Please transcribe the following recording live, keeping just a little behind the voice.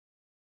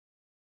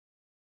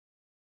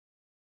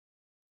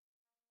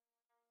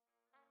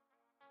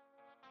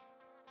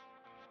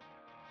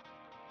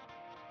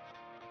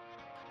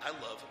I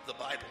love the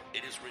Bible.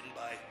 It is written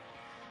by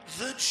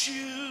the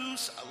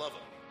Jews. I love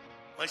them.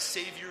 My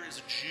Savior is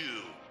a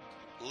Jew,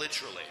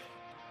 literally.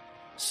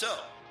 So,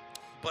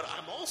 but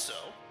I'm also,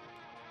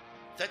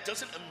 that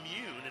doesn't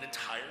immune an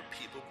entire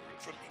people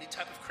group from any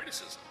type of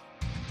criticism.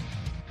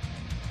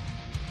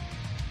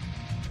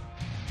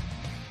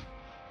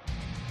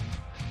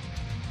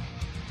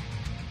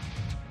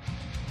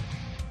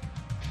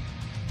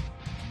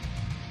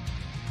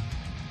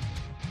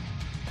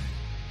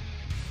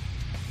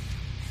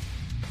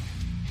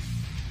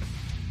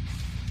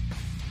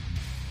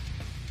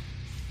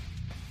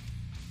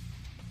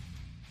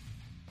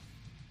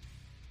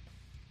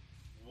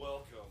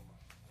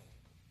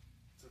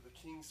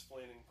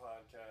 Kingsplaining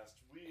podcast.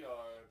 We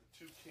are the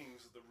two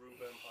kings of the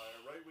Rube Empire,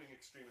 right-wing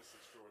extremists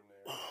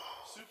extraordinaire,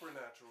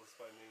 supernaturalists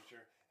by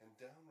nature, and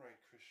downright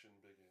Christian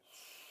bigots.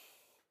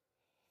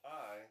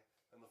 I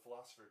am the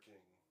Philosopher King,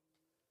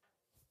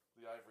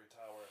 the Ivory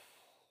Tower,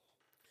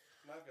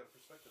 and I've got a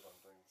perspective on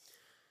things.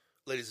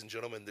 Ladies and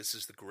gentlemen, this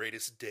is the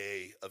greatest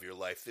day of your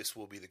life. This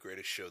will be the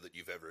greatest show that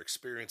you've ever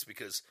experienced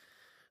because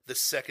the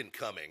second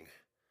coming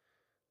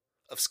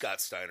of Scott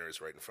Steiner is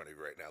right in front of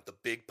you right now. The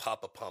big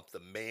Papa Pump, the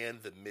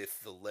man, the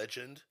myth, the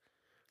legend,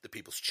 the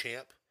people's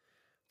champ,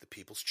 the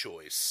people's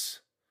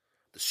choice,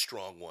 the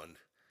strong one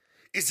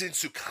is in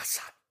Tsukasa.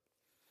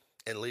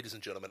 And ladies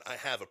and gentlemen, I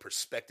have a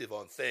perspective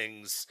on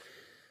things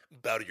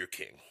about your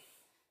king.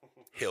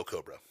 Hail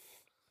Cobra.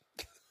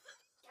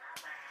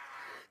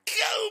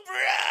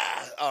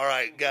 Cobra! All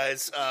right,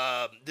 guys,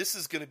 this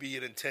is going to be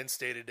an intense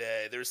day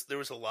today. There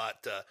was a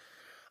lot.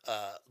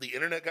 The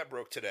internet got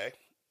broke today.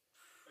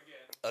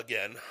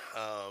 Again,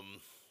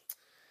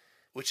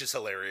 which is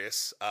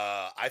hilarious.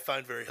 I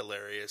find very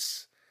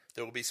hilarious.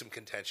 There will be some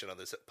contention on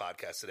this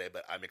podcast today,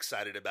 but I'm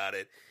excited about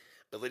it.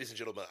 But ladies and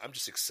gentlemen, I'm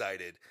just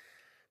excited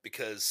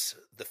because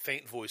the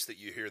faint voice that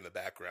you hear in the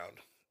background.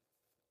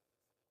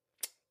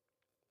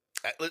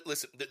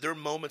 Listen, there are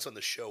moments on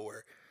the show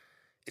where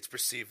it's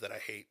perceived that I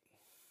hate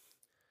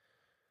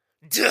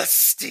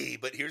Dusty.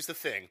 But here's the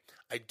thing.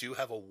 I do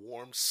have a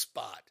warm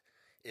spot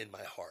in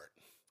my heart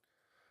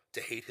to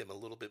hate him a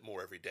little bit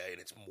more every day,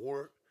 and it's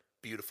more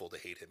beautiful to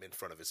hate him in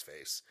front of his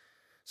face.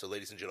 So,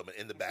 ladies and gentlemen,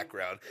 in the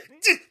background,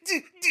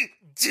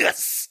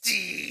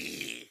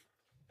 Dusty!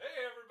 Hey,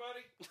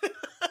 everybody!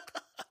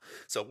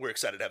 So, we're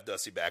excited to have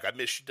Dusty back. I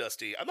miss you,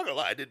 Dusty. I'm not gonna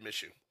lie, I did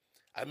miss you.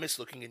 I miss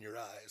looking in your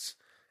eyes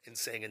and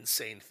saying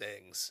insane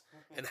things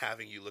and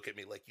having you look at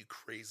me like you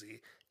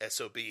crazy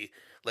SOB,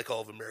 like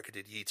all of America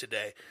did ye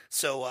today.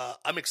 So,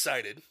 I'm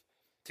excited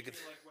to get...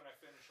 like when I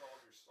finish all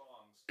of your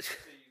songs,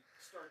 so you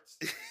start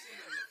singing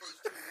the first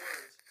two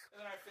words,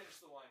 and then I finish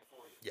the line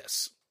for you.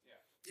 Yes. Yeah.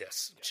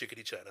 Yes. Yeah.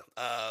 Chickadee China.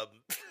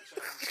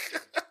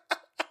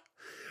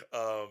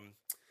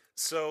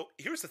 So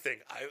here's the thing.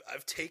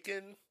 I've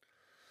taken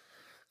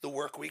the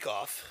work week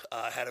off.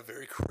 Had a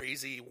very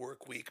crazy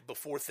work week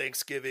before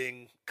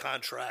Thanksgiving,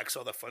 contracts,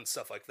 all the fun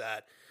stuff like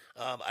that.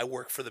 I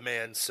work for the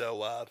man,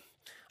 so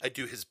I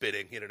do his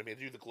bidding. You know what I mean?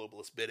 I do the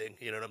globalist bidding.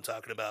 You know what I'm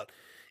talking about?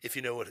 If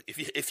you know what,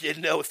 if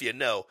you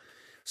know.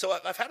 So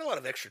I've had a lot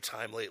of extra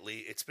time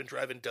lately. It's been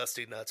driving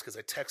Dusty nuts because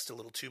I text a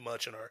little too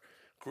much in our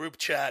group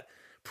chat,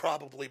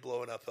 probably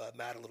blowing up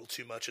Matt a little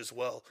too much as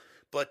well.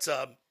 But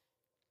only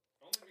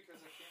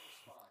because I can't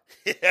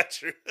respond. yeah,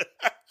 true.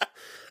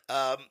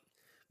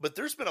 But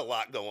there's been a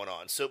lot going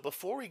on. So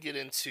before we get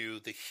into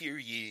the hear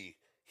ye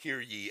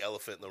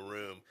elephant in the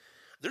room,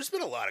 there's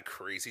been a lot of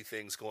crazy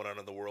things going on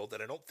in the world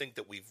that I don't think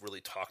that we've really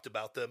talked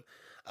about them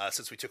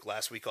since we took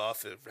last week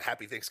off.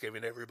 Happy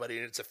Thanksgiving to everybody,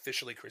 and it's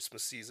officially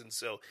Christmas season,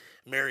 so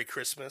Merry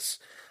Christmas.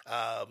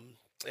 Yeah,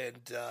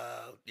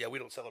 we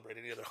don't celebrate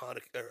any other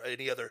Hanukkah or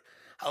any other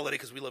holiday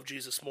because we love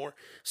Jesus more.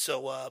 So,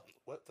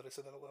 what did I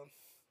say that aloud?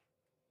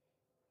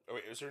 Oh,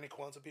 wait, is there any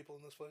Kwanzaa people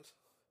in this place?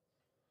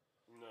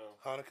 No.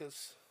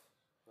 Hanukkahs?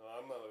 No,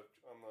 I've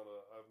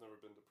never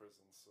been to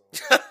prison, so.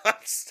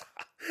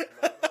 Stop.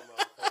 I'm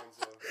not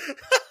Kwanzaa.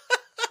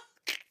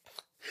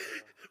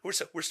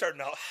 We're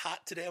starting out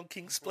hot today on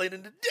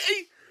Kingsplaining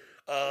today.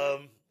 It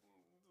was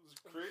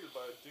created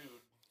by a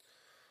dude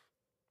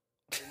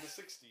in the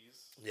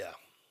 60s. Yeah.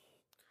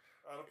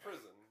 Out of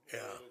prison. Yeah.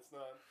 But it's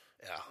not.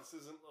 Yeah. This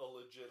isn't a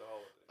legit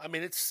holiday. I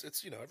mean, it's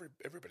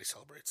everybody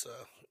celebrates,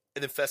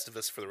 and then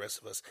Festivus for the rest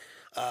of us.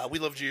 We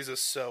love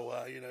Jesus, so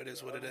it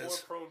is what it is. I'm more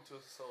prone to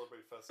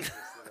celebrate Festivus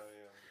than I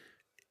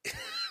am.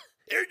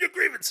 Air your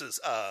grievances.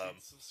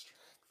 Feats of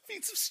strength.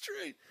 Feats of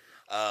strength.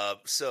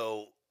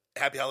 So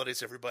happy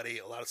holidays, everybody.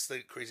 A lot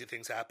of crazy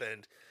things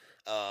happened.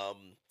 I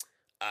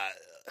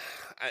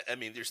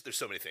mean, there's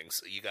so many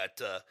things. You got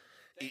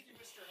Thank you,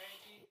 Mr.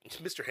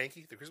 Hanky. Mr.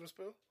 Hanky, the Christmas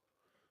Pooh.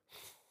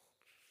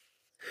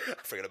 I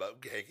forgot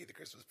about Hanky, the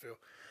Christmas Pooh.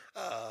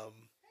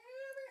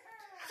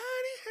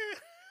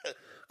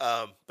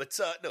 But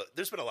no,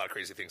 there's been a lot of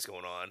crazy things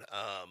going on.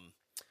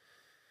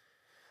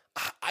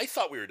 I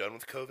thought we were done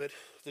with COVID.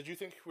 Did you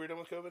think we were done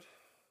with COVID?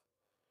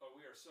 Oh,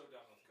 we are so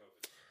done with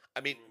COVID.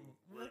 I mean,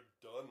 We're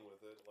done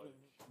with it. Like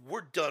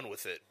we're done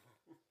with it.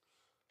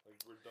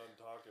 we're done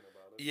talking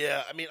about it.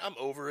 Yeah, I mean, I'm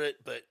over it,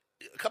 but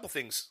a couple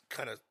things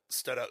kind of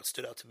stood out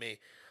to me.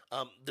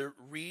 They're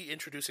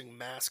reintroducing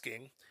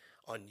masking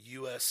on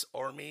U.S.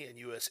 Army and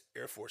U.S.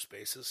 Air Force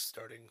bases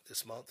starting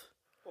this month.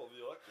 Well,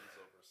 the election's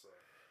over, so.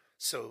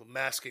 So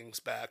masking's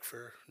back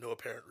for no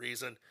apparent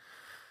reason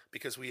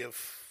because we have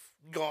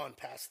gone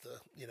past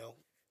the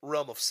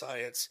realm of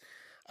science.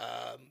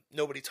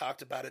 Nobody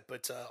talked about it,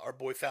 but our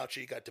boy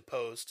Fauci got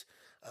deposed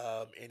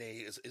in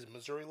is a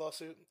Missouri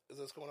lawsuit. Is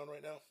this going on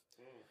right now?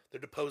 They're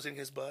deposing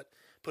his butt,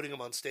 putting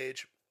him on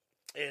stage,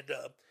 and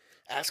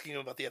asking him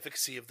about the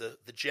efficacy of the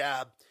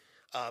jab.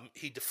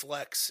 He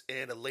deflects,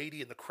 and a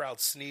lady in the crowd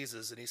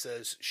sneezes, and he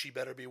says, "She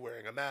better be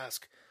wearing a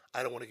mask.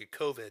 I don't want to get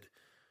COVID."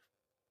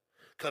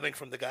 Coming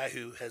from the guy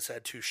who has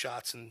had 2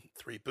 shots and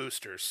 3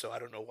 boosters, so I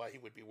don't know why he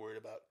would be worried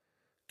about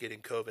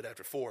getting COVID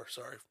after 4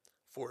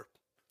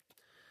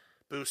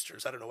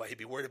 boosters. I don't know why he'd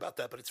be worried about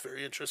that, but it's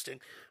very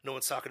interesting. No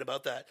one's talking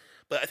about that.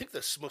 But I think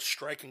the most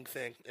striking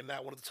thing, and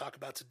Matt wanted to talk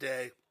about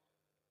today,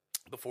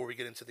 before we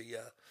get into the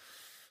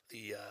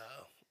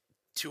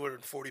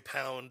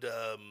 240-pound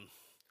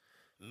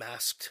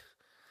masked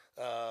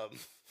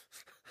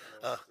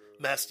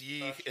masked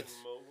Yi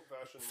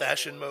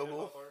fashion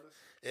mogul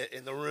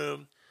in the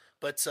room,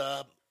 but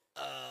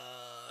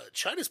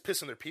China's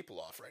pissing their people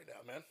off right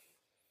now, man.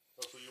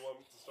 Oh, so you want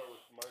me to start with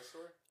my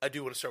story? I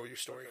do want to start with your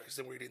story because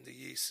then we're getting the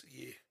Yi.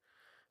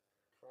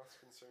 Cross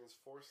concerns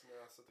force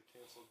NASA to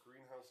cancel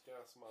greenhouse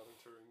gas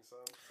monitoring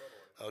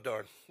satellite. Oh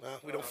darn! Well,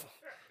 we don't.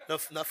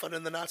 Not fun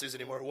in the Nazis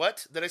anymore.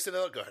 What did I say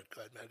that? Go ahead,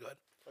 man. Go ahead.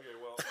 Okay,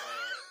 well.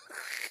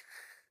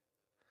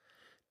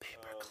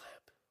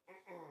 Paperclip.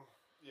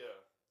 Yeah.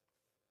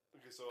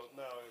 Okay, so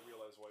now I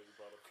realize why you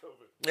brought up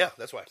COVID. Yeah,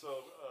 that's why.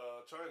 So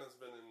China's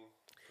been in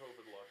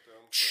COVID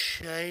lockdown.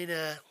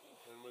 China.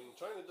 And when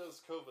China does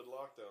COVID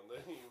lockdown,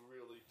 they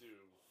really do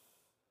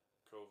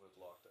COVID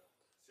lockdown.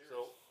 Serious.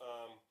 So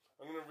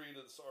I'm going to read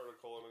this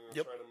article, and I'm going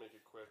to try to make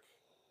it quick.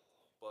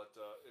 But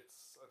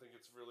I think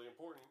it's really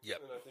important.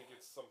 Yep. And I think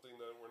it's something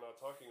that we're not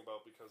talking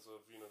about because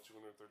of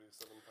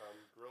 237-pound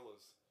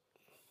gorillas.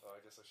 I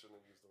guess I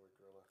shouldn't have used the word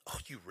gorilla. Oh,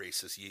 you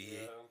racist, Yi.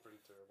 Yeah, I'm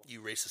pretty terrible. You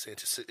racist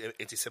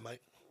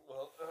anti-Semite.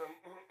 Well,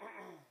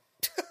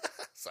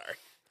 Sorry.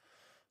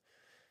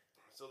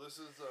 so this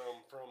is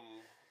from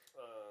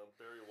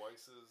Barry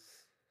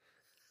Weiss's.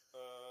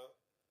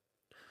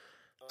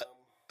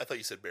 I thought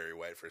you said Barry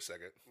White for a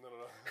second. No.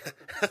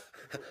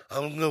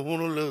 I'm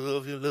gonna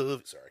love you,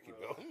 love. Sorry, keep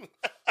going.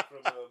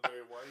 From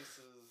Barry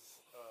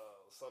Weiss's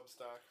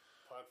Substack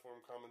platform,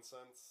 Common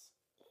Sense.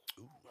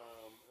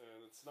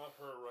 And it's not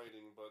her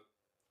writing, but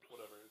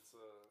whatever. It's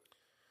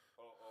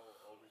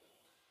I'll read it.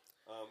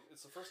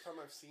 It's the first time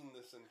I've seen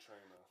this in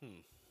China.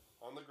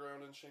 On the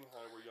ground in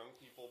Shanghai, where young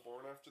people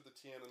born after the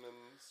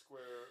Tiananmen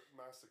Square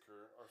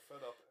massacre are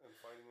fed up and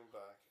fighting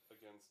back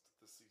against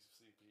the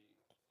CCP.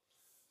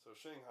 So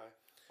Shanghai.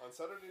 On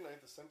Saturday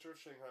night, the center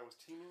of Shanghai was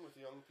teeming with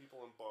young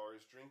people in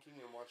bars, drinking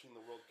and watching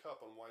the World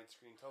Cup on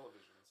widescreen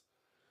televisions.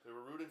 They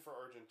were rooting for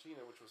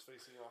Argentina, which was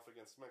facing off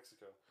against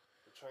Mexico.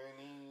 The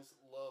Chinese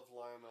love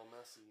Lionel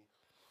Messi,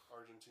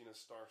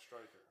 Argentina's star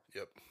striker.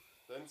 Yep.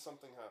 Then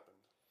something happened.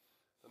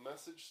 The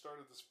message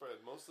started to spread,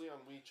 mostly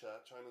on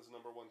WeChat, China's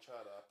 #1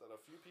 chat app, that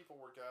a few people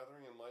were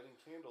gathering and lighting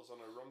candles on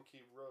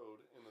Urumqi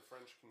Road in the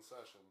French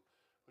Concession,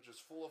 which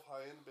is full of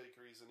high-end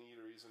bakeries and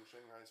eateries and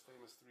Shanghai's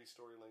famous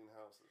 3-story lane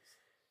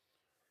houses.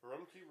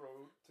 Urumqi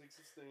Road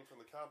takes its name from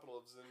the capital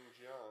of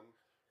Xinjiang,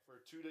 where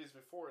 2 days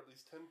before at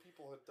least 10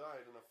 people had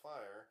died in a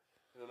fire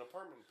in an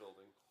apartment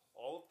building.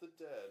 All of the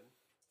dead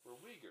were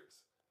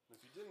Uyghurs. And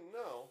if you didn't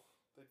know,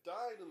 they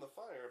died in the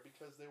fire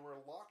because they were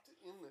locked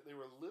in. They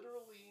were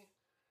literally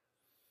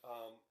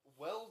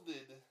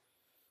welded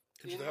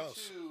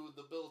into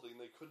the building.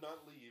 They could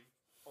not leave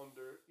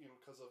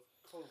because of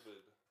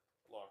COVID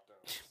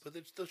lockdowns. But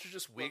those are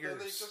just But Uyghurs. then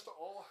they just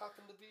all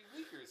happened to be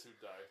Uyghurs who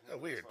died. Oh,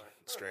 weird.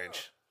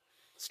 Strange.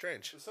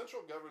 Strange. The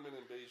central government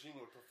in Beijing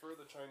would prefer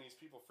the Chinese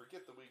people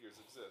forget the Uyghurs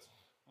exist.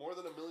 More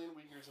than 1 million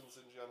Uyghurs in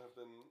Xinjiang have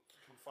been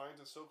confined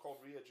to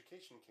so-called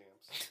re-education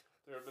camps.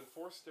 There have been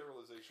forced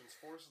sterilizations,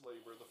 forced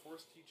labor, the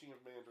forced teaching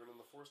of Mandarin,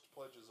 and the forced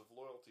pledges of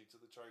loyalty to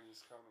the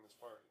Chinese Communist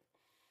Party.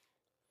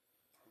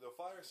 The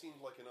fire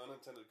seemed like an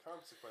unintended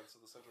consequence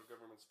of the central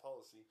government's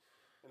policy,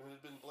 and it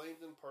had been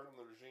blamed in part on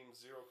the regime's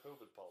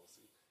zero-COVID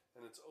policy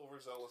and its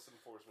overzealous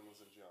enforcement in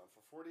Xinjiang.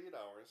 For 48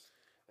 hours,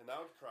 an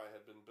outcry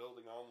had been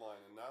building online,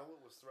 and now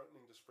it was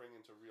threatening to spring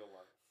into real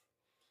life.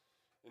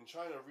 In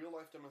China,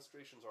 real-life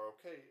demonstrations are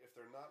okay if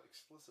they're not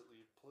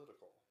explicitly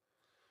political.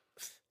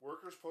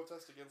 Workers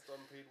protest against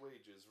unpaid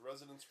wages.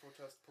 Residents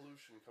protest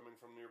pollution coming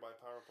from nearby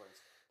power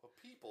plants. But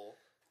people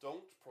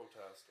don't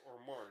protest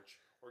or march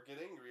or get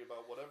angry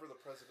about whatever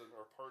the president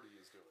or party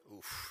is doing.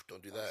 Oof,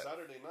 don't do On that.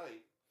 Saturday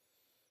night,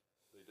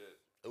 they did.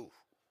 Oof.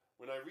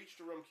 When I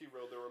reached Urumqi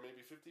Road, there were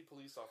maybe 50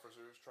 police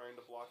officers trying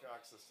to block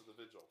access to the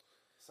vigil.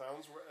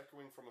 Sounds were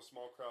echoing from a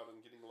small crowd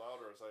and getting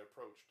louder as I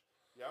approached.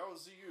 Yao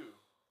Ziyu,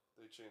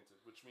 they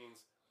chanted, which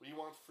means, we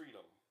want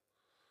freedom.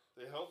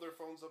 They held their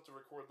phones up to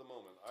record the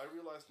moment. I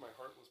realized my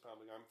heart was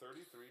pounding. I'm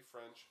 33,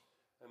 French,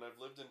 and I've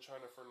lived in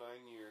China for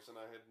 9 years, and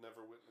I had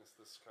never witnessed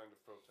this kind of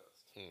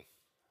protest. Hmm.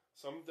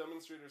 Some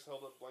demonstrators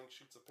held up blank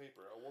sheets of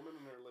paper. A woman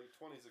in her late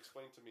 20s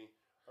explained to me,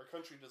 "Our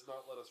country does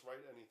not let us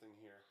write anything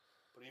here,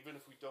 but even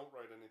if we don't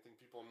write anything,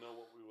 people know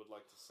what we would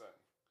like to say."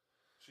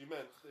 She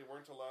meant they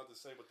weren't allowed to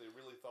say what they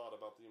really thought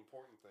about the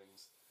important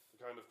things, the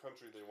kind of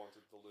country they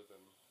wanted to live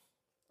in.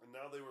 And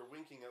now they were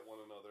winking at one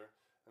another,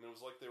 and it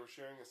was like they were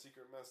sharing a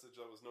secret message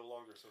that was no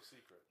longer so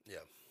secret.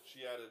 Yeah.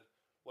 She added,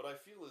 "What I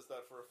feel is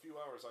that for a few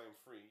hours I am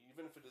free,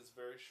 even if it is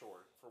very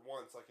short. For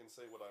once I can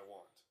say what I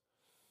want."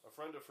 A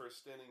friend of hers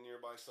standing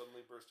nearby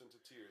suddenly burst into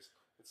tears.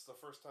 "It's the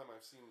first time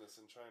I've seen this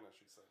in China,"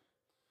 she said.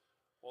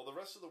 While the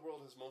rest of the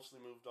world has mostly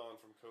moved on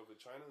from COVID,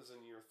 China is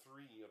in year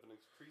 3 of an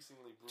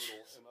increasingly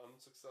brutal and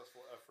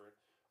unsuccessful effort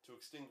to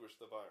extinguish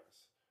the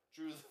virus.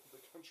 True, the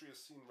country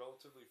has seen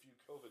relatively few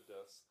COVID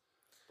deaths,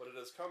 but it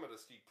has come at a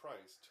steep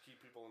price. To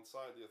keep people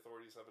inside, the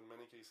authorities have in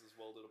many cases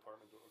welded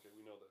apartment doors. Okay,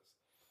 we know this.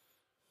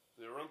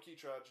 The Urumqi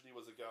tragedy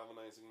was a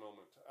galvanizing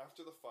moment.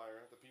 After the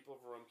fire, the people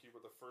of Urumqi were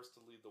the first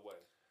to lead the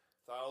way.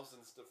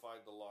 Thousands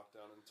defied the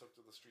lockdown and took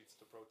to the streets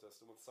to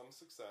protest, and with some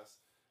success,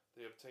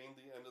 they obtained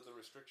the end of the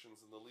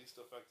restrictions in the least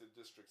affected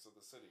districts of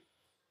the city.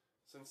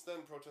 Since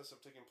then, protests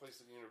have taken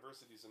place at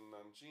universities in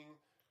Nanjing,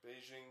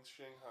 Beijing,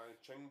 Shanghai,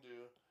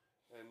 Chengdu,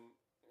 and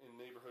in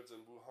neighborhoods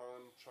in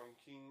Wuhan,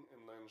 Chongqing,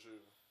 and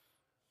Lanzhou,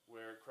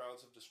 where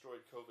crowds have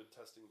destroyed COVID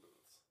testing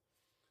booths.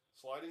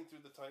 Sliding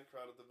through the tight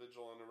crowd at the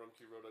vigil on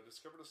Urumqi Road, I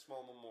discovered a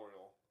small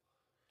memorial.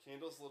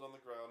 Candles lit on the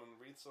ground and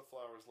wreaths of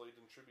flowers laid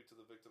in tribute to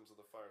the victims of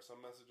the fire.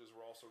 Some messages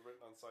were also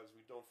written on signs.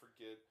 "We don't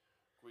forget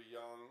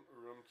Guiyang,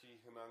 Urumqi,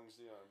 Henan."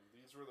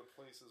 These were the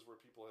places where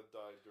people had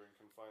died during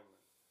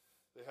confinement.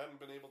 They hadn't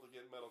been able to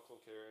get medical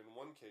care. In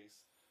one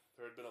case,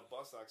 there had been a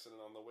bus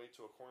accident on the way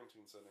to a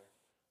quarantine center.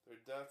 Their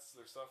deaths,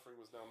 their suffering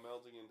was now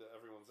melding into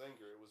everyone's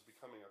anger. It was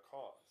becoming a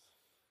cause.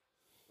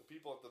 The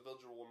people at the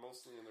vigil were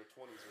mostly in their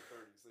 20s or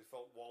 30s. They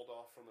felt walled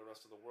off from the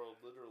rest of the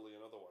world, literally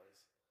and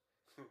otherwise.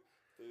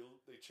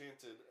 They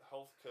chanted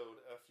Health Code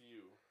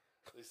FU.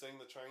 They sang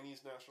the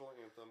Chinese national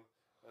anthem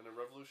and a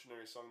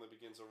revolutionary song that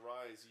begins,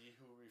 "Arise, ye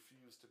who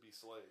refuse to be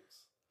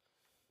slaves."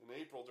 In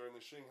April, during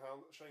the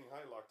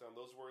Shanghai lockdown,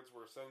 those words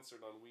were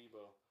censored on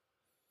Weibo,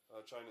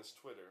 China's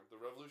Twitter. The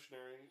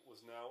revolutionary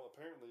was now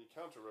apparently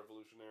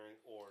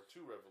counter-revolutionary or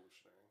too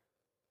revolutionary.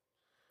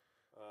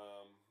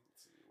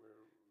 Let's see,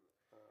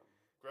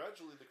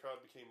 gradually the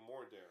crowd became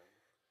more daring.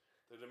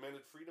 They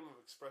demanded freedom of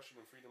expression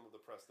and freedom of the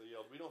press. They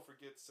yelled, "We don't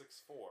forget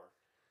 6-4,"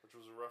 which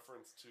was a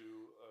reference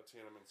to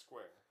Tiananmen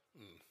Square.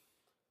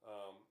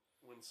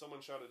 When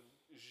someone shouted,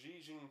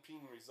 "Xi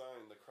Jinping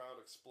resign," the crowd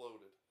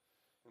exploded.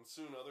 And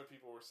soon other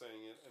people were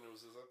saying it, and it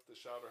was as if the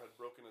shouter had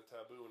broken a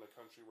taboo in a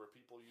country where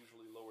people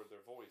usually lowered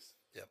their voice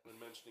when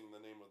mentioning the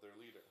name of their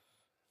leader.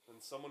 Then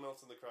someone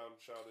else in the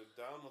crowd shouted,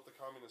 "Down with the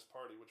Communist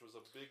Party," which was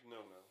a big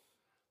no-no.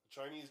 The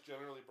Chinese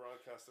generally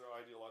broadcast their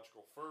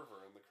ideological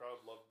fervor, and the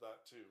crowd loved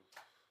that too.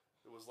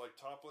 It was like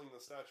toppling the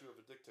statue of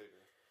a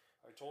dictator.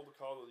 I told a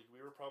colleague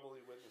we were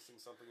probably witnessing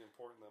something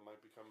important that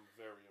might become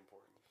very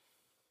important.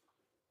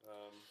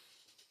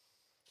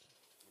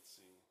 Let's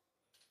see.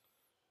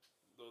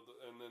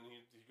 And then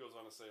he goes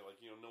on to say, like,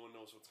 no one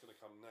knows what's going to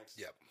come next.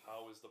 Yep.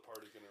 How is the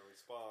party going to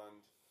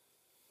respond?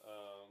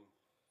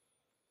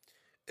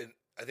 And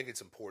I think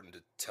it's important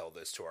to tell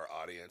this to our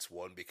audience,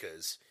 one,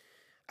 because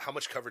how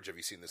much coverage have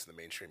you seen this in the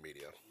mainstream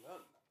media?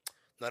 None.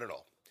 Not at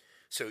all.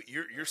 So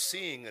you're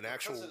seeing an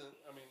actual...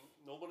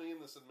 Nobody in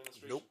this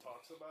administration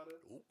talks about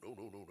it.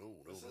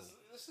 No.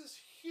 This is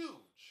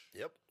huge.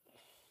 Yep.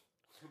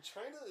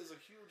 China is a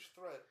huge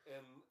threat,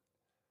 and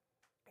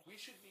we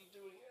should be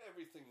doing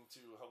everything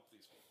to help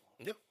these people.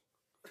 Yeah.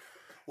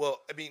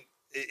 Well, I mean,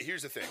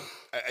 here's the thing.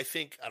 I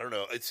think, I don't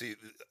know.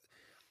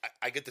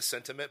 I get the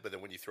sentiment, but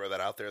then when you throw that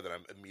out there, then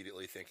I'm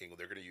immediately thinking, well,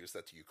 they're going to use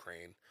that to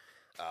Ukraine,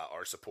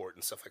 our support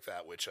and stuff like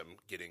that, which I'm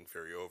getting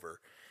very over.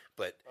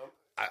 But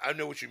I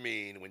know what you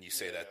mean when you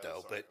say that,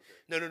 though. Sorry, but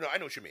no, I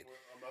know what you mean.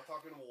 I'm not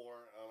talking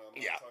war.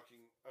 I'm not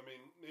talking. I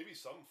mean, maybe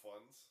some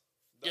funds.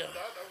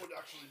 That would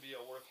actually be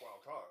a worthwhile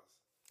cause.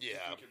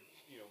 Yeah. If we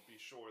could, be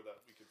sure that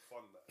we could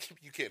fund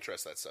that. You can't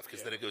trust that stuff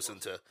because then it goes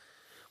into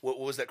what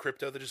was that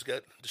crypto that just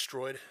got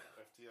destroyed?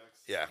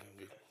 FTX. Yeah.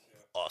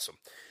 Awesome.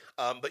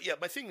 But yeah,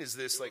 my thing is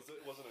this: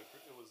 it was an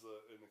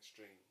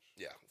exchange.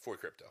 Yeah, for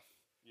crypto.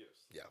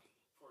 Yes. Yeah.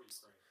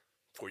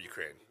 For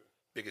Ukraine.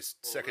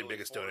 Second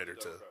biggest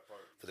donator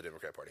for the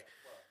Democrat Party.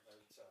 Well,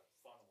 it's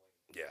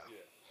funneling.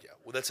 Yeah.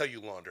 Well, that's how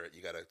you launder it.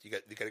 You gotta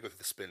go through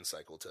the spin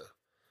cycle to.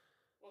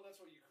 Well, that's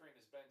what Ukraine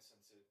has been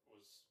since it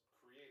was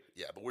created.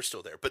 Yeah, but we're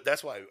still there. But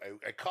that's why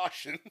I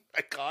caution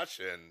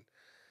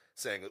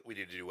saying that we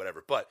need to do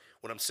whatever. But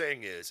what I'm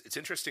saying is, it's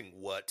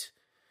interesting what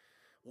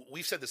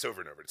we've said this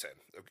over and over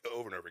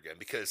again,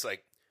 because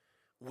like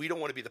we don't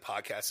want to be the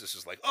podcast that's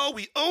just like, oh,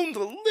 we own the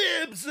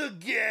libs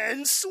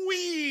again,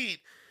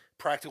 sweet.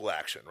 Practical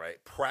action,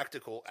 right?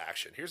 Practical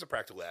action. Here's a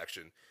practical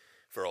action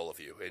for all of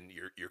you, and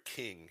your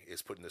king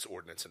is putting this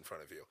ordinance in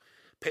front of you.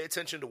 Pay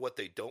attention to what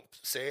they don't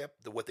say,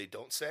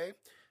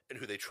 and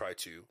who they try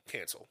to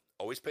cancel.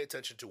 Always pay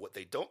attention to what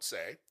they don't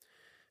say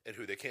and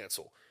who they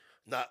cancel.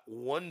 Not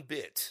one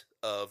bit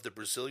of the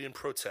Brazilian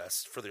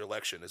protests for the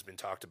election has been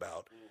talked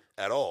about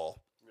at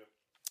all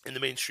in the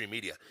mainstream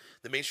media.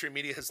 The mainstream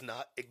media has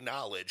not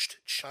acknowledged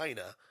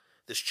China,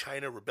 this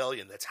China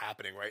rebellion that's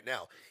happening right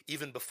now,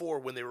 even before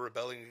when they were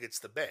rebelling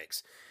against the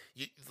banks.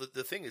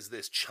 The thing is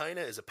this,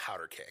 China is a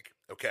powder keg,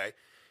 okay?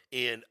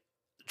 And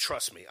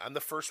trust me, I'm the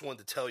first one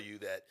to tell you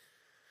that.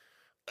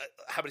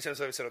 How many times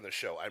have I said on this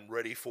show? I'm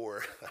ready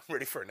for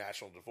a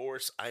national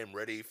divorce. I am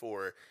ready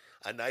for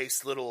a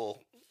nice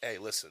little. Hey,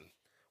 listen,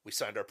 we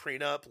signed our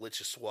prenup. Let's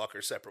just walk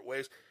our separate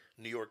ways.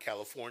 New York,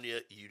 California,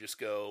 you just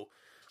go.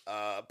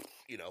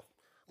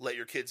 Let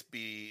your kids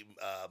be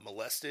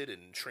molested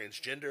and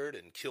transgendered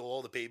and kill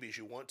all the babies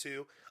you want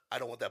to. I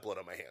don't want that blood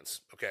on my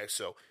hands. Okay,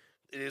 so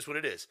it is what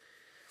it is.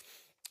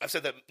 I've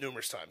said that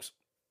numerous times.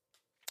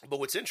 But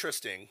what's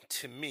interesting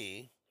to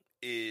me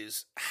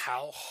is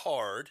how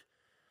hard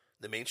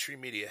the mainstream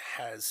media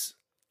has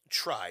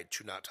tried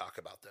to not talk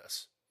about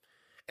this,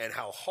 and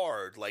how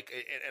hard,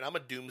 and I'm a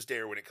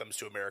doomsdayer when it comes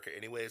to America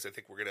anyways. I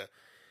think we're going to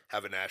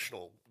have a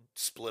national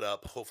split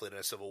up, hopefully in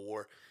a civil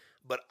war,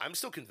 but I'm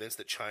still convinced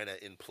that China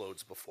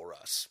implodes before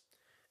us,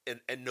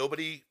 and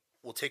nobody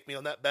will take me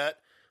on that bet,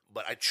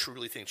 but I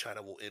truly think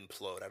China will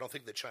implode. I don't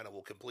think that China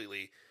will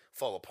completely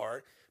fall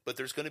apart, but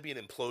there's going to be an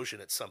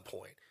implosion at some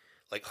point.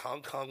 Like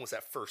Hong Kong was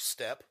that first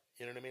step,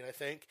 you know what I mean, I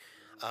think?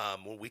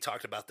 When we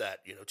talked about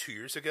that, 2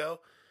 years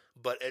ago,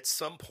 but at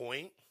some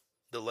point,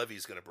 the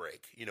levee's going to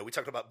break. We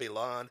talked about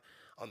Beilan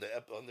on the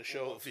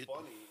show. What's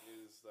funny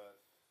is that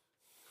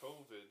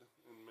COVID,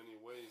 in many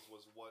ways,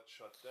 was what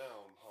shut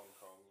down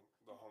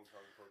the Hong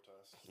Kong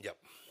protests. Yep.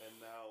 And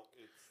now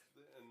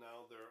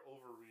their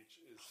overreach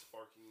is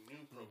sparking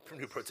new protests.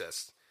 New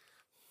protests.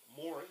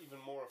 Even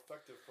more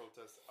effective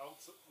protests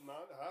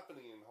not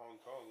happening in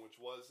Hong Kong, which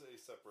was a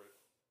separate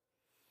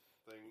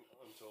thing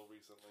until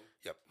recently.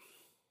 Yep.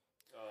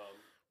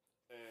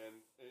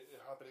 And it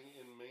happening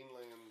in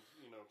mainland,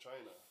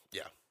 China.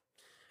 Yeah.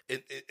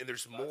 And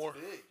there's more.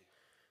 That's big.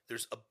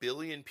 There's 1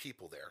 billion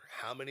people there.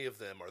 How many of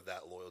them are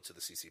that loyal to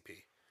the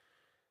CCP?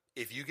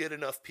 If you get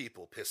enough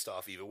people pissed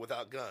off, even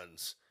without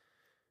guns,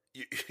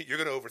 you're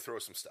going to overthrow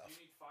some stuff.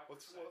 You need 5%.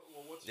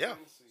 What's Yeah.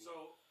 fancy?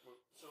 So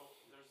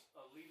there's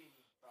a leading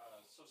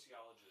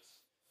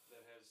sociologist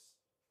that has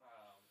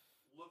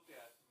looked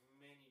at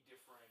many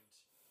different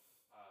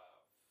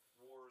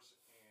wars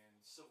and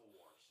civil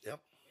wars. Yep.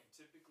 And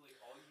typically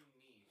all you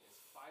need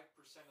is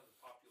 5% of the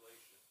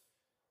population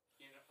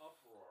in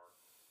uproar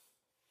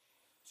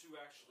to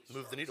actually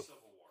Move start the needle. a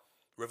civil war.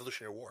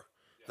 Revolutionary War.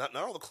 Yeah. Not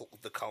all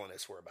the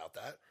colonists were about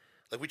that.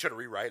 Like, we try to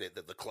rewrite it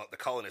that the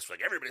colonists were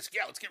like, everybody's,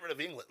 let's get rid of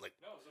England. Like,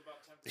 No, it was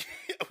about 10%.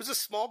 it was a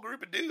small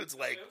group of dudes.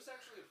 Like, It was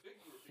actually a big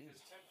group because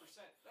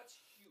 10%, that's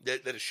huge.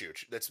 that is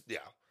huge. That is a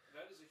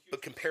huge.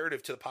 But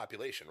comparative to the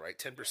population, right?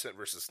 10%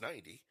 versus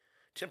 90,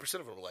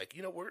 10% of them are like,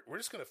 we're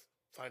just going to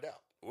find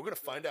out. We're going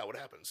to find out what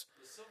happens.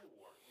 The Civil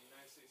War, the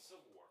United States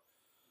Civil War,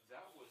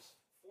 that was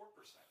 4%.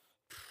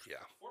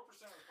 Yeah. 4%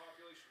 of the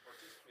population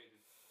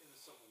participated in the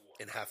Civil War.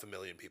 And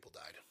 500,000 people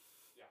died.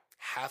 Yeah.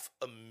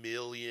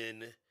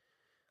 500,000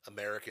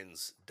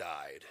 Americans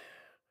died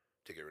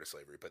to get rid of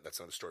slavery, but that's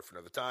another story for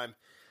another time.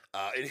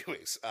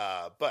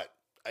 But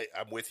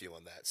I'm with you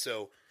on that.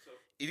 So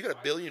if you got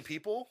 1 billion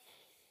people,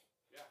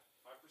 Yeah,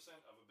 5%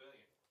 of 1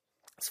 billion.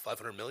 it's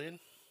 500 million.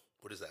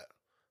 What is that?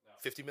 No.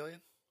 50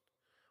 million?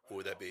 What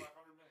would that be? 500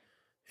 million.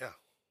 Yeah,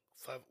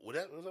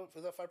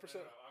 was that 5%? No,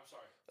 I'm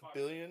sorry. A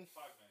billion?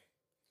 5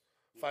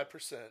 million.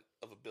 5%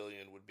 of 1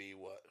 billion would be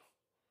what?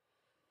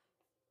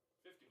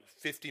 50 million.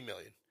 50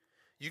 million.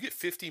 You get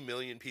 50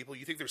 million people.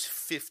 You think there's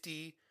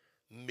 50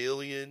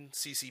 million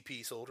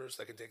CCP soldiers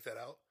that can take that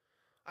out?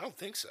 I don't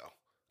think so.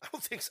 I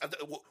don't think so.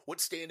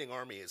 What standing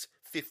army is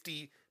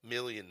 50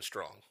 million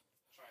strong?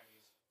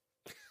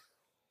 Chinese.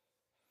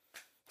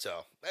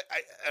 So,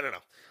 I don't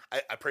know.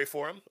 I pray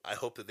for them. I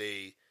hope that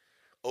they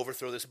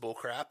overthrow this bull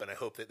crap, and I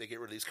hope that they get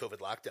rid of these COVID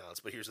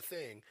lockdowns. But here's the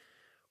thing.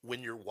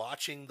 When you're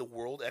watching the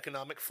World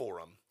Economic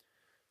Forum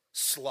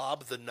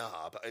slob the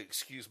knob,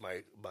 excuse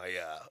my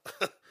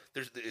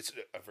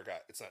I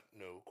forgot, it's not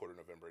no quarter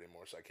November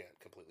anymore, so I can't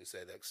completely say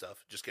that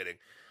stuff. Just kidding.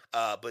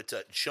 But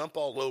jump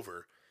all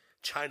over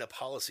China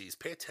policies.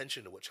 Pay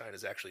attention to what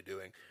China's actually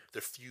doing.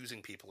 They're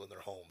fusing people in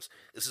their homes.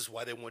 This is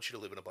why they want you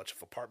to live in a bunch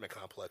of apartment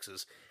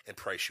complexes and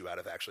price you out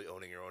of actually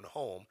owning your own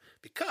home,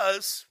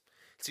 because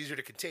it's easier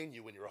to contain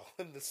you when you're all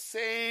in the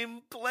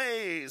same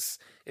place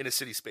in a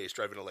city space,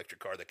 driving an electric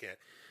car that can't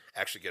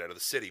actually get out of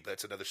the city. But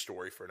that's another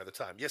story for another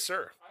time. Yes,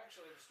 sir. I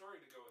actually have a story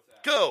to go with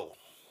that. Go.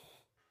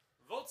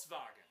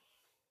 Volkswagen.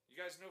 You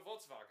guys know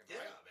Volkswagen, right?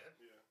 man.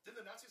 Yeah. Didn't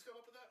the Nazis come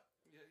up with that?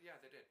 Yeah,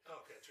 they did.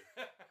 Oh, okay, true.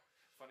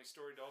 Funny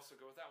story to also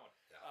go with that one.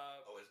 Yeah.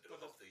 It'll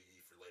but help the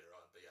for later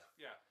on, but yeah.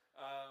 Yeah.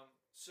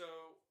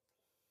 So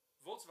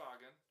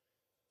Volkswagen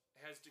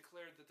has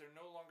declared that they're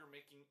no longer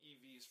making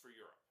EVs for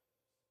Europe.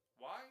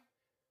 Why?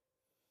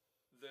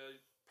 The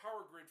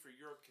power grid for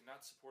Europe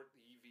cannot support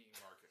the EV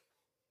market.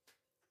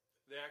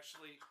 The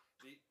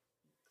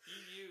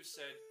EU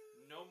said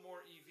no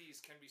more EVs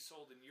can be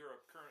sold in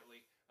Europe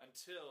currently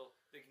until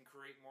they can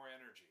create more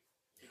energy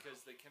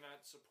because they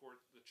cannot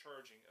support the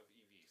charging of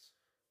EVs.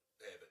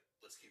 Yeah, but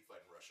let's keep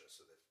fighting Russia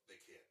so that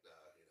they can't,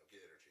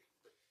 get energy.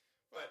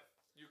 But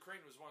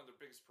Ukraine was one of their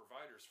biggest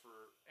providers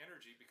for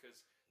energy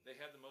because they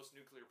had the most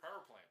nuclear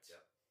power plants.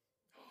 Yeah.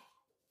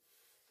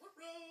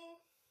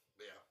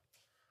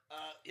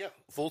 Yeah,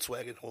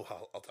 Volkswagen. Well,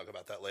 I'll talk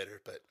about that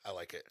later, but I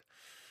like it.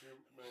 It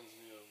reminds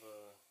me of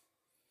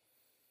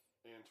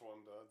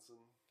Antoine Dodson.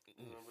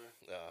 Remember?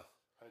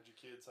 Hide your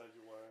kids, hide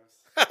your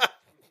wives,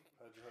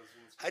 hide your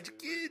husbands, hide your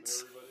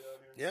kids. Everybody out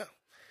here. Yeah.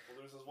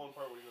 Well, there's this one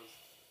part where he goes,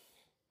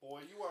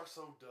 "Boy, you are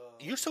so dumb.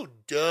 You're so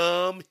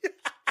dumb." And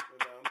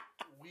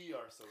we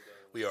are so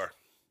dumb. We are.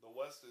 The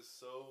West is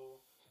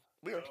so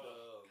We are.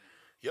 dumb.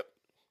 Yep.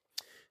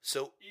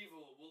 So.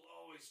 Evil will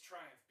always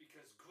triumph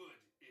because good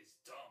is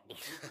dumb.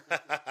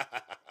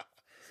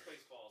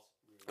 Spaceballs.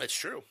 That's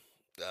true.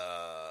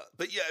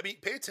 But yeah, I mean,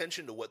 pay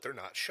attention to what they're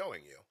not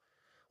showing you.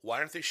 Why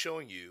aren't they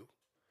showing you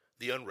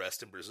the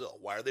unrest in Brazil?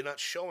 Why are they not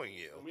showing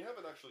you And we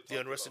haven't actually the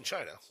talked unrest in about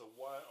China? that. So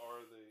why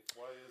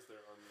is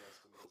there unrest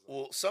in Brazil?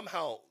 Well,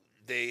 somehow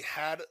they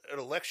had an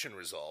election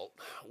result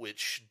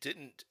which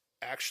didn't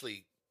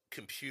actually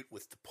compute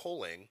with the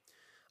polling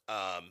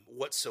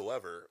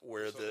whatsoever.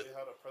 Where So they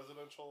had a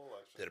presidential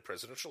election. they had a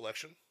presidential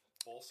election,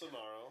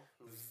 Bolsonaro,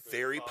 who's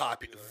very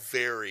popular,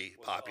 very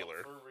was popular.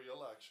 up for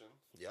re-election,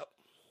 Yep.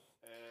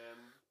 and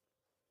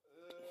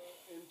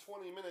in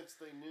 20 minutes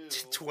they knew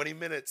 20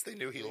 minutes, they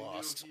knew he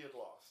lost. He had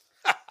lost.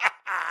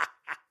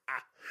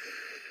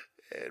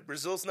 And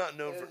Brazil's not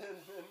known for.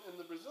 And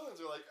the Brazilians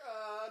are like,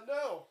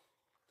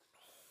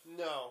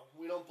 no,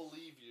 we don't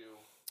believe you.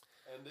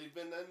 And they've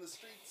been in the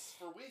streets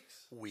for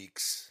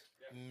weeks.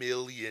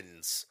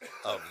 Millions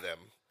of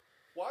them.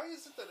 Why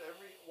is it that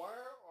why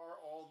are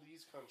all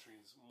these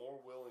countries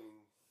more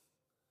willing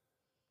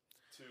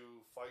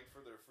to fight for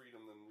their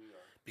freedom than we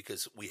are?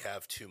 Because we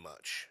have too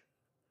much.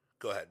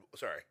 Go ahead.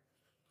 Sorry.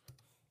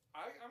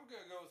 I'm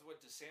going to go with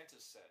what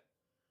DeSantis said.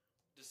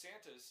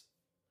 DeSantis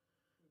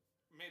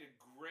made a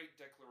great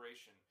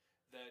declaration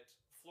that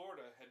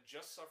Florida had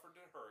just suffered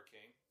a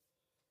hurricane.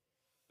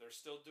 They're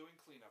still doing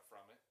cleanup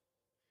from it.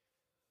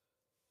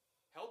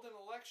 Held an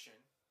election.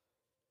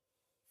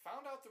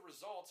 Found out the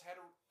results. Had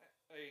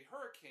a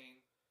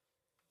hurricane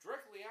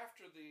directly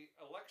after the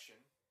election.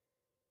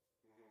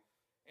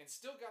 And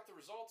still got the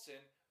results in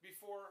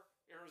before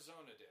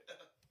Arizona did.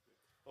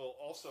 Well,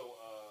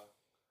 also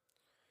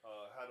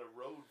had a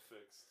road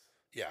fixed.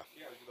 Yeah.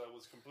 Like, that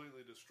was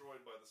completely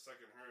destroyed by the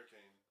second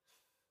hurricane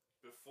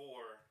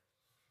before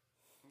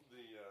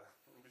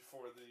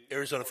the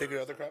Arizona figured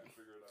out their crap?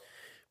 Figure it out.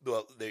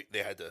 Well,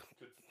 they had to.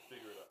 Could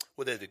figure it out.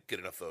 Well, they had to get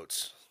enough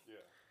votes.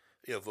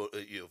 Yeah. Vote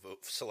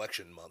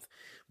selection month.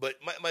 But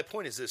my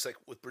point is this: like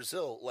with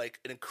Brazil, like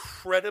an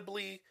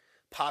incredibly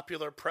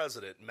popular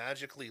president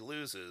magically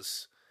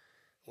loses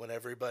when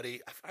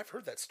everybody. I've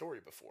heard that story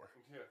before.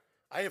 Yeah.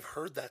 I have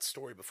heard that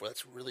story before.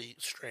 That's really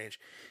strange.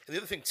 And the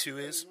other thing too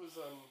is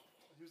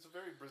he was a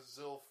very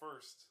Brazil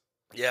first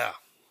yeah.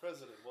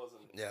 president,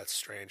 wasn't he? Yeah, it's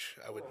strange.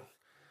 I would.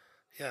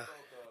 Yeah,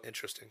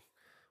 interesting.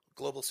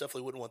 Globalists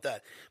definitely wouldn't want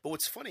that. But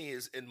what's funny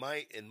is in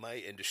my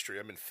industry,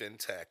 I'm in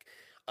fintech.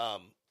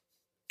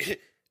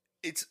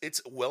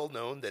 It's well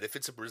known that if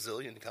it's a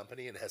Brazilian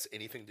company and it has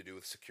anything to do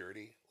with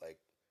security, like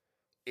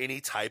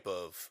any type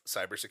of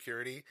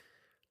cybersecurity,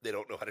 they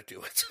don't know how to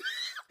do it,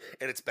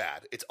 and it's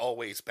bad. It's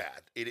always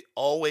bad. It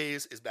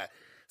always is bad.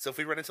 So if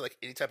we run into like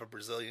any type of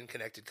Brazilian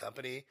connected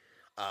company,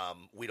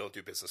 we don't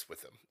do business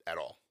with them at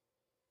all,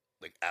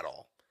 like at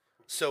all.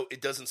 So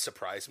it doesn't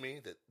surprise me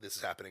that this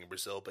is happening in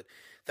Brazil, but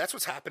that's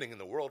what's happening in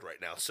the world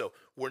right now. So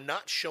we're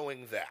not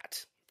showing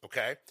that,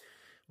 okay?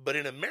 But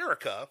in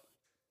America,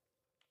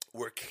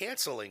 we're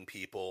canceling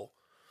people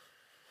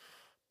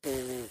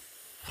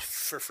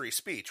for free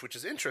speech, which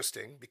is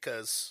interesting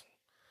because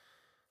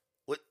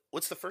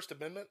what's the First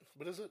Amendment?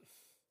 What is it?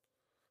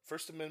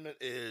 First Amendment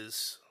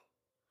is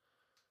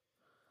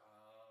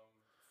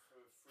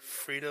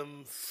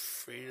freedom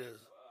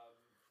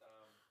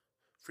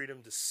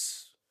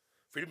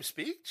of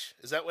speech?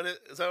 Is that what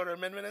our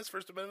amendment is?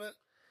 First Amendment?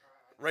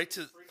 Right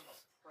to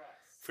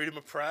freedom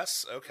of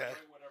press. Okay.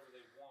 Write whatever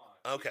they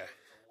want. Okay.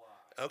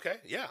 Okay.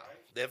 Yeah. Right?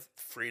 They have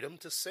freedom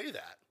to say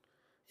that.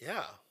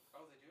 Yeah.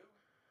 Oh, they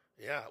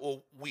do? Yeah.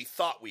 Well, we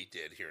thought we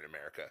did here in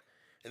America.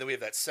 And then we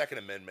have that Second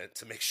Amendment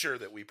to make sure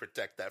that we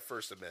protect that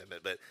First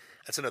Amendment. But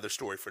that's another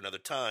story for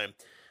another time.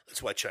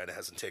 That's why China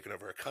hasn't taken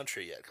over our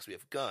country yet, because we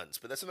have guns.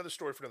 But that's another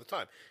story for another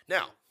time.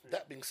 Now,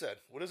 that being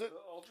said, what is it?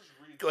 I'll just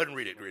read. Go ahead and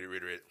read it. Read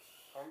it.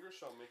 Congress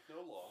shall make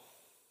no law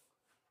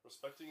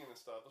respecting an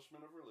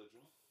establishment of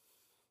religion,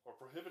 or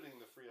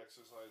prohibiting the free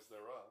exercise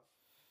thereof,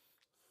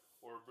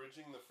 or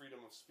abridging the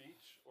freedom of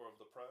speech or of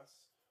the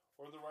press,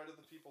 or the right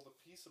of the people to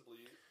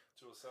peaceably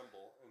to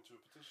assemble and to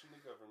petition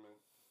the government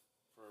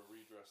for a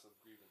redress of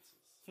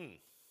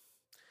grievances.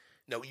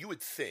 Now, you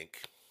would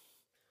think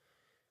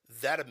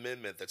that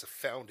amendment that's a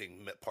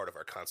founding part of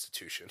our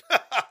Constitution,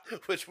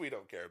 which we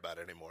don't care about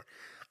anymore,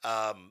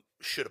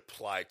 should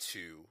apply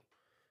to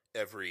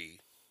every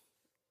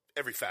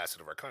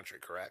facet of our country,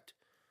 correct?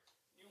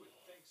 You would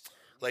think so.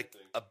 Like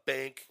a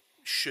bank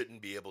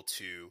shouldn't be able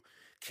to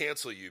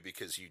cancel you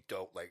because you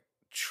don't like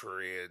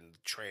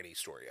tranny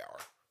story hour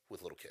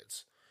with little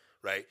kids,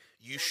 right?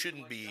 You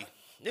shouldn't be.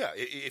 Yeah,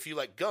 if you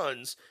like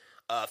guns,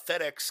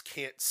 FedEx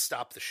can't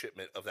stop the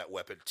shipment of that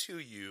weapon to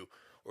you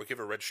or give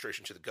a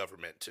registration to the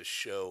government to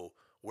show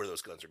where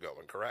those guns are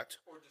going, correct?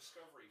 Or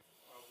Discovery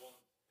won't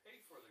pay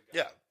for the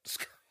gun. Yeah.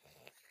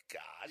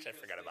 Gosh, I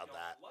forgot about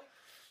that. Like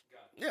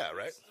guns. Yeah,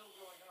 right? It's still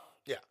going on.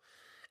 Yeah.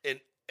 And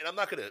I'm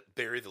not going to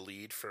bury the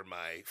lead for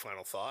my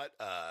final thought,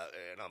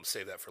 and I'm going to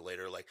save that for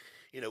later. Like,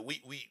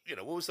 we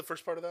what was the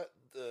first part of that?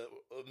 The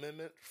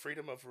amendment,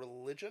 freedom of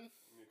religion?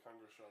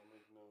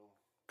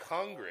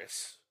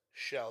 Congress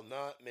shall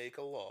not make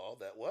a law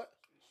that what?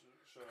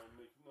 Shall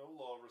make no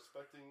law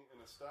respecting an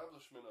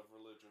establishment of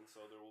religion,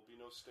 so there will be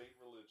no state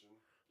religion.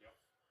 Yep.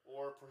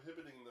 Or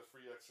prohibiting the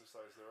free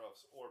exercise thereof,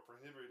 or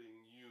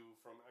prohibiting you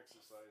from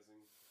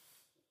exercising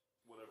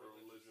whatever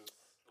religious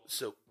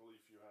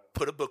belief you have.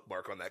 Put a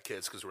bookmark on that,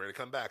 kids, because we're going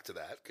to come back to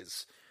that,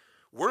 because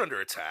we're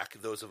under attack,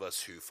 those of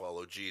us who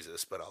follow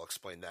Jesus, but I'll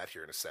explain that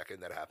here in a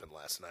second. That happened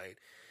last night.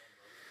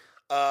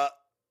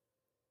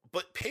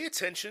 But pay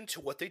attention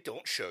to what they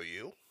don't show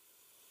you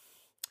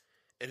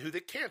and who they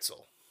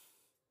cancel.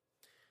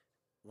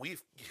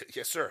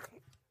 Yes, sir.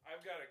 I've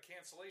got a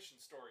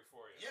cancellation story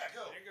for you. Yeah,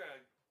 go. You're going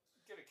to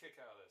get a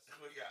kick out of this.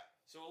 What you got?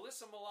 So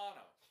Alyssa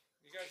Milano,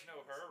 you guys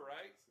know her,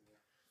 right?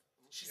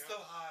 She's so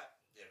hot.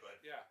 Yeah, go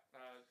ahead. Yeah.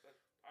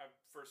 I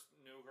first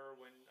knew her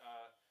when,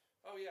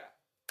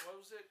 what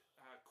was it?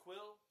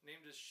 Quill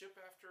named his ship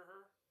after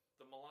her,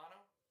 the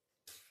Milano.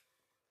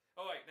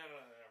 Oh, wait, no,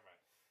 never mind.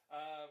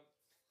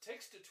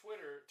 Takes to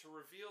Twitter to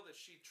reveal that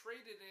she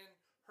traded in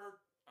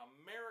her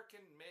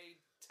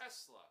American-made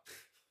Tesla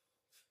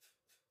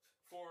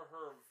for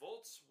her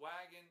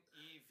Volkswagen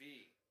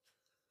EV.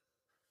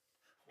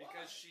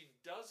 Because she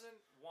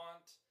doesn't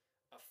want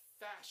a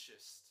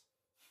fascist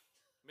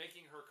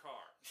making her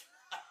car.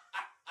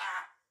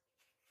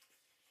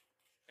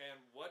 And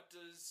what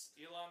does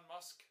Elon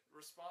Musk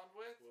respond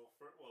with? Well,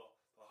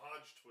 the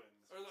Hodge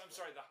twins. The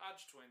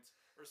Hodge twins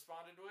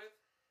responded with?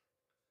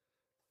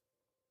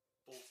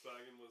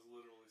 Volkswagen was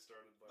literally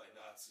started by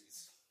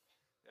Nazis.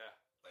 Yeah.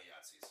 By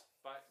Yahtzees.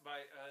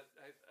 By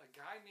a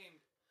guy named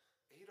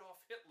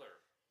Adolf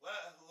Hitler.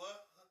 What?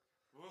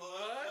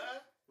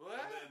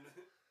 What?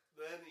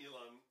 Then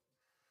Elon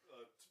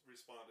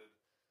responded,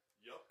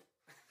 "Yup."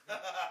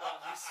 Well,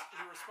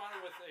 he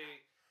responded with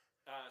a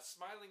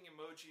smiling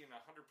emoji and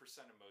a 100%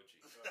 emoji.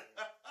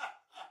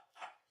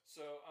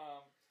 So,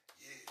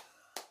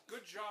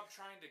 good job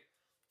trying to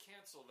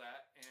cancel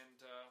that, and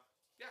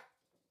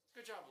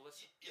good job,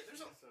 Alyssa. Yeah,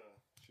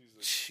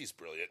 she's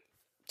brilliant.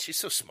 She's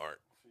so smart.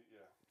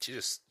 She's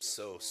just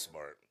so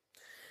smart.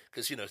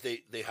 Because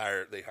they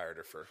hired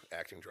her for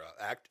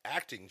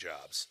acting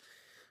jobs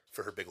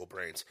for her big old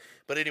brains.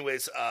 But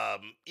anyways,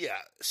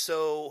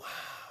 so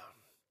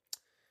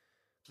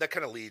that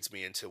kind of leads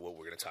me into what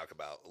we're going to talk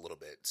about a little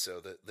bit.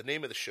 So the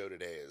name of the show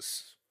today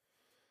is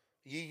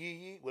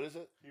Ye. What is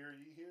it?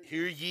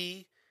 Hear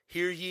ye.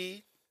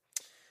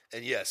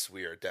 And yes,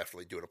 we are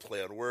definitely doing a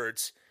play on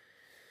words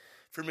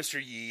for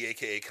Mr. Ye,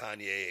 a.k.a.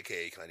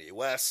 Kanye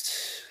West,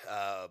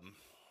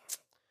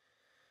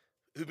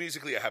 who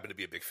musically I happen to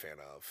be a big fan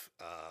of.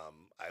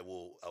 I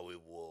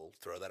will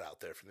throw that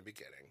out there from the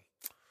beginning.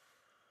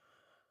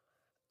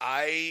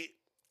 I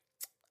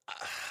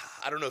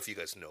don't know if you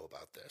guys know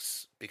about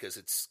this because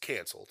it's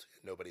canceled.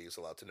 Nobody is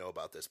allowed to know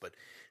about this, but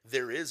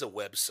there is a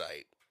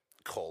website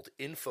called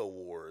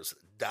Infowars.com,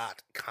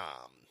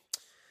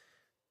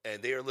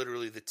 and they are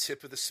literally the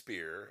tip of the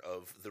spear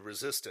of the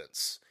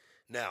resistance.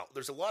 Now,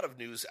 there's a lot of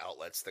news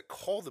outlets that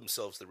call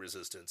themselves the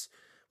resistance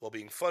while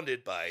being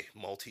funded by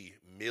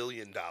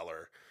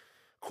multi-million-dollar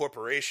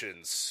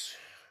corporations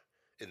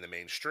in the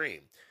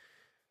mainstream.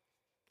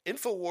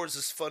 Infowars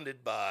is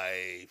funded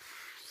by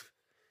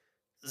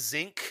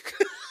zinc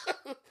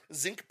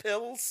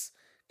pills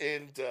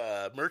and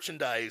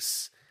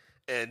merchandise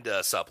and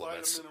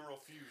supplements.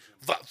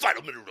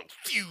 Vital Mineral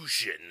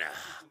Fusion.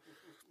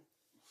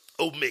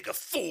 Omega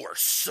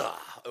Force.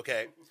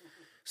 Okay.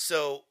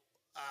 So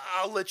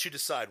I'll let you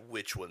decide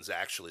which one's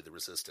actually the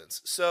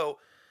resistance. So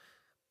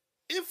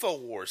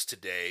Infowars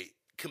today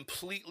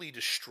completely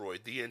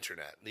destroyed the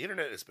internet. The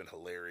internet has been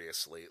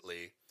hilarious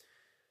lately.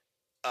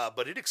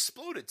 But it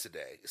exploded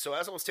today. So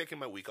as I was taking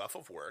my week off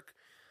of work,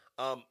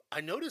 I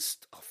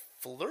noticed a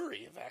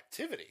flurry of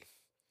activity.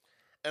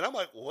 And I'm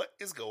like, what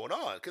is going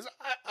on? Because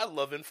I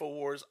love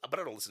InfoWars, but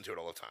I don't listen to it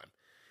all the time.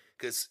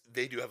 Because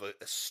they do have a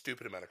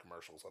stupid amount of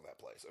commercials on that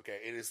place, okay?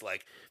 It is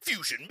like,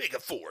 Fusion Mega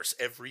Force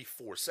every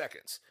 4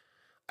 seconds.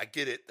 I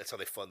get it. That's how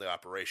they fund the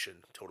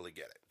operation. Totally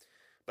get it.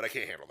 But I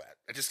can't handle that.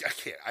 I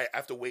can't. I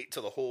have to wait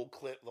till the whole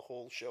clip, the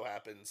whole show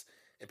happens,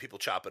 and people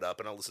chop it up,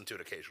 and I'll listen to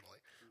it occasionally,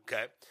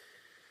 okay?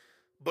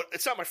 But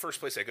it's not my first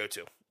place I go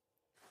to.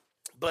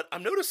 But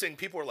I'm noticing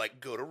people are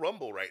like, go to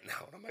Rumble right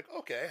now. And I'm like,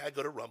 okay, I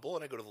go to Rumble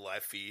and I go to the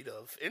live feed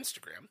of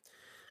Instagram.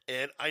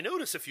 And I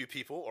notice a few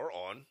people are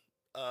on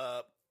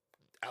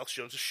Alex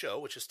Jones' show,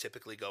 which is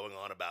typically going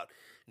on about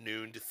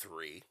noon to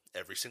 3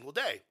 every single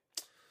day.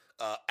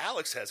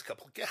 Alex has a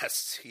couple of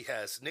guests. He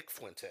has Nick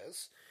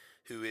Fuentes,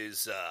 who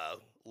is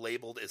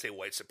labeled as a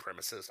white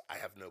supremacist. I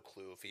have no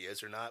clue if he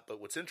is or not, but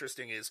what's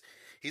interesting is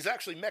he's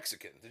actually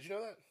Mexican. Did you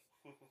know that?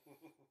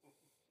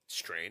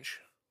 Strange.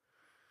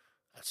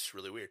 That's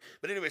really weird.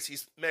 But anyways,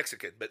 he's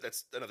Mexican, but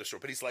that's another story.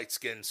 But he's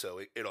light-skinned, so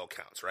it all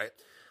counts, right?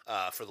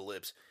 For the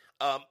libs.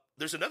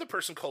 There's another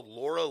person called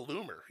Laura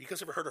Loomer. You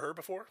guys ever heard of her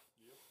before?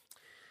 Yep.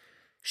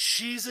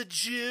 She's a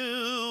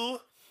Jew.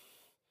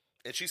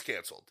 And she's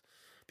canceled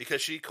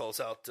because she calls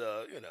out,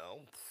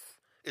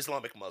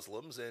 Islamic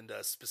Muslims and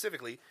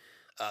specifically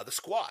the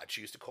Squad.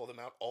 She used to call them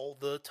out all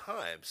the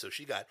time. So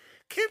she got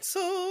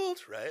canceled,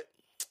 right?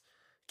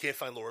 Can't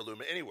find Laura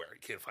Loomer anywhere. You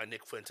can't find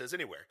Nick Fuentes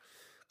anywhere.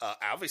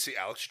 Obviously,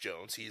 Alex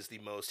Jones, he is the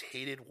most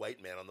hated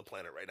white man on the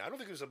planet right now. I don't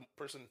think there's a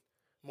person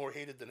more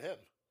hated than him.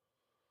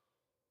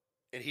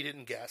 And he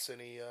didn't gas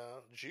any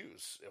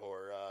Jews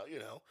or,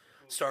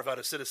 starve out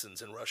his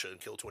citizens in Russia and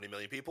kill 20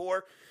 million people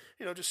or,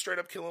 just straight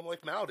up kill them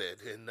like Mao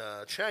did in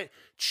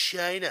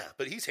China.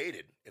 But he's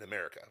hated in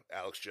America,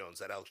 Alex Jones,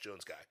 that Alex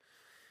Jones guy,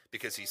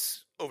 because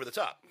he's over the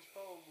top. He's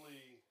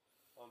probably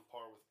on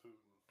par with Putin.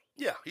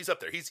 Yeah, he's up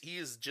there. He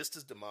is just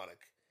as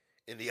demonic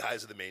in the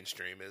eyes of the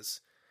mainstream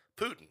as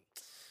Putin.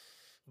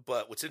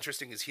 But what's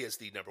interesting is he has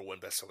the number 1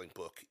 best-selling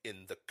book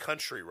in the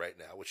country right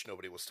now, which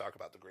nobody wants to talk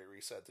about, The Great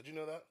Reset. Did you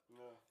know that?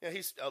 No. Yeah,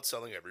 he's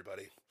outselling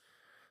everybody.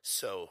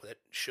 So that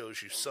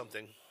shows you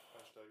something.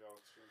 Hashtag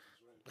Alex Jones is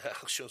right.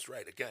 Alex Jones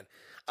right, again.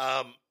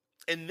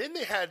 And then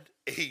they had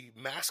a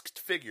masked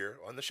figure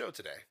on the show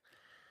today.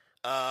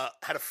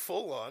 Had a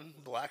full-on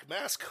black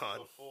mask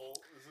on.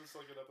 Is this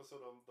like an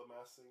episode of The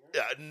Masked Singer?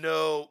 Yeah,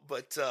 no,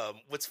 but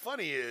what's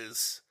funny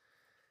is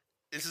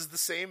this is the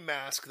same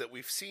mask that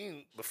we've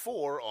seen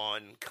before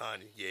on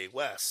Kanye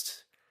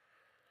West.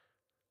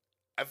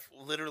 I've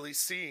literally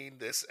seen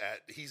this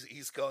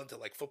he's gone to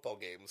like football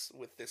games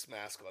with this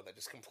mask on that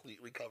just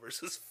completely covers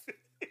his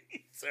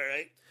face, all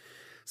right?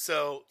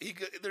 So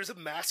there's a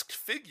masked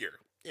figure,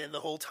 and the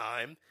whole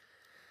time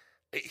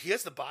he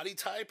has the body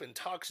type and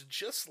talks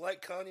just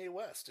like Kanye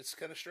West. It's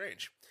kind of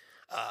strange.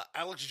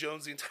 Alex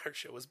Jones, the entire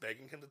show, was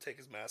begging him to take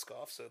his mask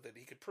off so that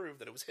he could prove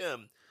that it was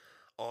him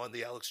on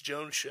the Alex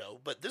Jones show.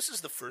 But this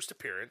is the first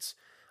appearance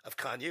of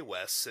Kanye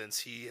West since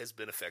he has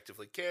been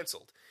effectively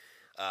canceled.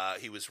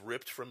 He was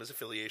ripped from his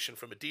affiliation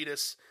from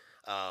Adidas.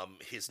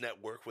 His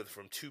net worth went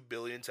from $2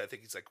 billion to I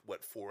think he's like,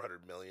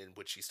 $400 million,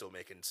 which he's still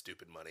making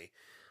stupid money.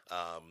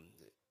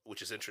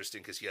 Which is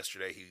interesting because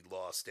yesterday he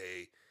lost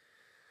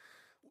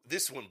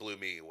this one blew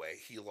me away.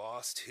 He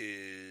lost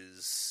in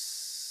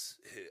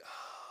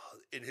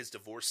his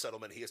divorce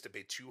settlement, he has to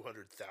pay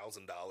 $200,000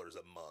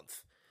 a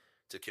month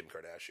to Kim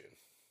Kardashian.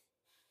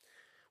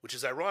 Which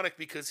is ironic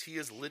because he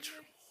is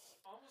literally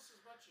almost as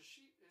much as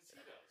he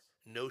does.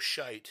 No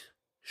shite,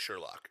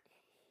 Sherlock.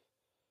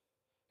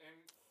 And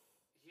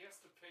he has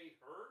to pay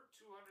her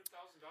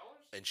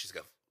 $200,000? And she's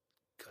got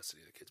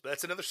custody of the kids. But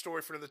that's another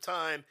story for another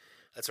time.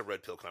 That's a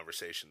red pill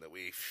conversation that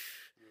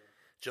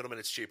gentlemen,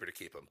 it's cheaper to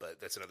keep them, but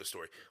that's another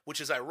story.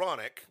 Which is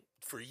ironic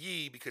for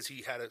Ye because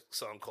he had a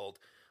song called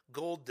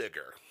Gold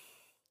Digger.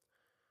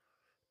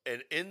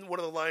 And in one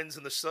of the lines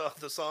in the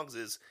songs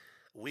is,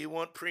 "We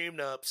want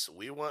prenups,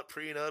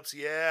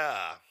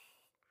 yeah."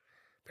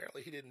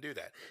 Apparently he didn't do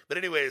that. But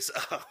anyways,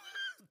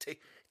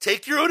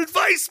 take your own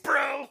advice,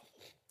 bro.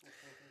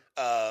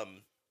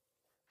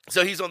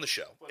 So he's on the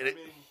show. But we're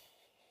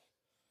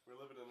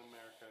living in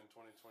America in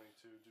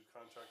 2022. Do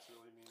contracts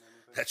really mean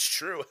anything? That's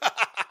true.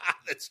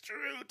 That's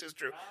true. It's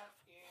true. Not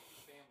in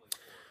family court.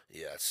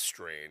 Yeah, it's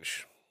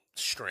strange.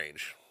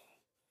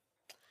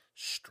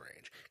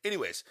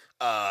 Anyways,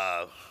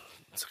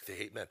 it's like they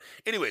hate men.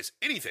 Anyways,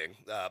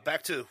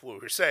 back to what we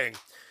were saying.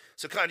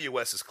 So Kanye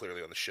West is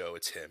clearly on the show.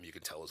 It's him. You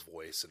can tell his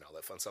voice and all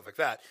that fun stuff like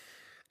that.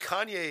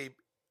 Kanye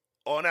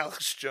on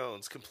Alex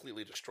Jones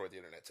completely destroyed the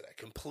internet today.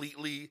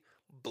 Completely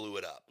blew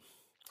it up.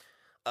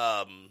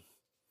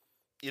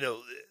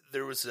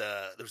 There was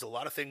a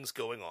lot of things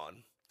going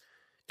on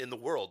in the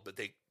world, but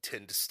they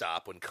tend to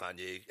stop when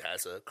Kanye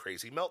has a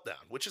crazy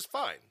meltdown, which is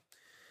fine.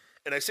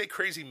 And I say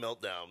crazy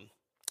meltdown,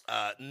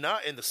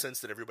 not in the sense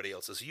that everybody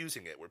else is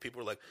using it, where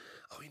people are like,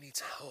 "Oh, he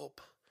needs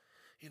help.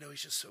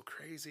 He's just so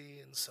crazy,"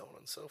 and so on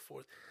and so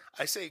forth.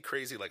 I say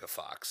crazy like a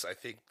fox. I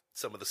think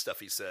some of the stuff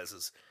he says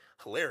is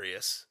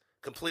hilarious,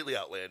 completely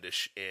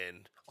outlandish,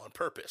 and on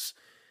purpose.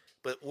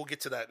 But we'll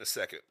get to that in a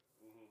second.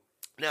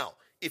 Mm-hmm. Now,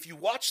 if you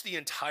watch the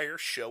entire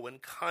show in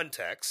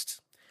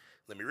context,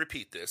 let me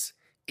repeat this,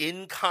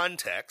 in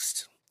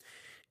context,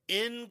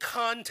 and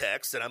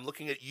I'm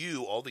looking at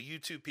you, all the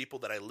YouTube people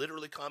that I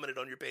literally commented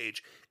on your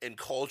page and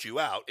called you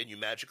out, and you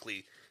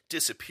magically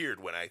disappeared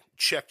when I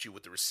checked you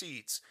with the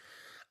receipts.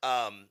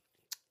 A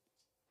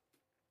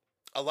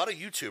lot of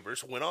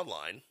YouTubers went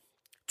online,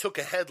 took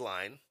a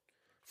headline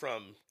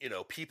from,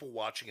 people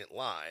watching it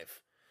live,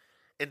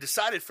 and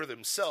decided for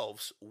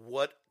themselves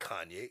what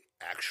Kanye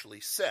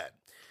actually said.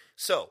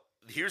 So,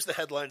 here's the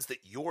headlines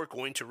that you're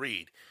going to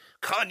read.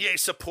 Kanye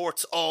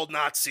supports all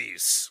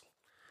Nazis.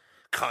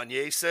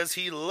 Kanye says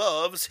he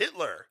loves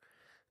Hitler.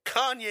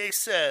 Kanye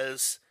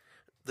says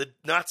the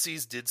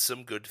Nazis did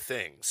some good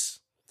things.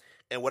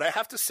 And what I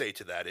have to say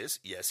to that is,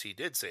 yes, he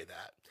did say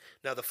that.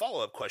 Now, the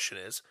follow-up question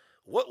is,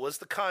 what was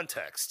the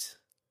context?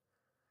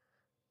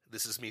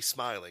 This is me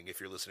smiling if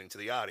you're listening to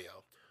the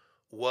audio.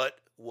 What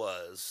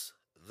was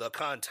the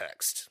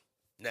context?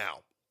 Now,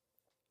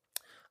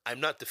 I'm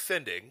not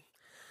defending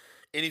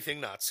anything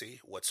Nazi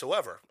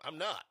whatsoever. I'm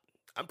not.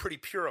 I'm pretty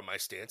pure on my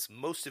stance.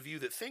 Most of you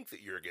that think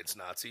that you're against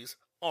Nazis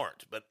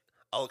aren't, but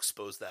I'll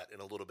expose that in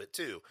a little bit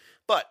too.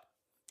 But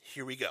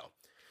here we go.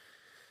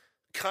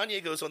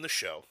 Kanye goes on the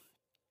show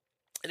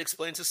and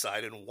explains his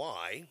side and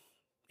why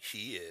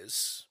he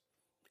is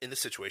in the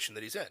situation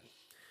that he's in.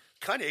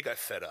 Kanye got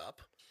fed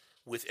up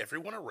with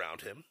everyone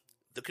around him,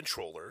 the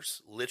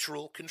controllers,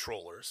 literal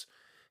controllers.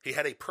 He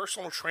had a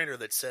personal trainer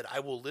that said, I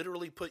will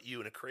literally put you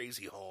in a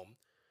crazy home,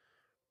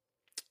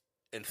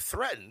 and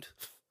threatened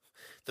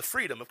the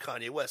freedom of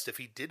Kanye West if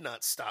he did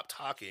not stop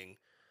talking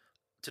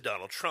to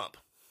Donald Trump.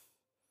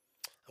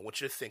 I want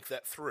you to think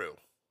that through.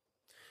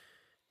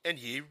 And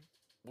he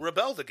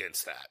rebelled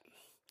against that.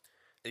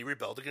 And he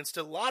rebelled against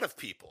a lot of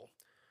people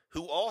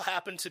who all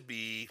happen to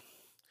be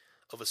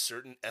of a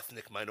certain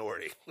ethnic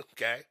minority,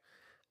 okay?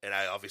 And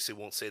I obviously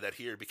won't say that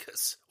here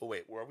because, oh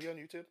wait, were we on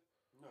YouTube?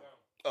 No.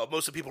 Oh,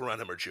 most of the people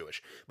around him are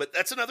Jewish. But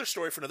that's another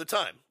story for another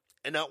time.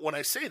 And now when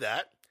I say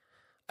that,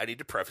 I need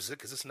to preface it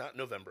because it's not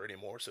November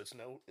anymore, so it's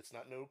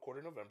not no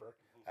quarter November.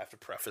 I have to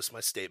preface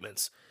my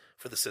statements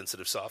for the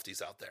sensitive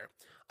softies out there.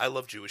 I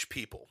love Jewish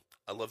people.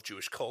 I love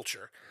Jewish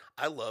culture.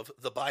 I love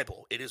the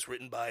Bible. It is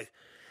written by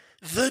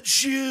the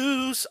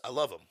Jews. I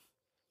love them.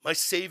 My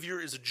Savior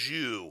is a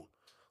Jew,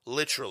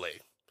 literally.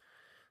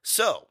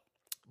 So,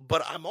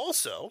 but I'm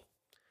also,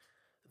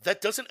 that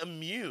doesn't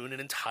immune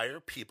an entire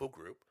people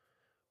group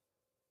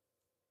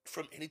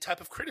from any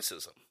type of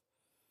criticism.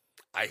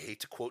 I hate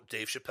to quote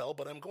Dave Chappelle,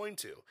 but I'm going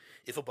to.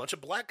 If a bunch of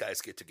black guys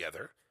get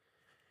together,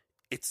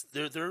 it's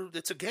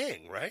a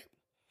gang, right?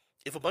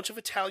 If a bunch of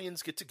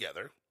Italians get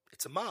together,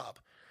 it's a mob.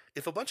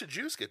 If a bunch of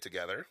Jews get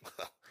together,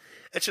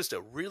 it's just a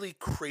really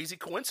crazy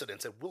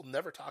coincidence, and we'll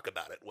never talk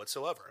about it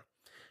whatsoever.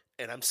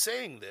 And I'm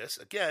saying this,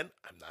 again,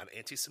 I'm not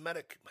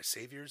anti-Semitic. My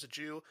Savior is a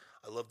Jew.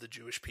 I love the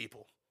Jewish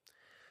people.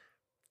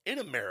 In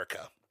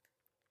America,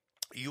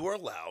 you are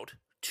allowed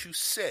to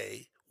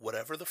say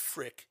whatever the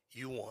frick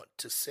you want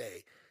to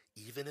say,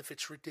 even if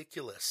it's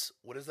ridiculous.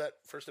 What does that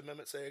First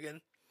Amendment say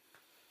again?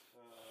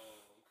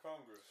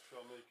 Congress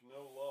shall make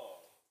no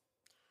law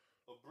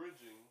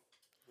abridging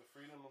the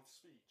freedom of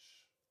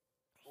speech,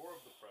 or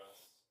of the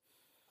press,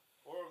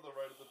 or of the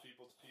right of the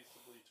people to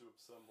peaceably to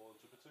assemble and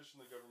to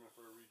petition the government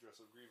for a redress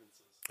of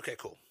grievances. Okay,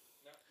 cool.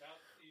 Now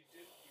you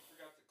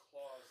forgot the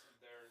clause in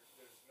there.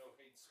 There's no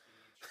hate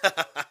speech.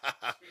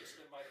 Speech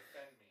that might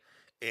offend me.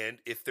 And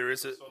if there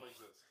is Those don't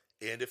exist.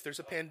 and if there's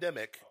a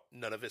pandemic,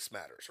 none of this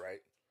matters,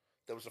 right?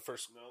 That was the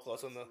first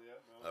clause on the.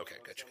 Okay,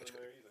 gotcha.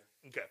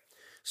 Okay,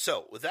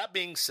 so with that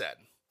being said,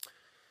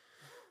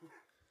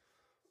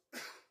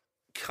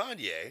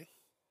 Kanye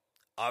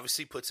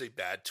obviously puts a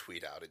bad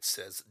tweet out. It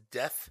says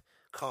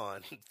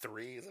DEFCON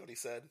 3. Is that what he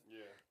said? Yeah.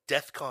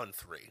 DEFCON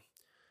 3.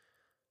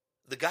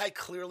 The guy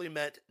clearly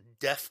meant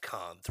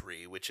DEFCON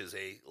 3, which is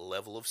a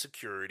level of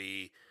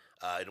security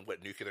in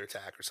what, nuclear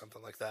attack or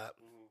something like that.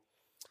 Mm-hmm.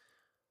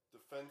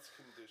 Defense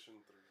Condition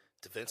 3.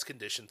 Defense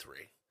Condition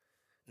 3.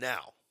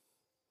 Now,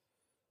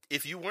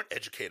 if you weren't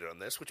educated on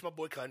this, which my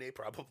boy Kanye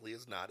probably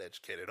is not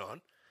educated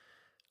on,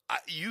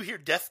 you hear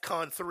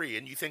DEFCON 3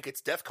 and you think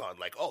it's DEFCON,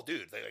 like, oh,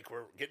 dude,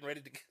 we're getting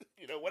ready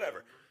to,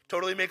 whatever.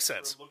 Totally makes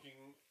sense. We're looking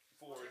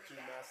forward to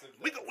massive.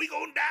 We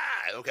gonna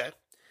die, okay?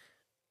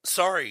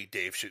 Sorry,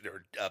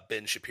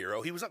 Ben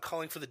Shapiro. He was not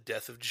calling for the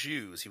death of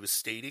Jews. He was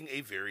stating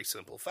a very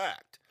simple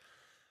fact.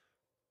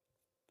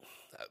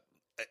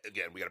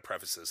 Again, we got to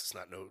preface this. It's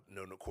not no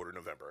quarter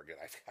November. Again,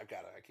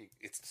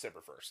 it's December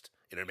 1st.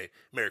 You know what I mean?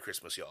 Merry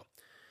Christmas, y'all.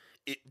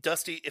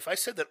 Dusty, if I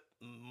said that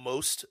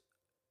most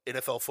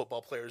NFL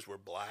football players were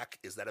black,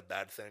 is that a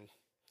bad thing?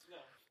 No.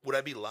 Would I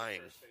be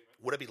lying?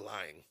 Would I be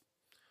lying?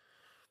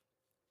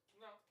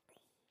 No.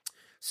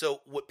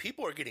 So what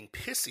people are getting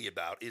pissy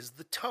about is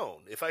the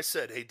tone. If I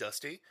said, hey,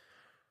 Dusty,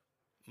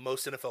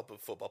 most NFL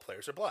football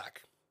players are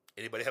black.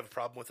 Anybody have a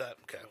problem with that?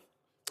 Okay.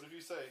 What if you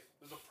say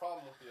there's a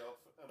problem with the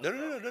outfit?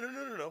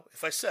 No.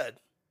 If I said,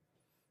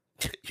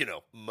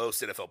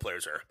 most NFL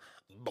players are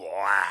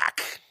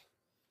black,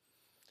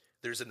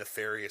 there's a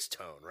nefarious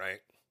tone,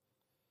 right?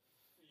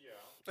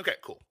 Yeah. Okay,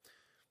 cool.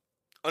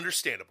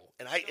 Understandable.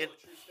 And Still a true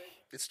statement.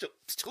 it's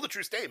still a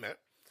true statement.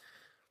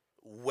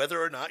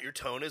 Whether or not your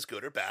tone is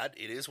good or bad,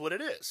 it is what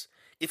it is.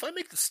 If I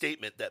make the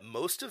statement that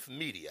most of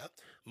media,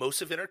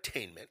 most of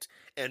entertainment,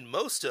 and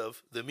most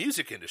of the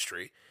music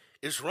industry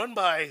is run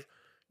by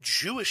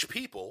Jewish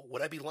people,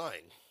 would I be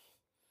lying?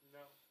 No.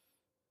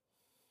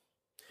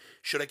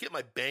 Should I get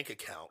my bank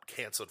account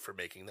canceled for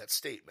making that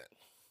statement?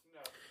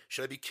 No.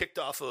 Should I be kicked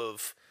off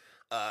of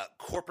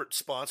corporate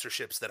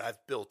sponsorships that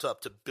I've built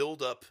up to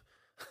build up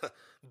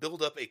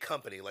a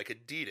company like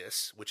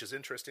Adidas, which is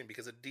interesting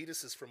because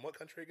Adidas is from what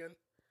country again?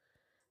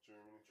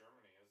 Germany.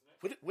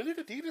 When did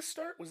Adidas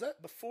start? Was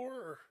that before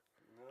or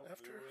No,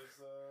 after? it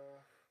was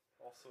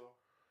also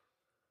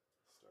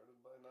started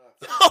by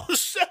Nazis.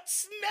 Oh,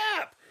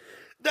 snap!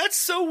 That's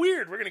so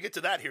weird. We're gonna get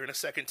to that here in a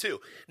second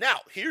too. Now,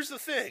 here's the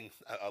thing.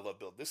 I love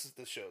Bill. This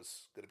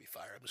show's gonna be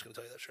fire. I'm just gonna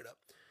tell you that straight up.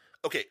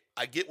 Okay,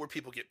 I get where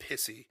people get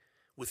pissy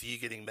with you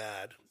getting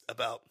mad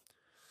about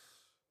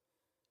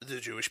the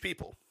Jewish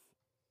people,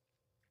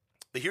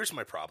 but here's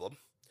my problem.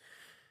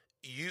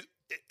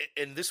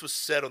 And this was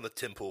said on the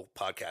Tim Pool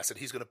podcast, and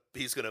he's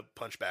gonna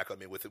punch back on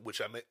me with it, which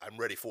I'm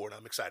ready for and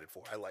I'm excited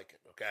for. I like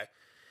it. Okay,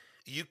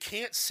 you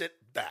can't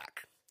sit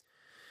back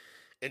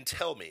and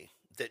tell me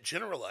that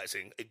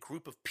generalizing a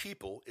group of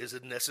people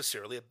isn't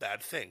necessarily a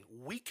bad thing.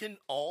 We can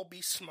all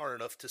be smart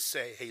enough to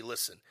say, hey,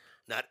 listen,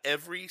 not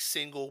every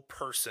single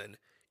person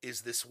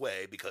is this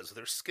way because of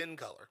their skin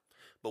color.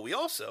 But we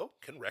also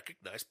can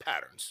recognize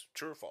patterns.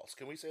 True or false?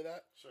 Can we say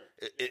that? Sure.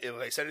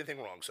 Have I said anything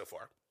wrong so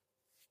far?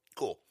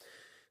 Cool.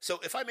 So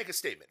if I make a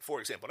statement,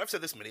 for example, and I've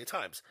said this many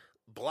times,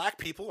 black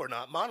people are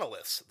not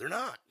monoliths. They're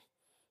not.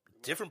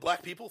 Different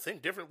black people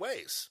think different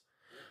ways.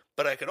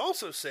 But I could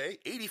also say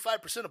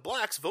 85% of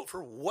blacks vote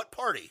for what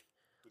party?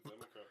 The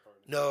Democrat Party.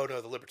 No,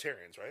 the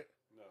Libertarians, right?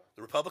 No.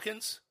 The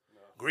Republicans?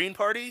 No. Green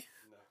Party?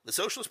 No. The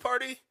Socialist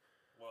Party?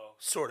 Well,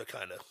 Sort of,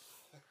 kind of.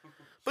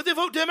 But they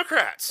vote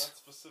Democrats. not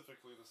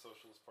specifically the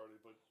Socialist Party,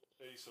 but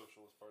a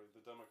Socialist Party,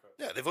 the Democrats.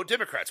 Yeah, they vote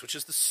Democrats, which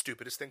is the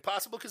stupidest thing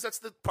possible because that's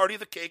the party of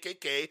the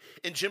KKK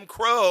and Jim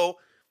Crow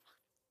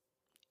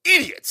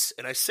idiots.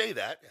 And I say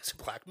that as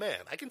a black man.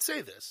 I can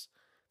say this.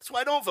 That's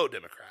why I don't vote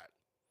Democrat.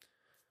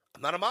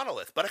 I'm not a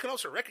monolith, but I can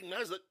also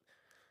recognize that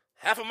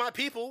half of my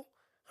people,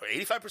 or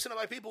 85% of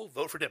my people,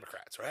 vote for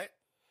Democrats, right?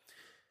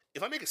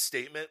 If I make a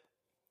statement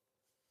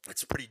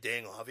that's pretty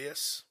dang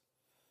obvious,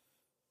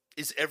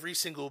 is every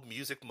single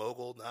music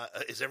mogul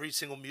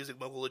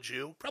a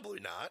Jew? Probably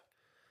not.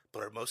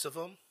 But are most of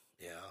them?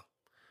 Yeah.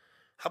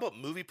 How about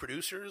movie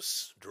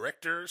producers,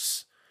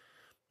 directors?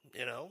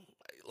 You know,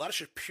 a lot of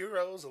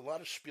Shapiros, a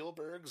lot of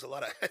Spielbergs, a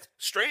lot of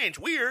strange,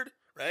 weird,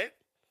 right?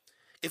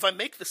 If I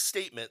make the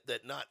statement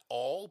that not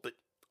all, but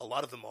a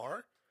lot of them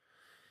are,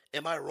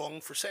 am I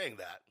wrong for saying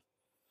that?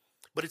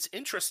 But it's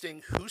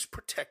interesting who's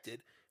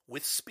protected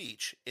with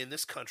speech in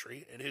this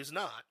country and who's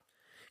not.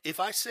 If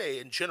I say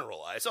and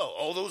generalize,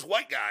 all those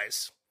white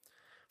guys.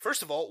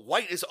 First of all,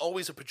 white is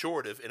always a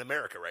pejorative in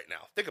America right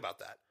now. Think about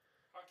that.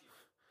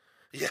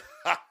 Hockey.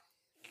 Yeah.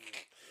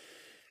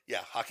 Yeah,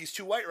 hockey's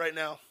too white right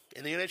now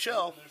in the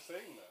NHL. And they're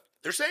saying that.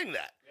 They're saying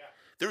that. Yeah.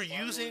 They're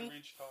Finally using,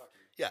 reached hockey.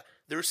 yeah,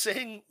 they're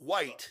saying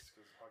white. Sucks,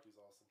 'cause hockey's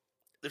awesome.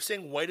 They're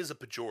saying white is a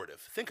pejorative.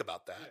 Think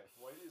about that. Yeah,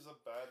 white is a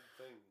bad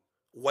thing.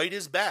 White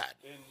is bad.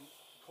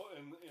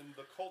 In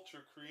the culture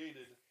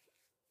created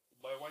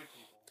by white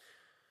people.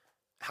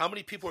 How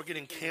many people are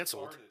getting Fucking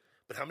canceled? retarded.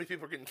 But how many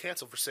people are getting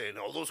canceled for saying,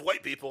 those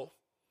white people?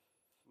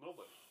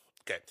 Nobody.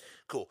 Okay,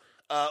 cool.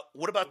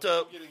 What about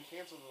The people getting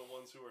canceled are the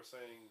ones who are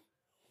saying,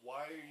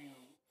 why are you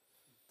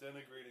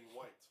denigrating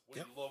whites? What,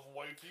 Yeah. you love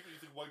white people? You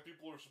think white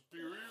people are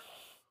superior?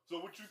 Is that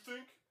what you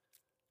think?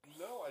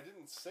 No, I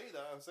didn't say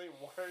that. I'm saying,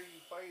 why are you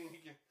fighting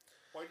against...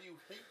 Why do you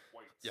hate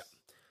whites? Yeah.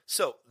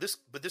 So this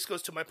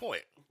goes to my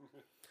point.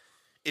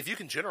 If you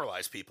can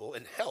generalize people,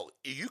 and hell,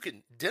 you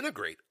can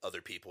denigrate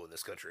other people in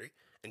this country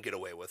and get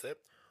away with it,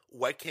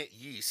 why can't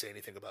ye say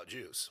anything about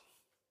Jews?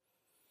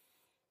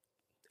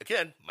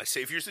 Again, my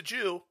savior's a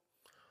Jew.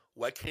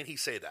 Why can't he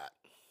say that?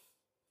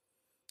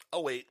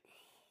 Oh, wait.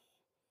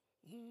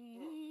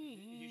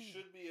 He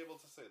should be able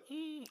to say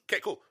that.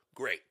 Okay, cool.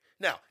 Great.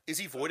 Now, is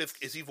he void of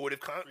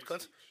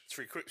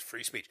Free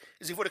free speech?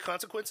 Is he void of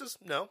consequences?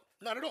 No,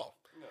 not at all.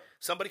 No.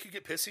 Somebody could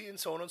get pissy and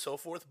so on and so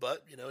forth,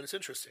 but, it's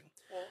interesting.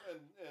 Well,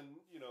 and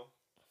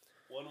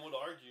one would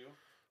argue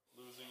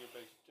losing your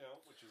bank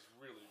account, which is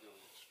really,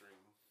 really extreme.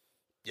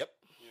 Yep.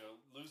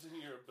 Losing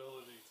your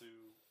ability to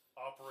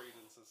operate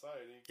in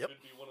society Yep.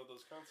 could be one of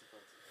those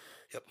consequences.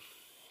 Yep.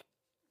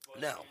 But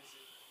Now. is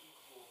it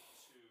equal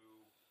to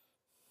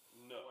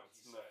No, what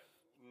it's he not. said?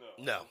 No,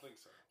 No. I don't think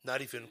so.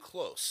 Not even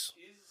close.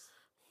 Is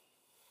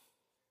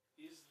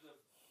the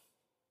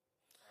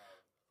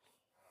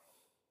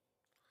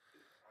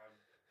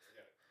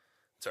forget it.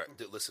 It's all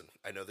right. Listen,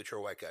 I know that you're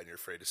a white guy and you're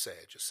afraid to say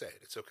it. Just say it.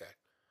 It's okay.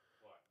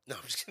 What? No,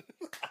 I'm just kidding.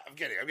 I'm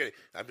kidding.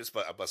 I'm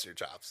busting your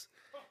chops.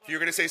 If you're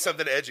going to say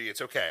something edgy,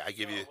 it's okay. I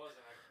give No, you... it wasn't.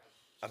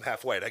 I'm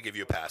half white. I give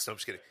you a pass. No, I'm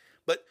just kidding.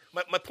 But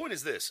my point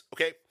is this,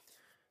 okay?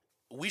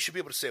 We should be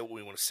able to say what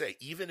we want to say,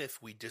 even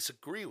if we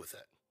disagree with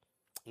it.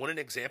 Want an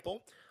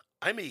example?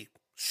 I'm a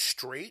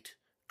straight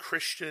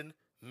Christian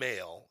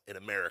male in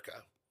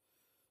America.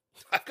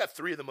 I've got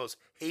 3 of the most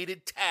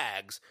hated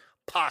tags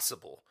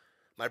possible.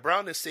 My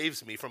brownness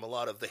saves me from a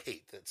lot of the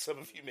hate that some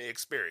of you may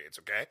experience,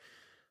 okay?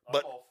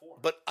 I'm all for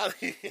it. But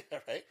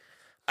right?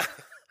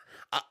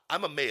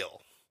 I'm a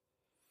male.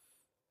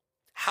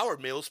 How are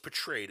males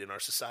portrayed in our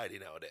society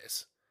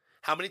nowadays?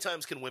 How many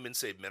times can women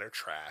say men are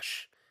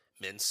trash,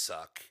 men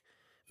suck,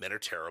 men are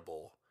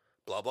terrible,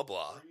 blah, blah,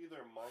 blah? They're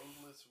either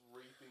mindless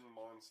raping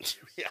monsters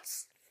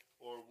Yes.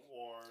 or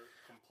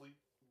complete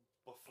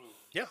buffoons.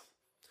 Yeah.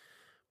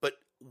 But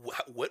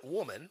what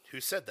woman who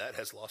said that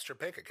has lost her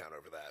bank account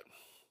over that?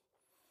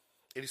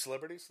 Any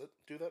celebrities that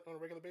do that on a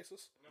regular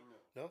basis?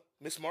 No?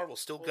 Miss Marvel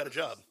still got a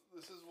job.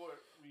 This is what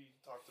we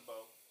talked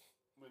about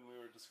when we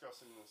were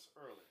discussing this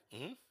earlier.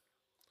 Mm-hmm.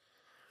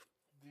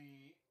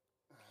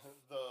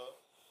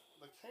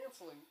 The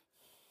canceling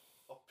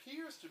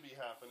appears to be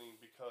happening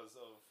because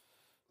of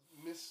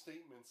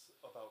misstatements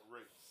about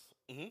race.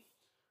 Mm-hmm.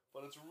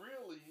 But it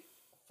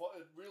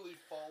really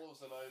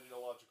follows an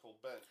ideological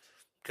bent.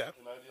 Okay.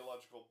 An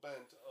ideological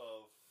bent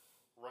of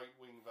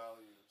right-wing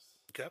values.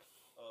 Okay.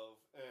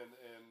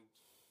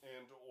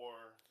 And or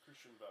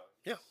Christian values.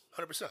 Yeah,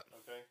 100%.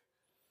 Okay.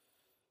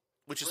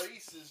 Which is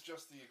race is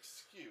just the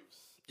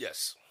excuse.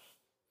 Yes.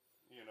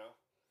 You know.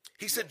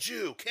 He said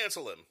Jew,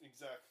 cancel him.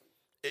 Exactly.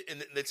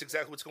 And that's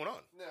exactly what's going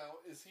on. Now,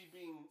 is he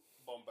being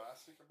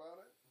bombastic about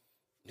it?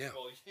 Yeah.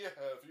 Well, yeah.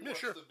 If you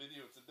watch the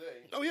video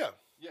today. Oh yeah.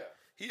 Yeah.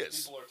 He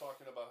is. People are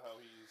talking about how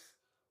he's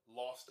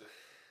lost it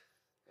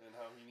and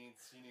how he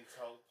needs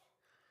help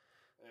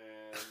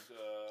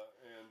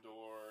and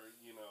or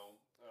you know.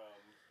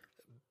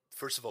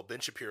 First of all, Ben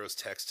Shapiro's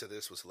text to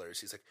this was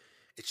hilarious. He's like,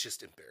 "It's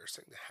just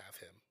embarrassing to have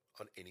him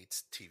on any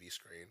TV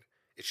screen.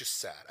 It's just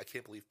sad. I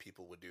can't believe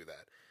people would do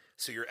that."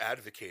 So you're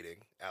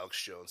advocating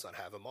Alex Jones not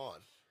have him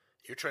on.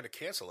 You're trying to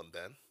cancel him,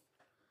 Ben.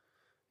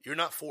 You're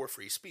not for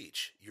free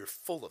speech. You're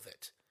full of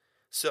it.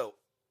 So,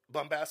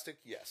 bombastic,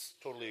 yes.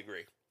 Totally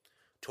agree.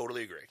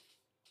 Totally agree.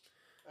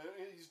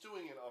 And he's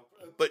doing it on...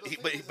 But the he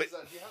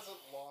hasn't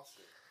lost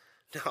it.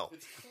 No.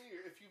 It's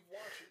clear. If you've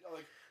watched it,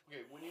 like...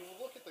 Okay, when you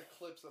look at the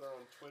clips that are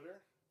on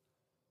Twitter,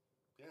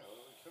 yeah,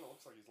 it kind of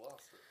looks like he's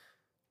lost it.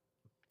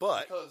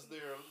 But... Because they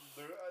are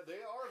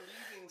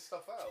leaving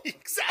stuff out.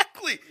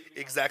 Exactly.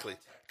 Exactly.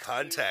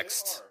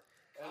 Context. They are.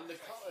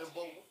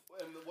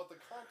 And what the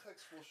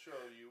context will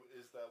show you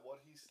is that what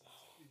he's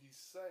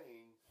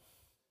saying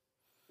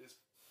is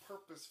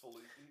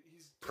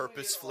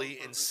purposefully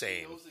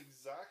insane. He knows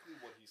exactly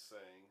what he's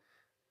saying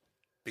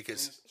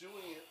because he's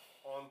doing it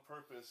on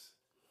purpose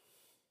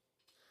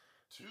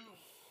to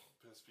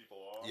piss people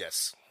off.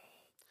 Yes.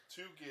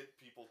 To get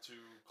people to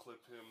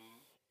clip him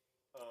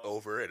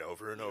over and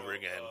over and over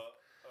again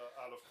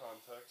out of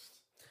context.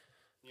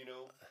 You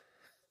know,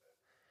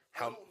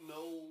 I don't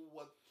know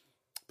what.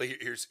 But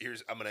here's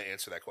I'm going to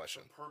answer that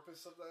question. The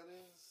purpose of that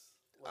is?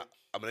 Like,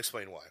 I'm going to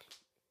explain why.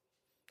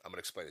 I'm going to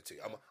explain it to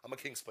you. I'm a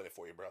king explain it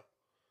for you, bro.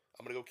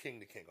 I'm going to go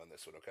king to king on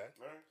this one, okay?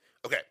 All right.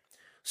 Okay.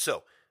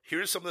 So,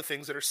 here's some of the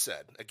things that are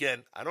said.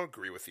 Again, I don't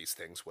agree with these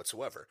things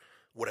whatsoever.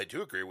 What I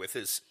do agree with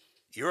is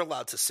you're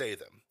allowed to say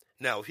them.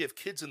 Now, if you have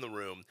kids in the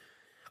room,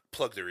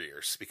 plug their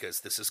ears because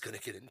this is going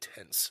to get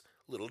intense.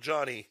 Little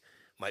Johnny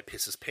might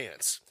piss his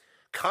pants.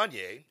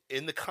 Kanye,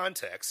 in the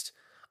context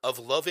of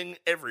loving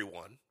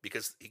everyone,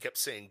 because he kept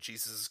saying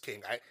Jesus is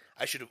king.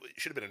 I should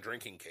have been a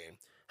drinking game.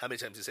 How many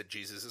times he said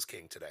Jesus is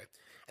king today?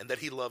 And that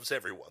he loves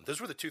everyone.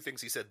 Those were the two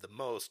things he said the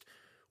most,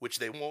 which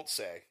they won't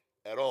say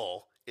at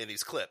all in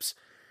these clips.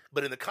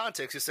 But in the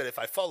context, he said, if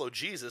I follow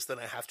Jesus, then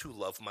I have to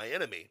love my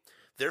enemy.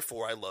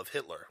 Therefore, I love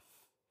Hitler.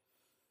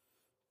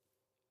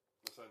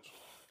 Essentially.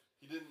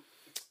 He didn't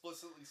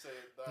explicitly say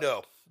it that.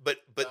 No, but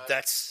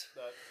that's...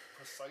 That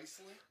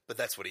precisely. But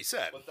that's what he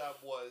said. But that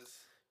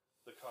was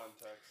the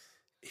context.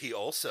 He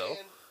also...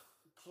 And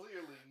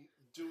clearly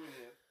doing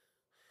it...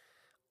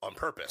 On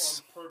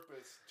purpose. On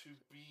purpose to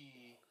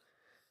be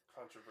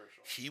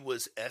controversial. He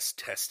was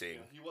S-testing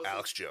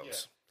Alex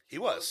Jones. Yeah, he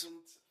was.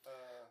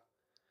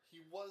 He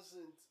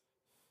wasn't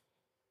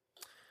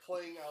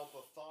playing out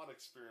the thought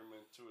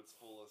experiment to its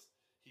fullest.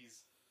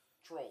 He's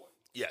trolling.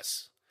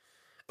 Yes.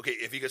 Okay,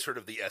 if you guys heard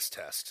of the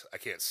S-test, I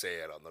can't say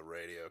it on the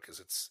radio because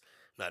it's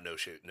not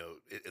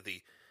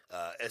the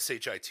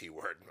SHIT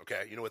word,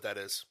 okay? You know what that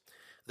is?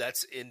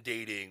 That's in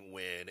dating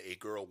when a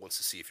girl wants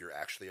to see if you're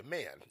actually a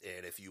man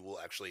and if you will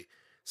actually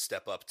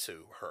step up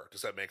to her.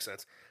 Does that make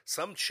sense?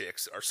 Some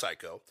chicks are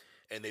psycho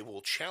and they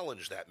will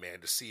challenge that man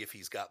to see if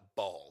he's got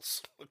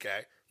balls,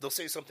 okay? They'll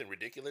say something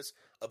ridiculous,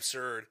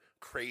 absurd,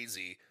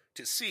 crazy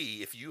to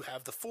see if you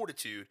have the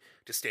fortitude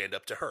to stand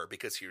up to her,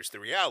 because here's the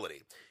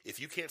reality. If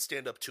you can't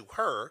stand up to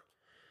her,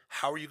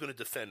 how are you going to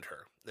defend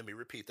her? Let me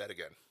repeat that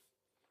again,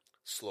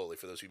 slowly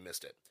for those who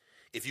missed it.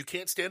 If you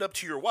can't stand up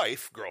to your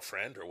wife,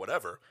 girlfriend, or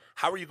whatever,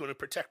 how are you going to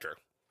protect her?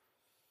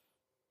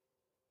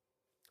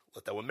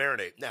 Let that one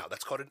marinate. Now,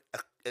 that's called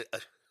a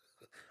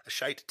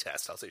shite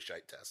test. I'll say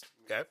shite test,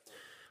 okay?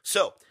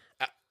 So,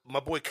 my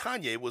boy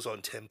Kanye was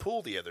on Tim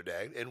Pool the other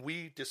day, and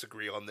we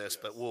disagree on this,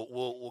 but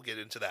we'll get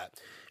into that.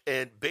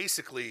 And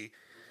basically,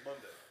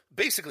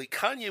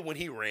 Kanye, when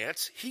he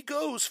rants, he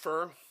goes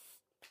for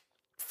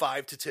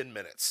 5 to 10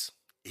 minutes.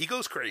 He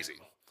goes crazy.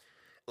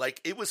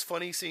 Like, it was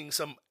funny seeing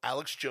some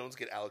Alex Jones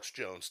get Alex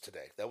Jones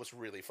today. That was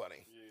really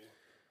funny. Yeah.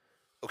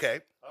 Okay?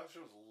 Alex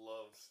Jones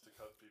loves to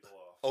cut people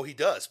off. Oh, he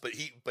does, but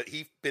he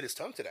bit his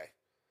tongue today,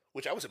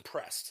 which I was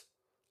impressed.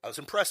 I was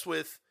impressed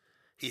with.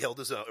 He held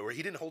his own, or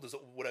he didn't hold his own.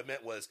 What I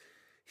meant was,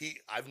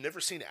 I've never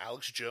seen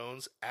Alex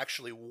Jones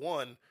actually,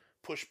 one,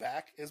 push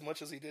back as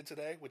much as he did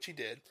today, which he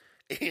did,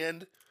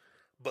 and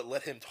but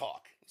let him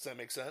talk. Does that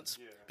make sense?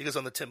 Yeah. Because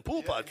on the Tim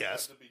Pool He had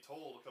podcast, to be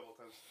told a couple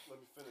times, let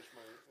me finish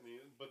my...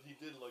 but he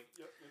did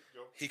yep,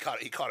 go.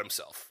 he caught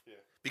himself. Yeah.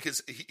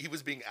 Because he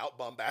was being out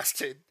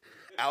bombasted,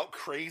 out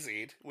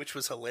crazied, which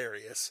was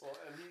hilarious. Well,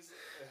 and he's...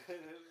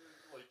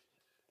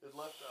 it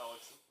left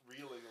Alex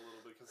reeling a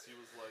little bit because he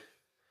was,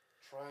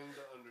 trying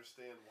to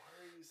understand, why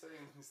are you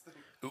saying these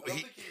things? I don't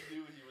think he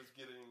knew he was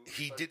getting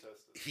tested.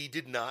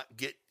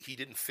 He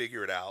didn't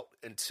figure it out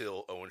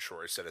until Owen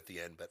Shroyer said at the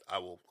end, but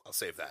I'll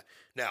save that.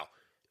 Now,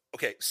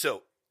 okay,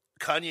 so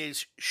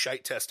Kanye's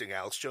shite testing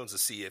Alex Jones to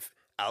see if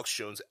Alex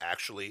Jones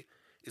actually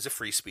is a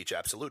free speech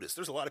absolutist.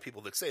 There's a lot of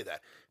people that say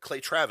that. Clay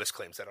Travis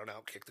claims that on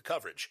Outkick the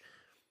Coverage.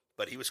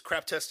 But he was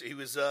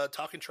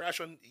talking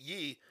trash on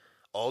Ye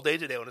all day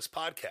today on his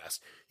podcast.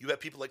 You have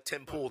people like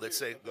Tim Pool that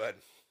say, go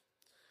ahead.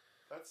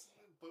 But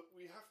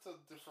we have to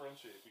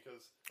differentiate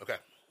because... Okay.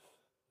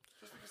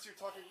 Just because you're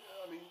talking...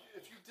 I mean,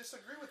 if you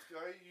disagree with the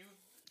guy,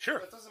 Sure.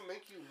 That doesn't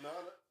make you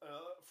not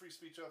a free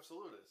speech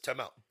absolutist. Time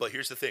out. But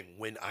here's the thing.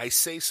 When I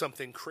say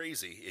something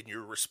crazy and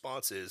your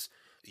response is,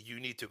 you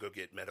need to go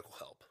get medical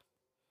help.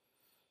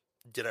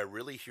 Did I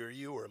really hear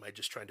you, or am I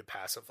just trying to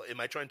passive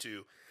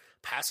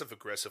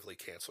aggressively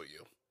cancel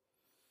you?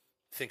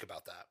 Think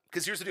about that.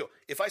 Because here's the deal.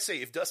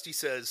 If Dusty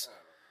says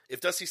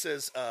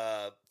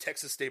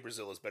Texas State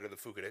Brazil is better than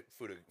Fuga,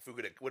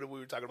 what were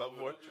we talking about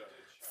before?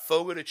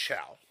 Fogo de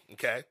Chao.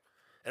 Okay.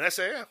 And I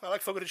say, yeah, I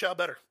like Fogo de Chao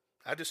better.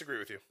 I disagree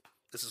with you.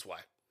 This is why.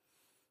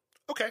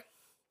 Okay.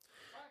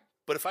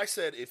 But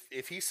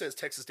if he says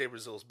Texas State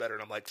Brazil is better,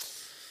 and I'm like,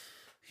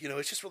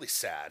 it's just really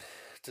sad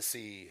to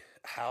see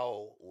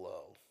how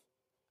low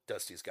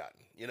Dusty's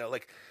gotten.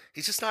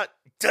 He's just not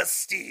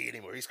Dusty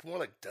anymore. He's more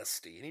like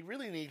Dusty. And he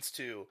really needs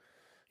to,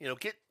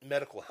 get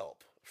medical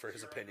help for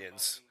his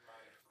opinions.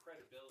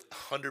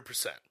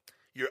 100%.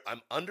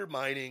 I'm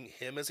undermining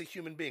him as a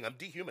human being. I'm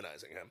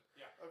dehumanizing him.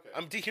 Yeah. Okay.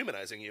 I'm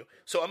dehumanizing you.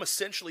 So I'm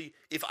essentially,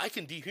 if I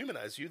can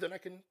dehumanize you, then I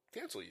can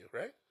cancel you,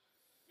 right?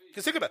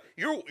 Because think about it.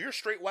 You're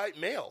straight white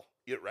male,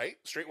 right?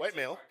 Straight white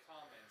male.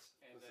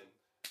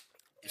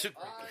 So,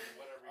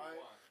 whatever you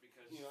want,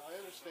 because I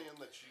understand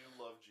that you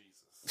love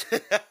Jesus.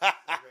 Okay?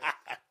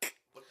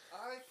 But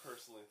I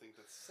personally think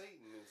that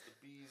Satan is the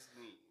bee's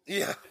knees.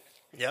 Yeah.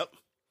 Yep.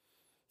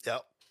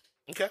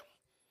 Okay.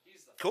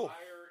 He's the cool.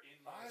 fire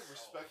in my I soul.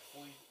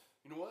 respectfully...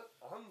 You know what?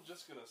 I'm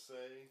just going to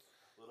say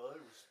that I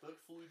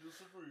respectfully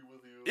disagree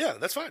with you. Yeah,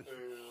 that's fine.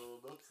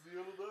 And that's the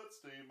end of that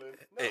statement.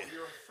 No, Hey.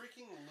 you're a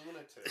freaking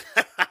lunatic.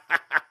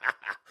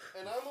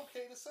 And I'm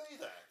okay to say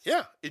that.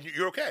 Yeah, and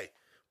you're okay.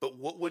 But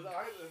what would... But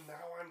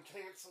now I'm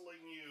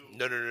canceling you.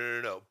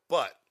 No.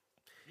 But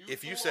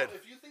if you said...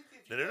 If you think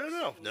that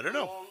No. you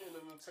belong in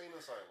an insane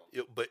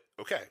asylum. But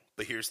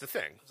here's the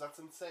thing. Because that's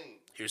insane.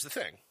 Here's the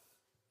thing.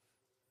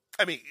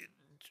 I mean,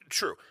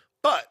 true.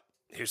 But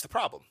here's the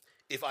problem.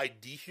 If I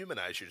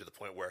dehumanize you to the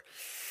point where...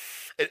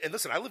 And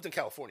listen, I lived in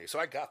California, so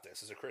I got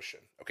this as a Christian,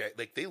 okay?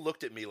 They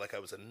looked at me like I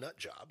was a nut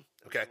job,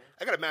 okay?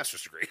 I got a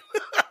master's degree.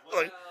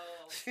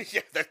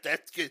 Yeah,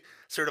 that's good.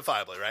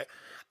 Certifiably, right?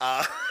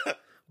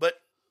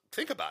 But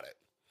think about it.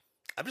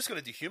 I'm just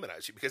going to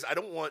dehumanize you because I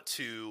don't want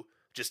to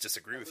just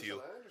disagree with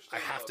you. I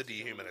have to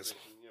dehumanize.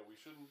 Yeah, we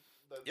shouldn't.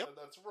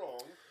 That's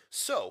wrong.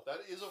 So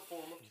That is a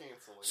form of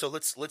canceling. So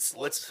let's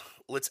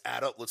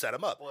add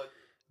them up. But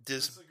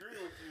disagreeing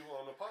with you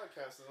on a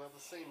podcast is not the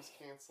same as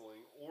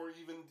canceling or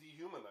even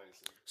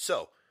dehumanizing.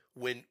 So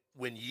when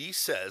Ye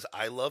says,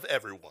 "I love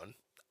everyone,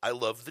 I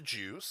love the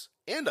Jews,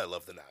 and I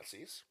love the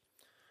Nazis,"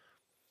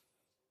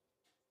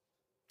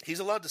 he's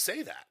allowed to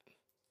say that,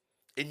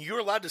 and you're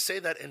allowed to say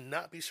that and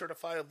not be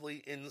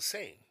certifiably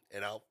insane.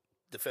 And I'll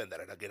defend that.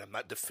 And again, I'm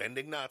not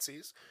defending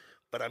Nazis,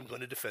 but I'm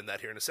going to defend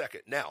that here in a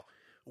second. Now,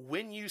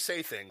 when you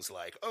say things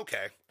like,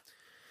 "Okay,"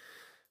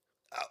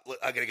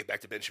 I got to get back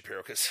to Ben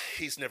Shapiro because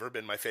he's never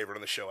been my favorite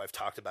on the show. I've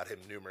talked about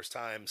him numerous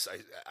times.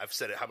 I've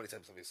said it. How many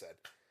times have you said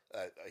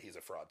he's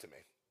a fraud to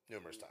me?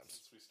 Numerous times.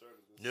 Since we started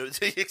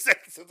this.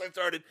 Exactly. Since I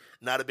started,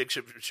 not a big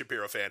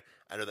Shapiro fan.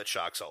 I know that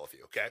shocks all of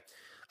you. Okay,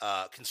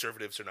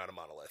 conservatives are not a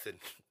monolith, and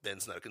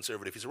Ben's not a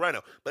conservative. He's a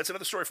rhino. But that's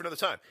another story for another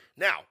time.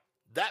 Now,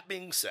 that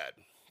being said,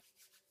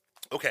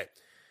 okay,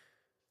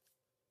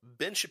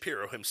 Ben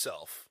Shapiro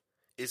himself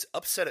is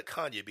upset at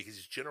Kanye because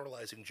he's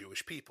generalizing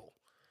Jewish people.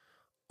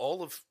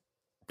 All of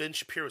Ben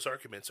Shapiro's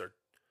arguments are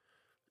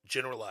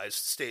generalized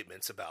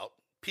statements about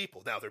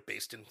people. Now, they're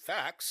based in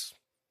facts,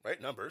 right?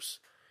 Numbers.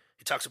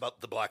 He talks about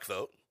the black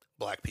vote,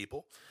 black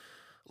people,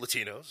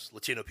 Latinos,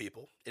 Latino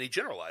people, and he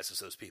generalizes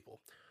those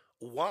people.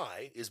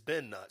 Why is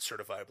Ben not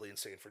certifiably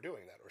insane for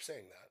doing that or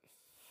saying that?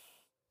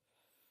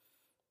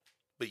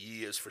 But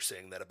Ye is for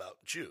saying that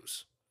about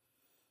Jews.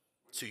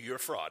 So you're a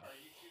fraud. Are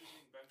you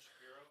accusing Ben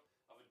Shapiro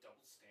of a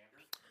double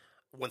standard?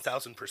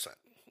 1,000%.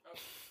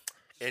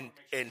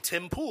 And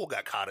Tim Pool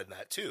got caught in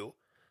that too,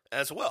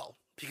 as well.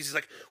 Because he's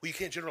like, well, you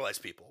can't generalize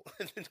people.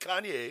 And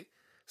Kanye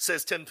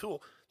says, Tim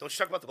Pool, don't you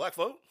talk about the black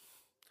vote?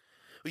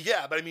 Well,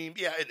 yeah, but I mean,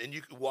 yeah, and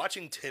you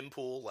watching Tim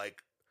Pool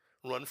like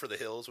run for the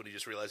hills when he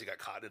just realized he got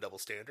caught in a double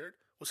standard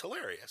was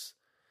hilarious.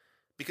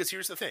 Because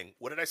here's the thing.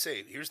 What did I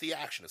say? Here's the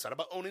action. It's not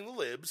about owning the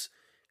libs.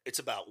 It's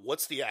about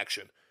what's the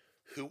action,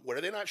 what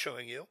are they not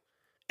showing you,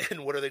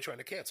 and what are they trying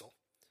to cancel?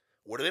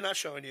 What are they not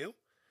showing you,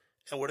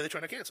 and what are they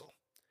trying to cancel?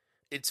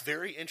 It's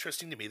very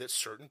interesting to me that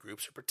certain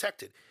groups are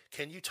protected.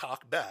 Can you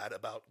talk bad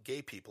about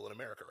gay people in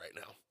America right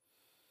now?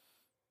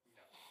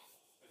 No,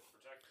 it's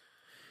protected.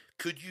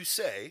 Could you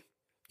say,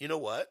 you know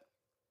what?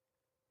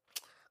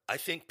 I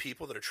think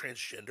people that are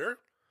transgender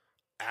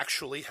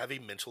actually have a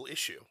mental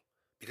issue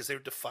because they're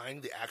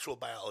defying the actual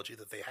biology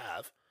that they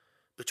have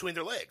between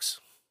their legs.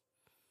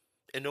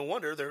 And no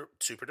wonder they're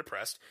super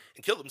depressed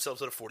and kill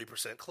themselves at a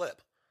 40%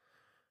 clip.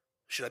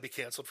 Should I be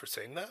canceled for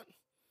saying that?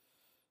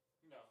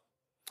 No.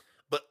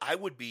 But I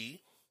would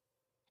be,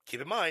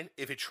 keep in mind,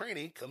 if a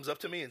trainee comes up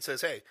to me and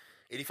says, hey,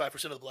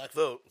 85% of the black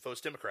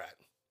votes Democrat.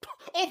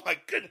 Oh my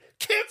goodness,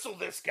 cancel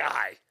this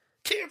guy.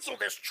 Cancel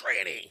this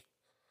trainee.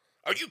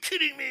 Are you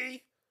kidding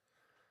me?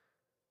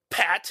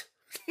 Pat.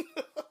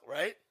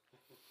 Right?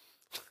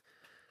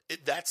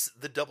 That's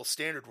the double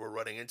standard we're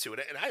running into.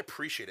 And I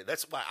appreciate it.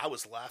 That's why I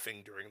was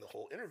laughing during the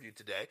whole interview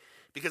today,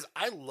 because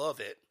I love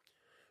it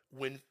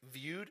when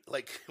viewed,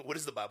 like, what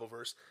is the Bible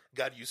verse?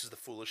 God uses the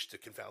foolish to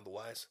confound the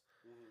wise.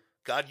 Mm-hmm.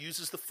 God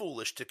uses the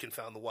foolish to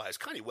confound the wise.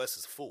 Kanye West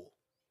is a fool.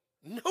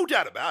 No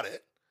doubt about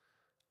it.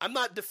 I'm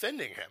not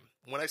defending him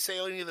when I say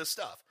any of this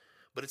stuff.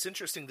 But it's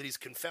interesting that he's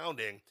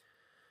confounding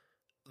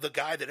the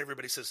guy that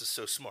everybody says is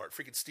so smart.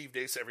 Freaking Steve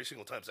Dace every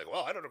single time. He's like,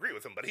 well, I don't agree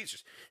with him, but he's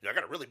just, I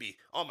got to really be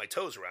on my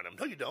toes around him.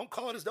 No, you don't.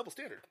 Call it his double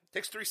standard. It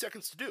takes 3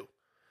 seconds to do.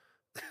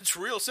 It's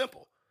real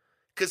simple.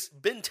 Because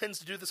Ben tends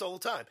to do this all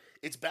the time.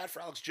 It's bad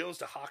for Alex Jones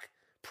to hawk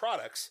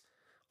products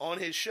on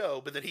his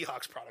show, but then he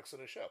hawks products on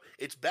his show.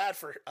 It's bad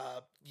for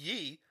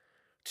Ye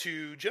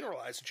to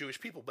generalize Jewish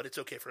people, but it's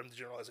okay for him to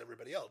generalize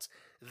everybody else.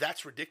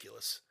 That's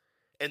ridiculous.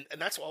 And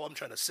that's all I'm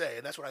trying to say.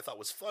 And that's what I thought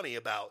was funny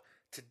about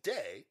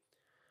today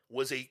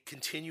was a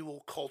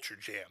continual culture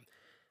jam.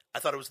 I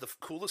thought it was the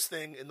coolest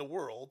thing in the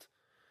world.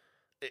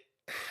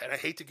 And I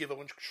hate to give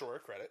Owen Shore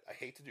credit. I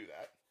hate to do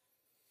that.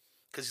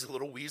 Because he's a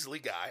little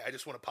Weasley guy. I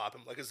just want to pop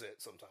him like a zit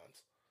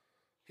sometimes.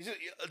 He's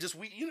just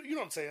you know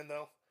what I'm saying,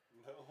 though?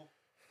 No.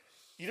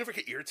 You never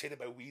get irritated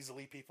by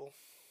Weasley people?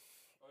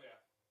 Oh,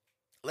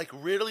 yeah. Like,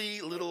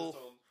 really little...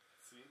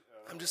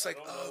 I'm just like,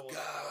 oh,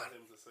 God.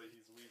 Him to say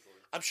he's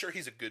Weasley. I'm sure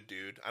he's a good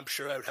dude. I'm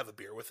sure I would have a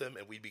beer with him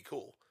and we'd be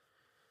cool.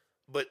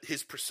 But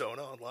his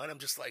persona online, I'm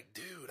just like,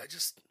 dude,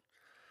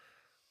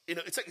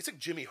 it's like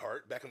Jimmy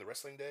Hart back in the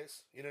wrestling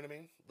days. You know what I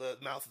mean? The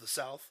mouth of the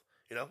South.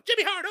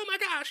 Jimmy Hart, oh my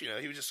gosh.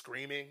 He was just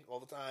screaming all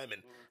the time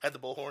and had the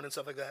bullhorn and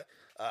stuff like that.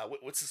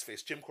 What's his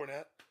face? Jim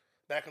Cornette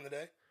back in the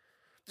day.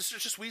 This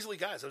is just Weasley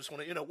guys. I just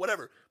want to,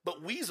 whatever.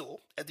 But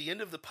Weasel, at the end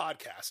of the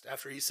podcast,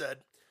 after he said,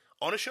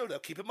 on a show, now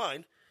keep in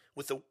mind,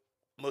 with the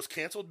most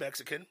canceled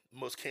Mexican,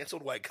 most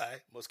canceled white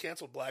guy, most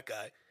canceled black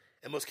guy,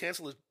 and most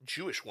canceled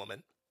Jewish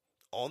woman,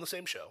 all on the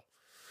same show,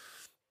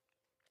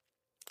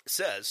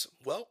 says,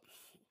 well,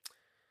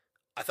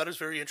 I thought it was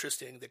very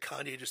interesting that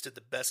Kanye just did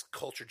the best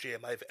culture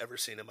jam I've ever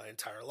seen in my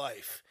entire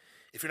life.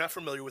 If you're not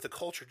familiar with a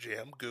culture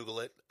jam, Google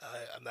it.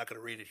 I'm not going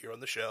to read it here on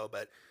the show,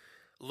 but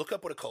look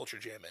up what a culture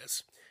jam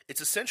is. It's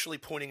essentially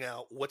pointing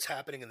out what's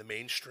happening in the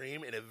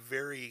mainstream in a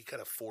very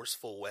kind of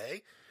forceful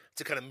way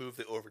to kind of move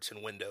the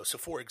Overton window. So,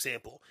 for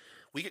example,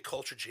 we get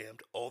culture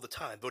jammed all the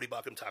time. Bodhi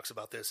Bakum talks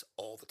about this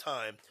all the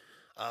time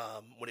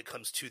when it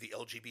comes to the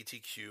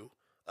LGBTQ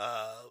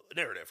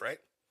narrative, right?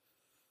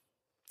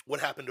 What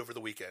happened over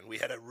the weekend? We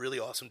had a really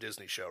awesome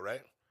Disney show,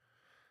 right?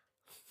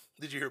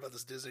 Did you hear about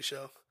this Disney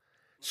show?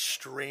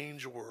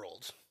 Strange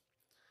World.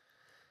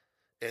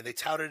 And they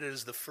touted it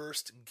as the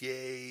first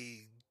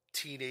gay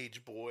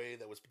teenage boy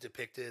that was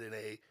depicted in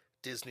a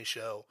Disney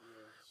show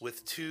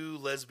with 2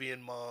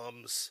 lesbian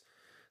moms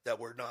that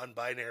were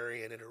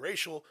non-binary and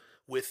interracial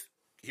with,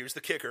 here's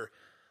the kicker,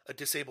 a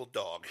disabled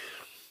dog.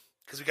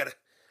 Because we got to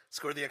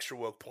score the extra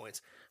woke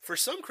points. For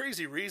some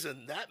crazy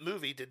reason, that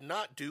movie did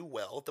not do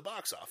well at the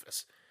box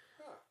office.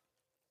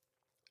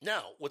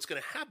 Now, what's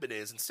going to happen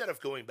is, instead of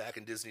going back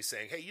and Disney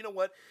saying, hey, you know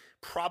what,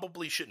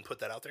 probably shouldn't put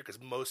that out there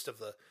because most of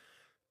the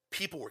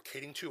people we're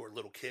catering to are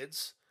little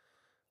kids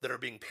that are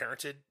being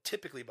parented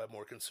typically by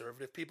more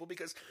conservative people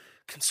because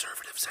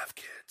conservatives have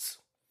kids.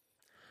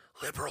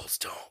 Liberals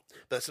don't.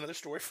 But that's another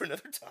story for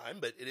another time,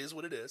 but it is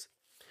what it is.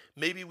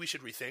 Maybe we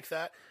should rethink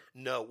that.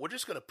 No, we're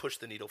just going to push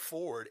the needle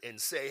forward and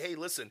say, hey,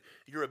 listen,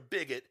 you're a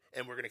bigot,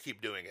 and we're going to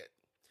keep doing it.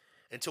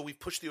 Until we've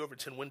pushed the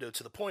Overton window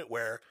to the point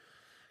where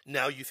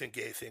now you think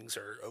gay things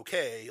are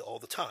okay all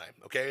the time,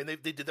 okay? And they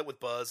did that with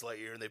Buzz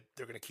Lightyear, and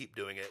they're going to keep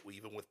doing it,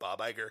 even with Bob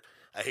Iger.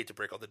 I hate to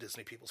break all the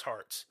Disney people's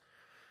hearts.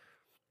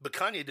 But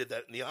Kanye did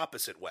that in the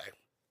opposite way.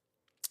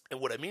 And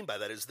what I mean by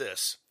that is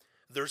this.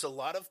 There's a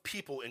lot of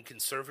people in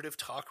conservative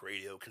talk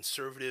radio,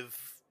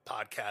 conservative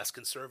podcast,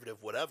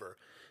 conservative whatever,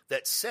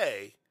 that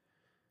say,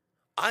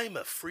 I'm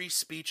a free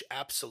speech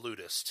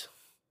absolutist.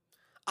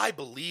 I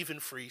believe in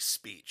free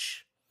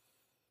speech.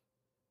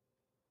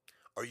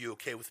 Are you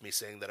okay with me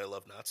saying that I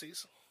love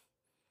Nazis?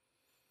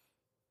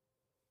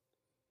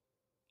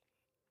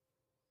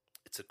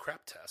 It's a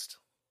crap test.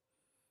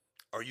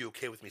 Are you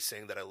okay with me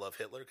saying that I love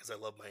Hitler because I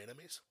love my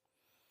enemies?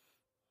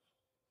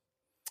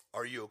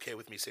 are you okay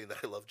with me saying that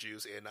I love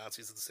Jews and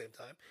Nazis at the same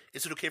time?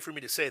 Is it okay for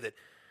me to say that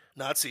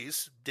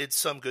Nazis did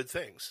some good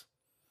things?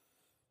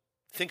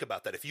 Think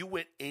about that. If you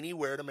went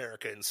anywhere in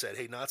America and said,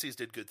 hey, Nazis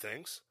did good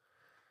things,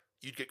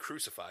 you'd get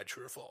crucified,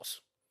 true or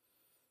false?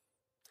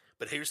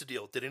 But here's the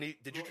deal. Did you...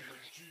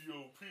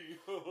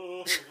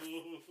 GOP.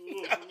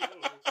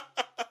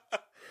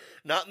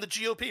 Not in the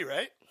GOP,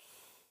 right?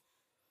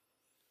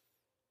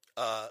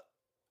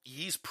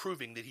 He's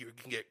proving that he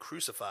can get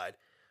crucified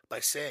by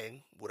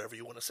saying whatever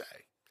you want to say.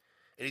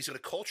 And he's going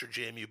to culture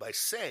jam you by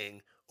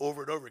saying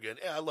over and over again,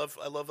 yeah, I love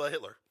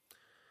Hitler.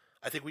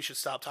 I think we should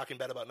stop talking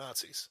bad about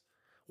Nazis.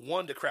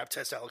 One, to crap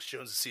test Alex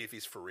Jones to see if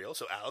he's for real.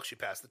 So, Alex, you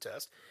passed the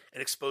test.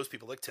 And expose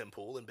people like Tim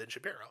Pool and Ben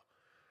Shapiro.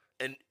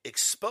 And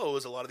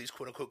expose a lot of these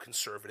quote-unquote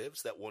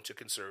conservatives that want to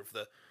conserve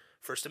the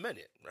First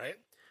Amendment, right?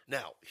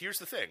 Now, here's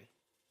the thing.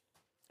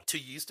 To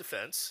Yee's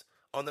defense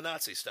on the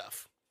Nazi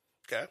stuff,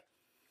 okay?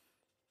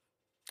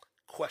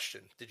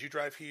 Question. Did you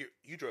drive here?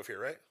 You drove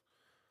here, right?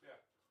 Yeah.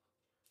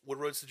 What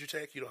roads did you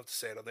take? You don't have to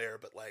say it on there,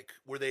 but like,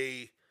 were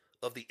they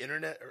of the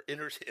internet or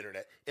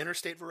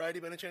interstate variety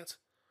by any chance?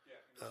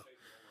 Yeah.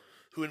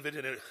 Who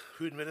invented it?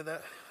 Who invented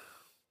that?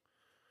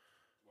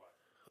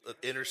 What?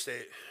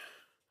 Interstate.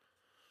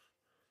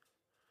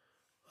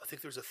 I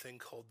think there's a thing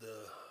called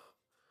the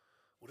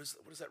what is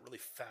that really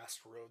fast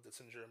road that's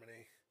in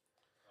Germany?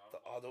 The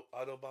Autobahn. Yeah,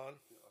 Autobahn.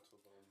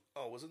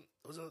 Oh, wasn't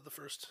it the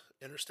first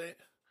interstate?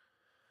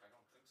 I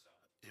don't think so.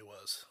 It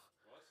was.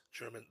 What?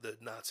 German. The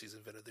Nazis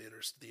invented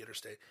the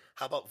interstate.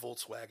 How about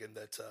Volkswagen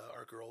that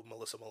our girl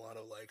Melissa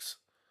Milano likes?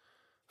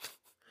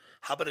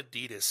 How about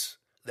Adidas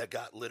that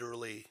got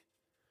literally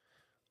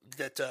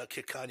that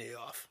kicked Kanye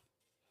off?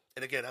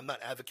 And again, I'm not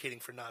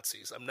advocating for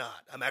Nazis. I'm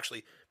not. I'm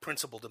actually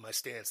principled in my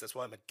stance. That's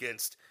why I'm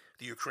against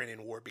the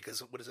Ukrainian war because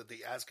what is it?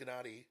 The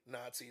Ashkenazi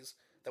Nazis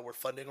that we're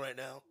funding right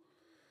now.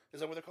 Is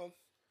that what they're called?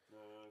 No,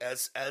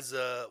 As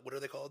what are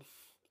they called?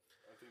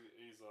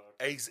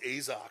 I think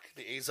Azok,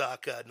 the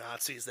Azok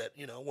Nazis that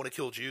want to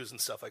kill Jews and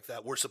stuff like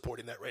that. We're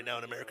supporting that right now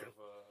in America.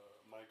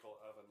 Michael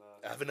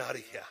Avenatti.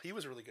 Avenatti, yeah, he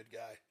was a really good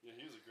guy. Yeah,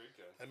 he was a great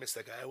guy. I miss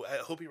that guy. I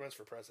hope he runs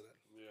for president.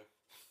 Yeah.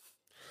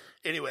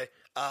 Anyway,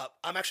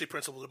 I'm actually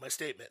principled in my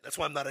statement. That's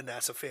why I'm not a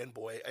NASA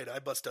fanboy. I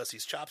bust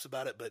Dusty's chops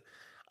about it, but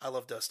I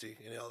love Dusty.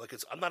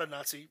 I'm not a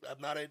Nazi.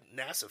 I'm not a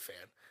NASA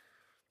fan.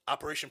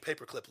 Operation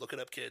Paperclip, look it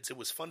up, kids. It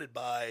was funded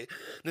by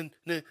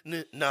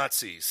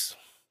Nazis.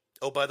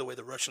 Oh, by the way,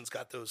 the Russians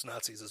got those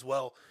Nazis as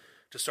well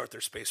to start their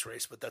space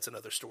race, but that's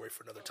another story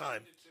for another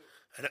time.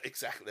 I know,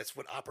 exactly. That's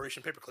what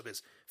Operation Paperclip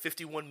is.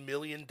 $51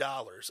 million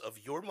of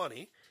your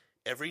money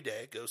every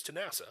day goes to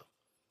NASA.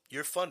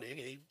 You're funding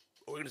a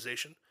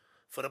organization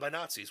funded by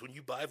Nazis. When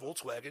you buy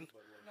Volkswagen,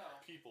 No.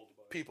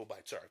 People to buy.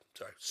 sorry.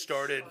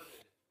 Started.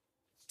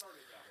 Started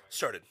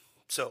that way.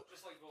 So,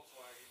 Just like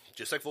Volkswagen.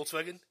 just like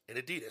Volkswagen and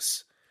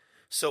Adidas.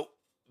 So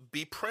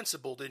be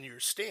principled in your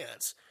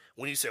stance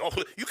when you say, oh,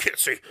 you can't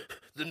say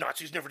the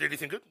Nazis never did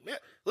anything good. Yeah,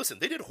 listen,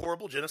 they did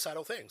horrible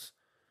genocidal things.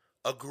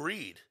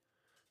 Agreed.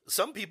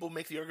 Some people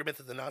make the argument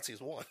that the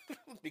Nazis won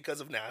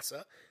because of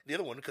NASA. The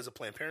other one because of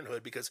Planned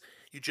Parenthood, because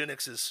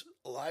eugenics is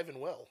alive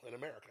and well in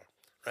America,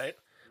 right?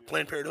 Yeah.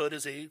 Planned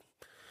Parenthood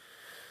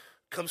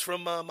comes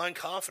from Mein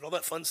Kampf and all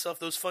that fun stuff,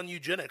 those fun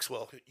eugenics.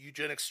 Well,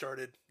 eugenics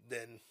started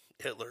then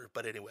Hitler,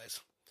 but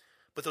anyways.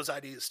 But those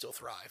ideas still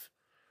thrive.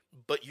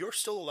 But you're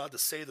still allowed to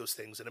say those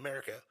things in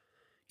America,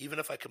 even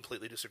if I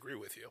completely disagree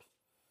with you.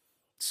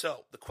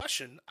 So the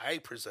question I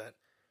present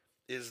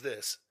is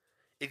this.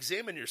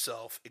 Examine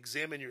yourself,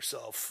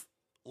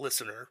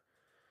 listener.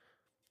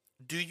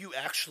 Do you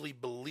actually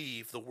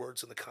believe the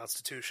words in the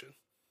Constitution?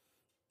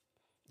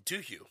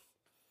 Do you?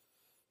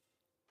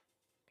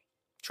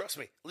 Trust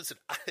me. Listen,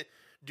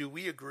 do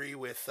we agree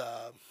with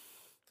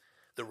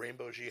the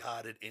Rainbow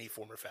Jihad in any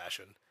form or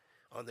fashion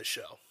on this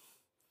show?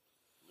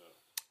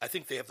 I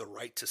think they have the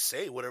right to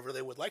say whatever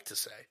they would like to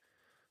say.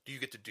 Do you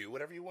get to do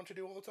whatever you want to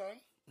do all the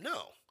time?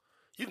 No.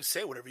 You can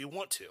say whatever you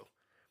want to.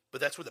 But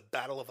that's where the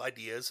battle of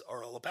ideas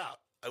are all about.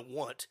 I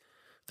want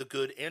the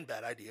good and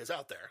bad ideas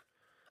out there.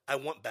 I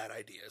want bad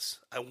ideas.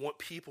 I want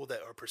people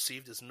that are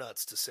perceived as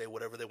nuts to say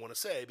whatever they want to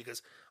say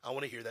because I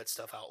want to hear that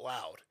stuff out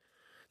loud.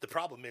 The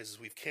problem is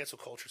we've cancel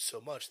culture so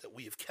much that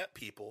we have kept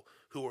people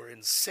who are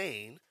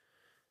insane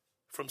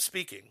from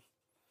speaking.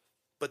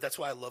 But that's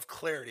why I love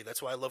clarity.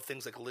 That's why I love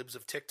things like Libs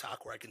of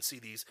TikTok, where I can see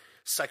these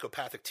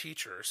psychopathic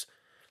teachers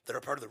that are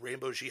part of the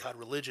Rainbow Jihad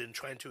religion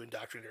trying to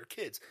indoctrinate our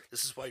kids.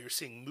 This is why you're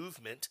seeing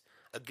movement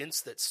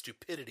against that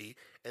stupidity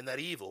and that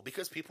evil,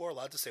 because people are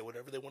allowed to say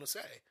whatever they want to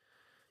say.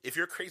 If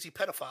you're a crazy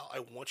pedophile,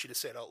 I want you to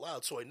say it out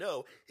loud so I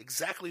know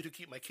exactly who to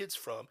keep my kids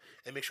from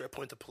and make sure I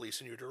point the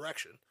police in your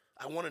direction.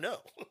 I want to know.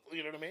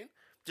 You know what I mean?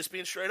 Just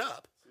being straight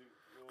up.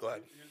 Go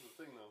ahead. Here's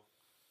the thing, though.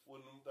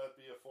 Wouldn't that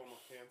be a form of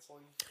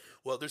canceling?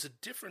 Well, there's a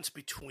difference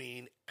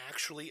between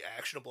actually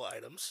actionable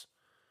items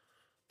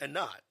and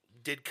not.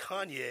 Did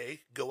Kanye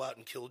go out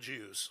and kill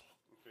Jews?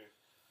 Okay.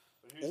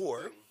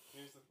 But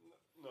here's the thing.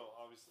 No,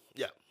 obviously.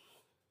 Yeah.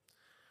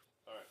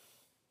 All right.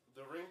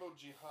 The Rainbow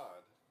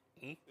Jihad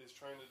is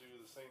trying to do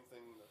the same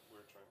thing that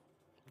we're trying to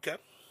do. Okay.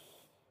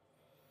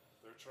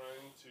 They're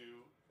trying to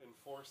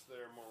enforce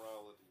their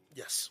morality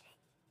Yes.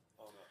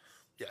 on us.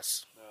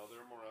 Yes. Now,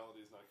 their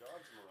morality is not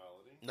God's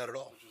morality. Not at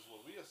all. Which is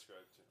what we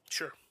ascribe to.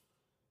 Sure.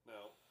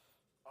 Now,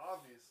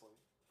 obviously,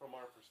 from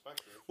our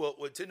perspective... Well,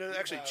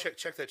 actually, have-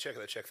 check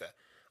that.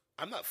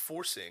 I'm not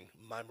forcing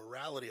my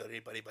morality on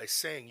anybody by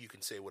saying you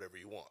can say whatever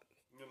you want.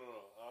 No.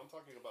 I'm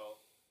talking about...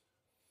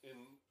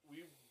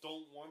 we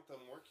don't want them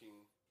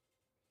working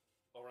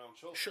around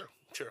children.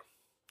 Sure.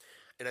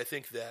 And I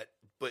think that,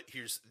 but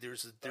there's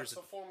That's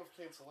a form of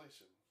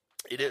cancellation.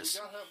 It is.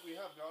 We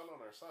have God on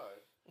our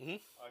side.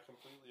 Mhm. I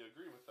completely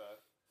agree with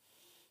that.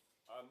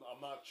 I'm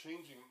not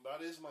changing.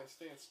 That is my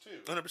stance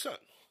too. 100%.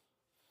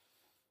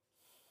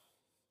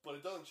 But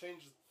it doesn't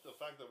change the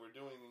fact that we're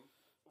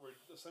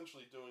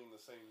essentially doing the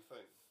same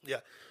thing.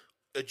 Yeah.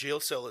 A jail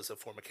cell is a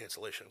form of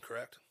cancellation,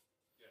 correct?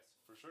 Yes.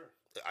 For sure.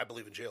 I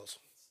believe in jails.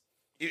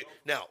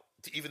 Now,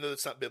 even though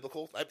it's not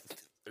biblical,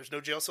 there's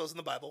no jail cells in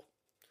the Bible,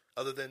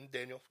 other than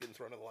Daniel getting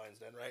thrown in the lion's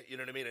den, right? You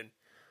know what I mean? And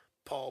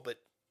Paul, but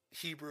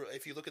Hebrew,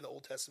 if you look in the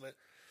Old Testament,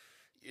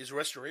 is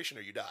restoration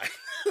or you die.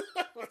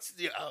 That's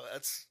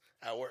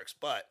how it works.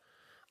 But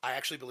I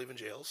actually believe in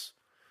jails.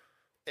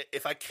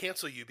 If I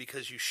cancel you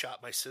because you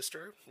shot my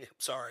sister,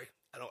 sorry,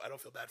 I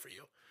don't feel bad for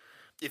you.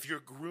 If you're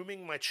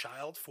grooming my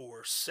child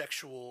for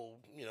sexual,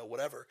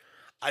 whatever,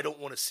 I don't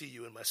want to see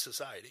you in my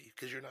society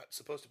because you're not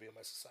supposed to be in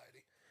my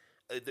society.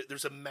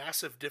 There's a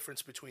massive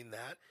difference between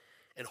that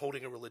and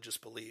holding a religious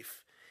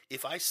belief.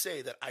 If I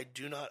say that I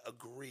do not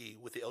agree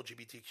with the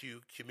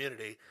LGBTQ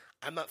community,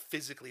 I'm not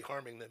physically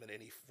harming them in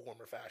any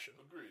form or fashion.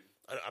 Agreed.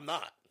 I'm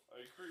not. I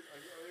agree.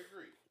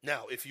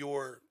 Now, if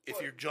you're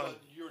John,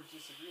 but your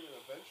disagreement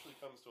eventually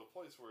comes to a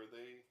place where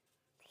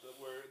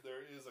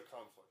there is a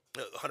conflict.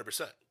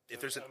 100%. If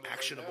there's an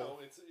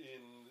actionable, right now it's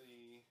in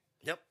the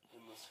yep.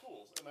 in the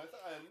schools, and I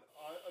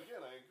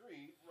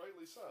agree,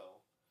 rightly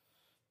so.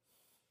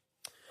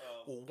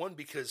 Well, one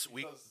because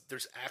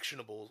there's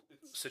actionable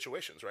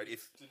situations, right?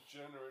 If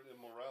degenerate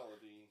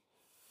immorality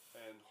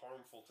and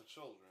harmful to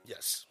children.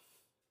 Yes.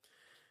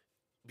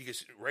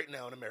 Because right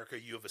now in America,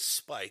 you have a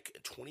spike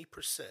at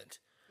 20%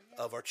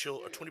 of our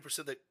children, or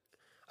 20% that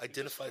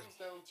identify. It comes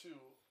down to.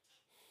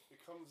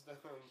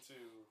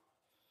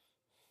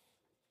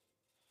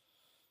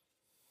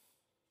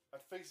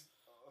 Okay.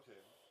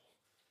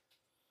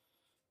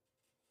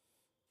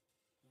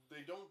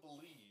 They don't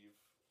believe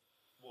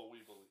what we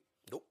believe.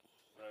 Nope.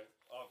 Right?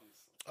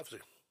 Obviously.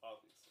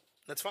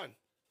 That's fine.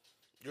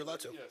 You're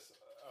allowed to. Yes,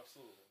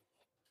 absolutely.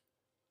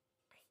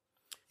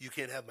 You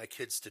can't have my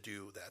kids to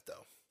do that,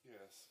 though.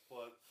 Yes,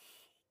 but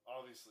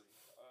obviously,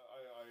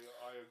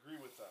 I agree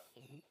with that.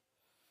 Mm-hmm.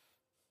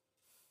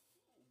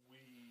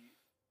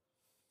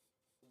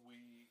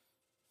 We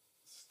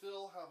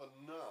still have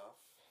enough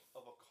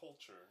of a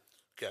culture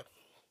Okay.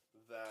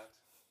 that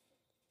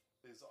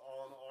is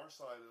on our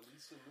side, at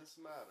least in this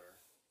matter,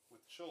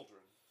 with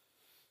children,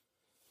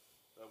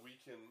 that we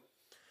can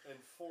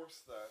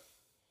enforce that.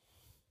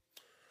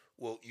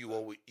 Well, you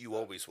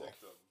always will.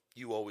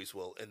 You always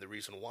will, and the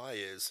reason why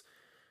is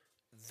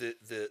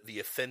the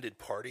offended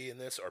party in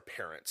this are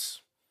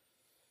parents.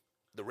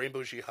 The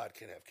Rainbow Jihad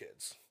can't have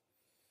kids.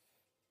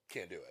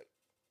 Can't do it.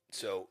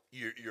 So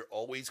you're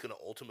always going to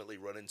ultimately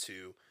run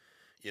into,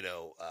 you're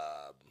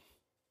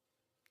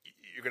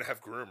going to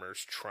have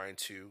groomers trying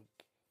to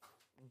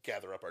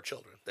gather up our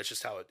children. That's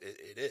just how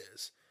it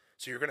is.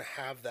 So you're going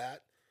to have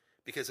that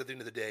because at the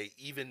end of the day,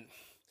 even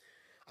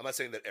I'm not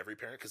saying that every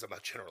parent, because I'm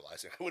not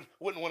generalizing. I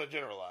wouldn't want to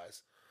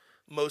generalize.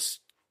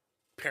 Most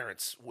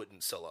parents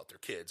wouldn't sell out their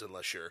kids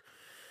unless you're,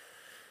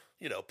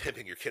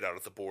 pimping your kid out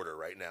at the border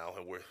right now,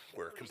 and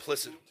we're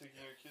complicit.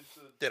 Taking your kids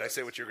to Did I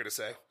say what you were going to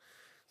say?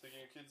 Taking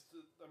your kids to.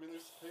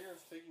 There's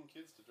parents taking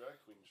kids to drag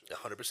queen shows.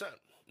 100%.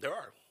 There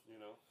are.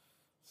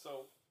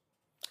 So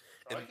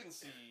I can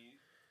see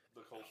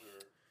the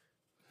culture,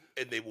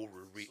 and they will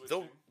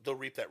they'll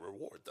reap that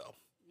reward though.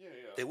 Yeah.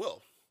 They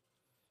will,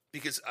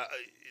 because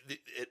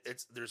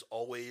there's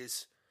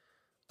always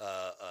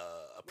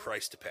a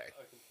price to pay.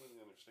 I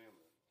completely understand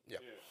that. Yeah.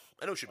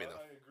 I know what you mean though.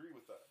 I agree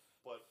with that,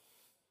 but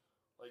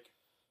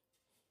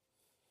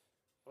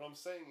what I'm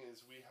saying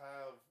is we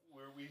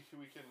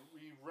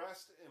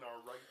rest in our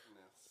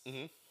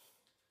rightness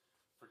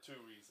for two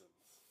reasons.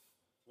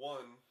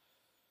 One,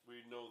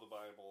 we know the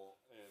Bible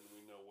and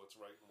we know what's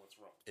right and what's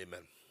wrong.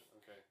 Amen.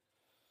 Okay.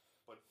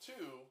 But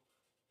two,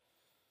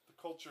 the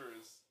culture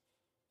is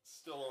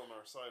still on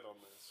our side on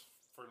this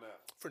for now.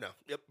 For now.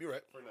 Yep, you're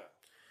right. For now.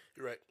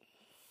 You're right.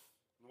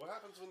 And what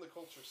happens when the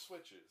culture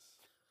switches?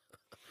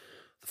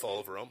 The fall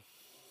of Rome.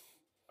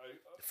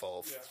 The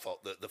fall.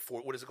 The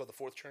fourth. What is it called? The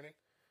fourth churning,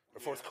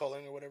 or fourth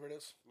calling, or whatever it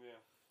is. Yeah.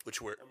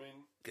 Which we're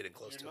getting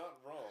close to. You're not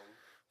wrong.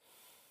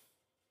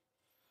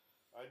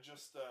 I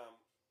just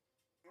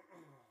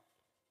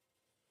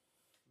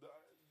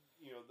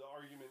the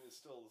argument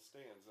still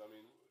stands.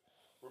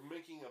 We're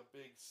making a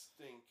big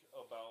stink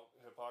about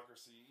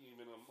hypocrisy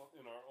even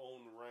in our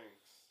own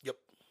ranks. Yep.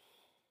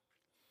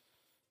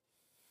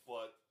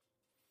 But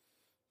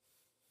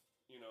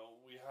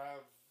we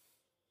have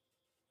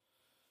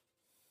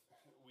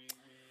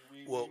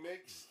we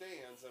make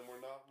stands, and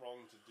we're not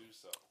wrong to do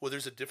so. Well,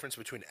 there's a difference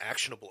between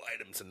actionable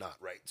items and not,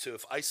 right? So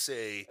if I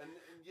say, And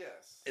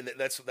yes, and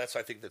that's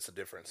I think that's the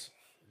difference.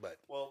 But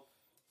well,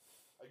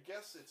 I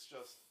guess it's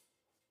just,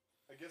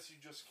 I guess you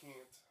just can't.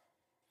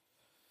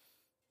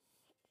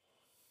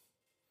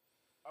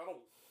 I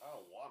don't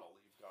want to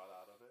leave God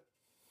out of it.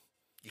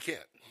 you can't.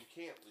 You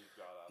can't leave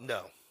God out of it.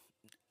 No,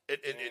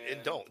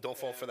 and don't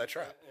fall for that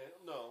trap.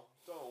 No,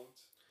 don't.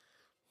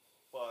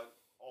 But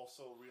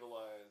also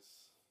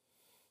realize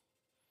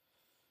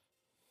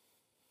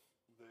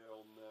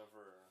they'll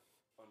never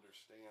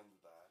understand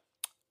that.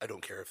 I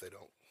don't care if they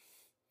don't.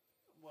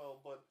 Well,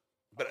 but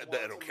I want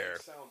don't to care.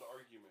 make sound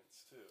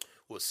arguments too.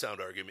 Well,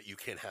 sound argument, you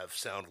can't have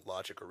sound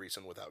logic or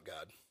reason without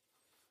God.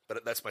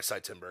 But that's my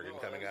side Tim Bergen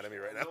coming out of me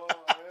right now. No,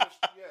 I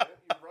understand. Yeah,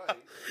 you're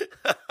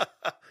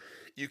right.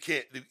 You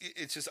can't.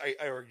 It's just I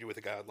argue with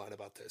a guy online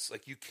about this.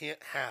 Like, you can't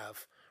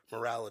have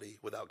morality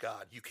without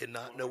God. You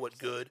cannot know what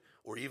good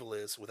or evil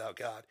is without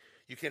God.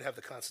 You can't have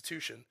the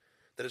Constitution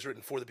that is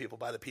written for the people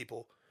by the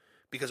people,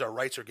 because our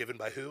rights are given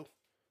by who?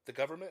 The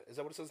government. Is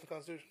that what it says in the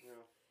Constitution? Yeah.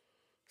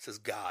 It says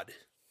God.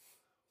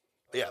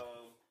 Yeah.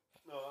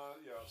 Yeah.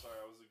 I'm sorry.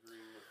 I was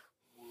agreeing with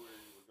where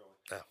you were going.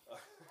 Oh.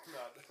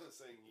 Not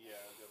saying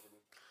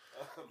government.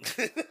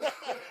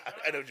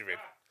 I know what you mean.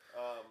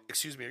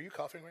 Excuse me. Are you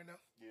coughing right now?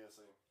 Yeah,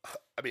 same.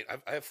 I mean,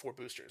 I have 4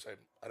 boosters. I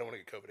don't want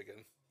to get COVID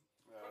again.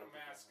 Put a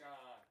mask on.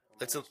 I'm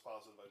That's almost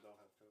positive I don't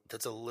have COVID.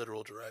 That's a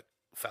literal direct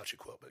Fauci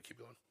quote, but keep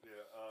going.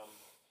 Yeah.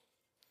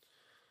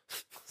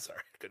 Sorry,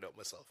 I couldn't help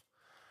myself.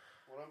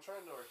 What I'm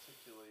trying to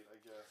articulate, I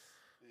guess,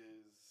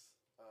 is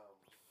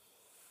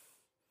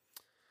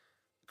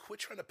Quit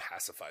trying to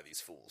pacify these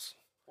fools.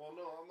 well,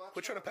 no, I'm not.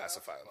 Quit trying to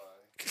pacify them.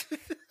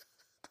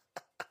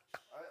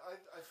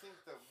 I think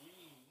that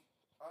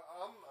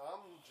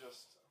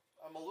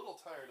I'm a little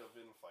tired of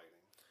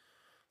infighting.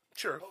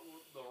 Sure. But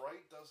the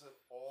right does it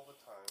all the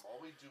time. All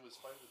we do is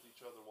fight with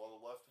each other while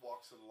the left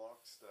walks in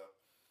lockstep,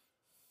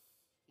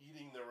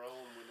 eating their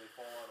own when they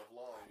fall out of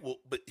line.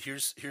 Well, but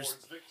here's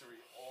towards victory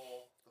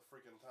all the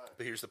freaking time.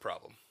 But here's the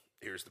problem.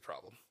 And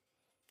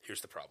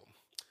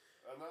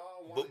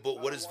But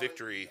what is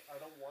victory? I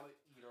don't want to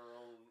eat our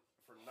own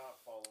for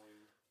not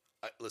following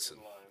Listen,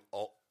 in line.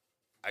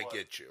 I But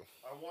get you.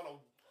 I want to,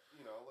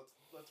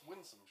 let's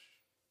win some.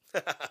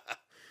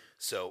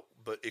 So,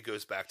 but it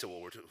goes back to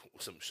what we're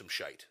some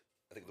shite.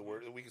 I think the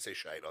word we can say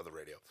shite on the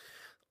radio.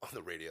 On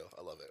the radio,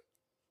 I love it.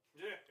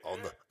 Yeah.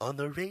 On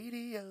the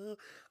radio.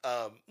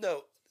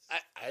 No,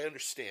 I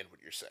understand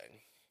what you're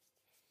saying.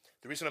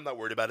 The reason I'm not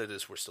worried about it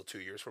is we're still 2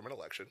 years from an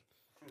election.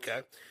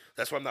 Okay,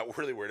 that's why I'm not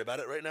really worried about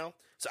it right now.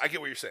 So I get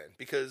what you're saying,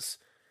 because,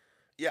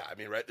 yeah, I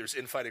mean, right, there's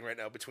infighting right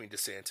now between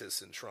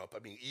DeSantis and Trump. I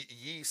mean,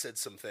 Yee said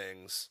some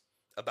things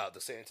about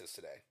DeSantis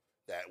today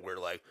that were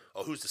like,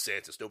 oh, who's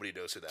DeSantis? Nobody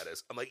knows who that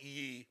is. I'm like,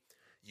 Yee,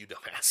 you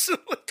dumbass.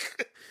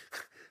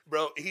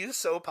 Bro, he's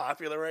so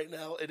popular right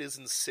now. It is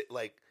insane.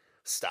 Like,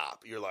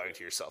 stop. You're lying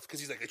to yourself. Because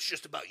he's like, it's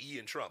just about Yee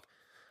and Trump.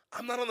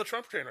 I'm not on the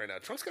Trump train right now.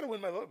 Trump's got to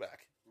win my vote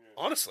back. Yeah.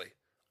 Honestly.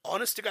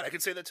 Honest to God. I can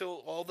say that to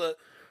all the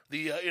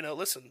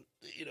listen,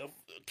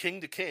 king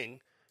to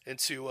king, and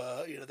to,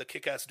 the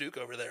kick-ass Duke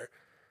over there.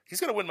 He's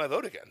going to win my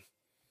vote again.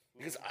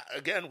 Because,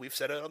 again, we've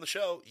said it on the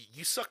show,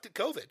 you sucked at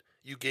COVID.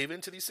 You gave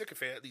in to these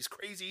sycophants, these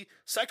crazy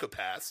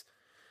psychopaths.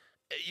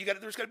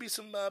 There's got to be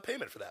some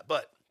payment for that.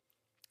 But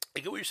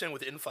I get what you're saying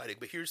with infighting,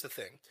 but here's the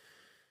thing.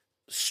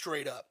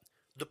 Straight up,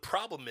 the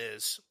problem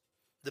is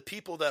the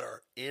people that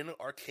are in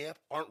our camp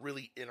aren't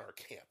really in our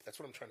camp. That's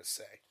what I'm trying to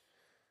say.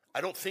 I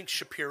don't think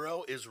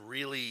Shapiro is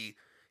really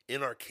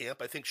in our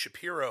camp. I think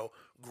Shapiro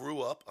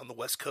grew up on the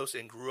West Coast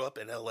and grew up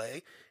in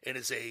L.A. and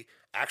is a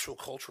actual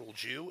cultural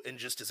Jew and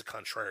just is a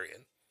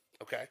contrarian.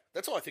 Okay?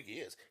 That's all I think he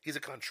is. He's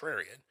a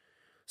contrarian.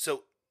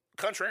 So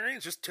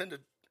contrarians just tend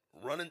to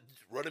run and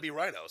be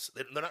rhinos.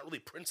 They're not really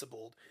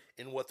principled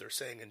in what they're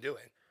saying and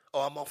doing.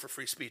 Oh, I'm all for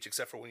free speech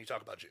except for when you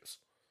talk about Jews.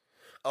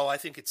 Oh, I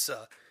think it's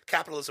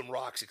capitalism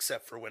rocks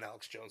except for when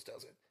Alex Jones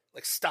does it.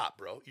 Like, stop,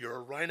 bro. You're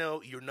a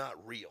rhino. You're not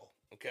real.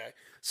 Okay?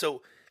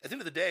 So at the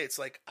end of the day, it's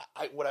like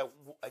I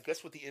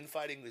guess what the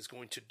infighting is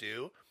going to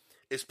do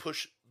is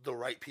push the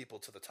right people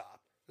to the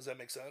top. Does that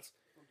make sense?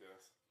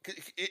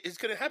 It's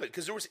going to happen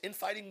because there was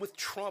infighting with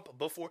Trump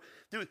before.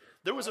 Dude,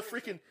 there was a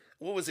freaking,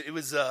 what was it? It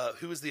was,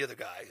 who was the other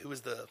guy? Who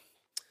was the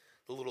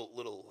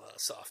little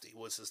softy?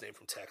 What's his name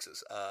from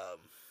Texas?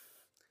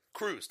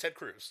 Cruz, Ted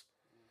Cruz.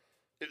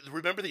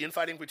 Remember the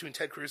infighting between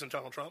Ted Cruz and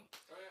Donald Trump?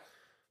 Oh, yeah.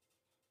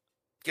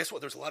 Guess what?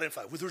 There's a lot of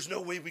infighting. Well, there's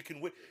no way we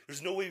can win.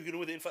 There's no way we can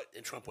win the infight.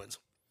 And Trump wins.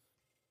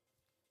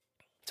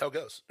 That's how it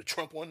goes.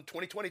 Trump won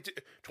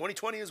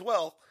 2020 as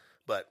well,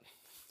 but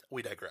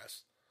we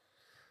digress.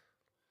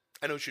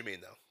 I know what you mean,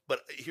 though.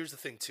 But here's the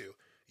thing, too.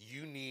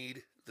 You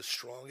need the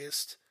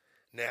strongest,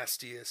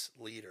 nastiest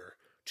leader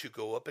to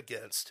go up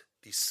against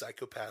these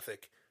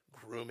psychopathic,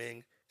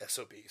 grooming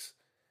SOBs.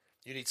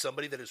 You need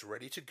somebody that is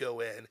ready to go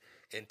in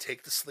and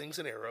take the slings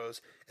and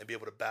arrows and be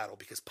able to battle,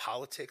 because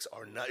politics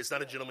it's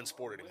not a gentleman's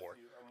sport anymore.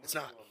 It's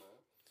not.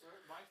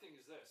 My thing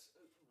is this.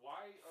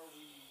 Why are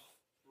we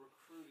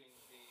recruiting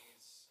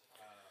these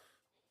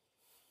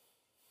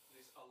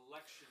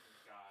election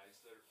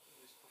guys,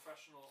 these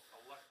professional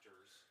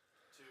electors,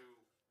 to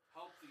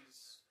help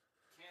these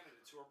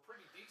candidates who are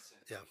pretty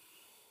decent Yeah.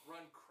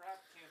 run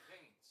crap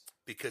campaigns.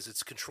 Because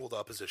it's controlled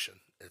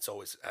opposition. It's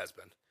always has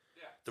been.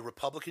 Yeah. The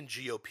Republican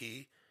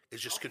GOP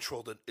is just Oh.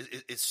 controlled.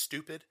 It's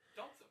stupid.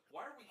 Dump them.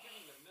 Why are we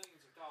giving them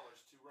millions of dollars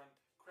to run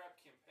crap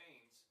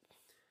campaigns?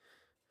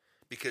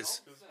 Because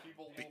Dump them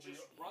People and will be,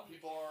 just run the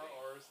people are campaign.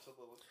 ours till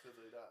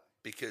they die.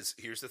 Because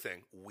here's the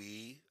thing.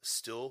 We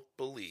still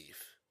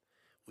believe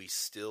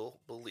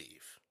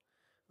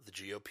the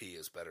GOP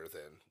is better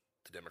than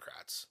the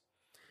Democrats.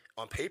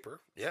 On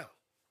paper, yeah.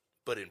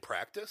 But in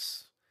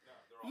practice, No,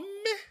 they're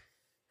all. meh.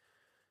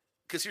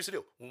 Because here's the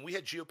deal: when we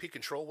had GOP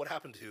control, what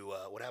happened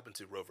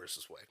to Roe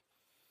versus Wade?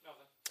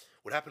 Nothing.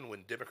 What happened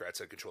when Democrats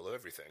had control of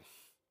everything?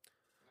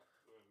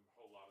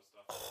 A whole lot of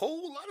stuff. A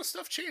whole lot of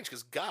stuff changed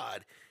because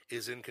God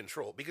is in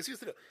control. Because here's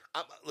the deal: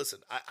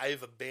 listen,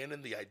 I've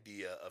abandoned the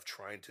idea of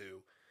trying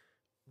to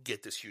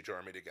get this huge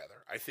army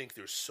together. I think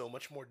there's so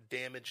much more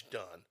damage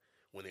done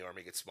when the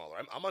army gets smaller.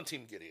 I'm on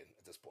Team Gideon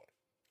at this point.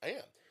 I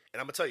am,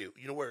 and I'm gonna tell you.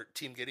 You know where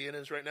Team Gideon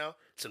is right now?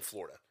 It's in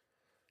Florida.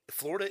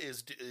 Florida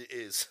is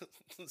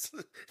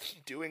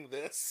doing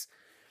this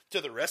to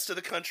the rest of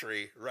the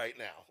country right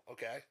now.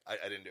 Okay, I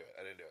didn't do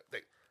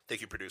it. Thank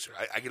you, producer.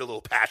 I get a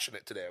little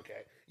passionate today.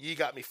 Okay, you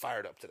got me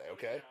fired up today.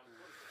 Okay,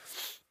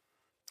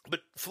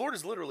 but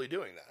Florida's literally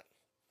doing that.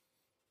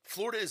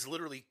 Florida is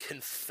literally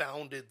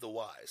confounded the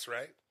wise.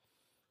 Right,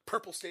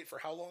 purple state for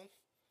how long?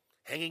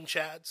 Hanging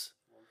chads.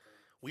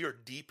 We are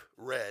deep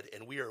red,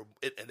 and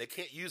they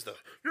can't use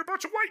you're a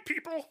bunch of white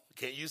people.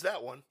 Can't use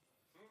that one.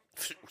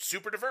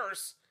 Super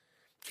diverse.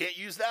 Can't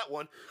use that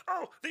one.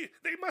 Oh, they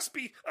must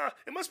be,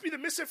 it must be the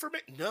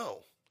misinformation.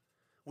 No.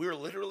 We're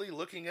literally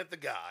looking at the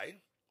guy,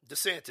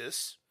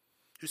 DeSantis,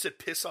 who said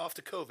piss off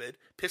to COVID,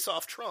 piss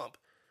off Trump,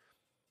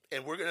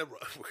 and we're gonna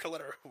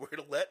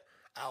let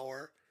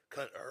our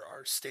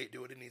state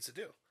do what it needs to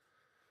do.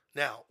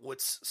 Now,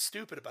 what's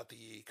stupid about the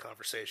Yee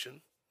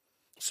conversation,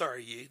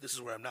 sorry Yee, this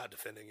is where I'm not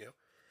defending you,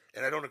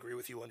 and I don't agree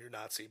with you on your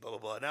Nazi blah blah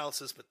blah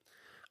analysis, but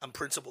I'm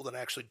principled and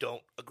I actually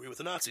don't agree with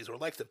the Nazis or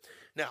like them.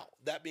 Now,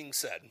 that being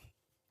said,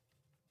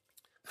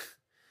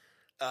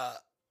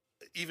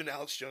 even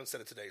Alex Jones said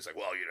it today. He's like,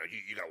 well,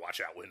 you got to watch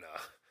out when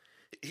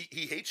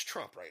he hates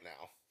Trump right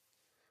now,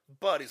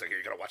 but he's like,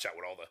 you got to watch out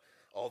when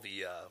all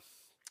the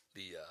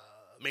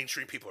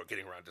mainstream people are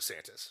getting around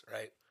DeSantis,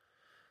 right?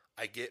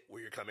 I get where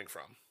you're coming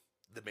from.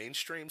 The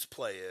mainstream's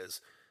play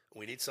is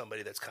we need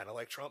somebody that's kind of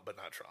like Trump, but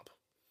not Trump.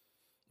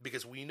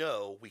 Because we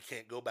know we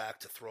can't go back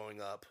to throwing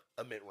up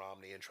a Mitt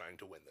Romney and trying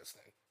to win this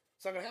thing.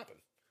 It's not going to happen.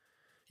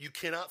 You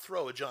cannot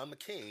throw a John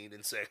McCain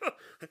and say,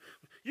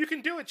 you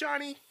can do it,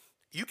 Johnny.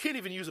 You can't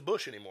even use a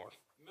Bush anymore.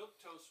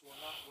 Milquetoast will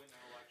not win an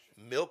election.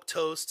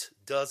 Milquetoast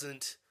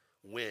doesn't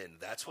win.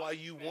 That's why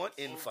you want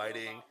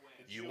infighting.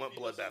 You want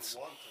bloodbaths.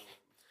 Want to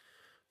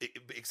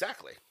win.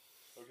 Exactly.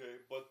 Okay,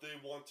 but they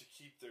want to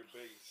keep their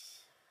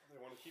base.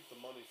 They want to keep the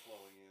money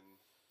flowing in.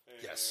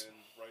 And Yes.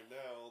 right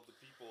now, the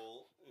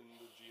people in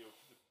the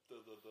GOP,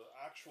 the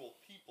actual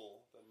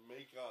people that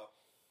make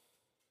up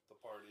the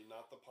party,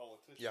 not the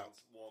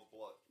politicians, want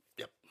blood.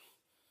 Yep.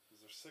 Because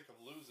they're sick of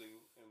losing,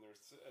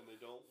 and they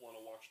don't want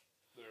to watch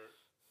their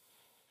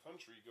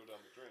country go down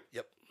the drain.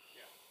 Yep.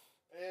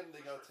 And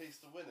they got a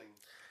taste of winning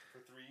for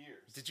 3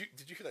 years. Did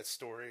you hear that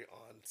story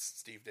on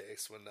Steve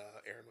Dace when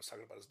Aaron was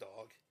talking about his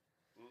dog?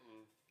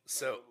 Mm-mm.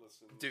 So, I didn't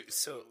listen. dude,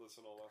 I didn't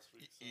listen all last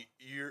week.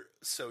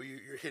 So.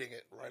 You're hitting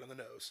it right on the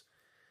nose.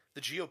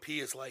 The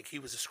GOP is like, he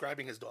was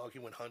describing his dog. He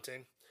went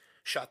hunting,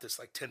 shot this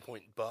like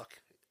 10-point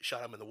buck,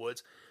 shot him in the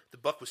woods. The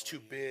buck was too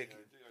big.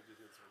 Yeah, I did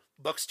hear some.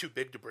 Buck's too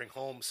big to bring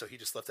home, so he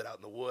just left it out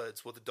in the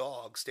woods. Well, the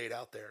dog stayed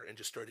out there and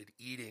just started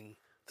eating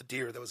the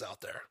deer that was out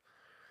there.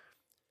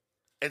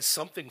 And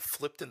something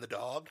flipped in the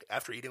dog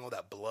after eating all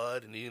that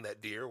blood and eating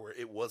that deer, where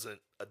it wasn't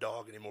a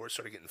dog anymore. It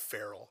started getting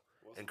feral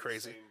and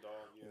crazy. The same dog,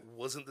 yeah.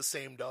 Wasn't the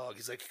same dog.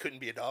 He's like, he couldn't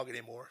be a dog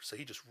anymore. So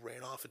he just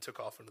ran off and took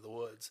off into the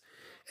woods.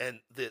 And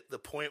the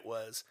point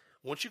was,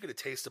 once you get a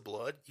taste of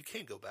blood, you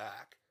can't go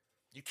back.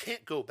 You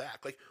can't go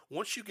back. Like,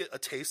 once you get a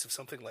taste of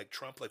something like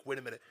Trump, like, wait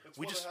a minute. It's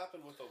what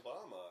happened with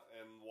Obama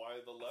and why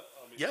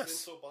Yes.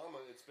 since Obama,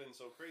 it's been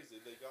so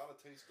crazy. They got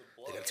a taste of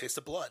blood. They got a taste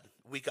of blood.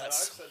 We got And I've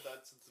said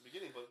that since the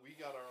beginning, but we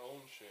got our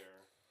own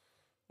share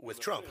with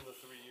in Trump. in the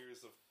 3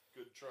 years of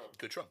good Trump.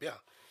 Good Trump, yeah.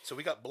 So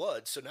we got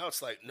blood. So now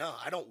it's like, no,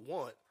 I don't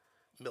want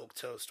milk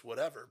toast,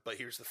 whatever. But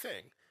here's the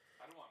thing.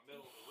 I don't want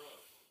middle of the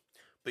road.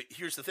 But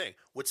here's the thing.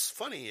 What's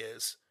funny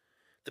is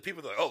the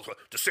people are like, oh,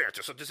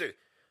 DeSantis.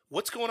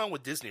 What's going on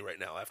with Disney right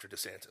now after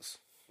DeSantis?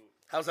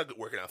 How's that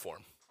working out for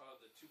him?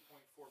 The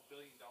 $2.4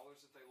 billion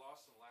that they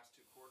lost in the last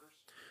 2 quarters.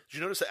 Did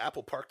you notice that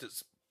Apple parked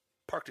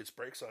its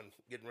brakes on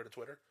getting rid of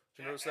Twitter?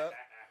 Did you notice that?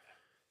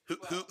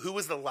 Who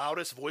was the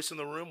loudest voice in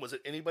the room? Was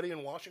it anybody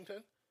in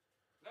Washington?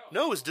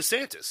 No, it was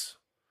DeSantis.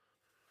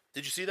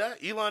 Did you see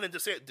that? Elon and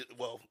DeSantis.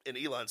 Well, and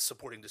Elon's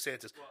supporting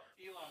DeSantis. Well,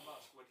 Elon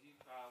Musk, when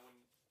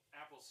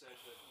Apple said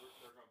that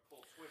they're going to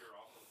pull Twitter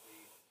off of the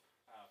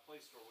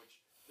Play Store, which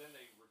then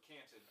they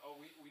recanted. Oh,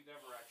 we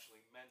never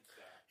actually meant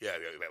that. Yeah.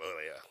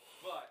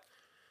 But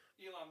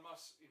Elon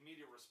Musk's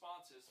immediate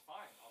response is,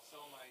 fine, I'll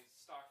sell my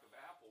stock of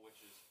Apple,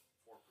 which is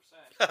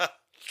 4%,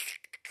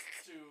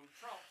 to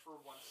Trump for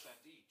 1 cent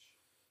each.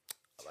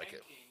 I like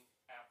it. Tanking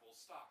Apple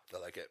stock. I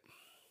like it.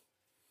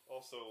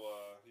 Also,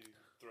 he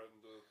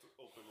threatened to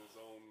open his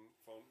own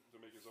phone,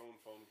 to make his own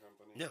phone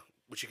company. Yeah,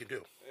 which you can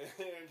do.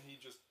 And he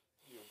just,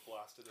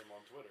 blasted him on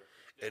Twitter.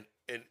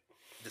 And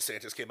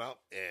DeSantis came out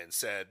and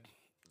said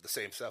the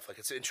same stuff. Like,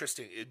 it's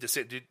interesting.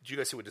 Did you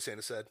guys see what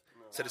DeSantis said?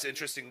 No. Said it's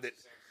interesting that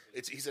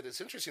he said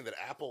it's interesting that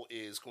Apple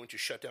is going to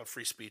shut down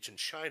free speech in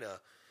China,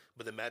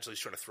 but then magically is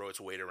trying to throw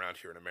its weight around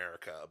here in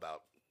America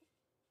about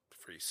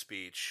free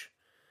speech.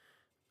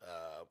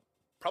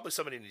 Probably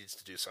somebody needs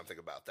to do something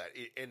about that.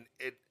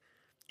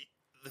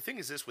 The thing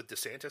is this with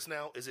DeSantis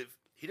now is if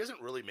he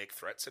doesn't really make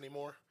threats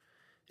anymore.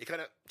 He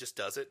kind of just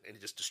does it and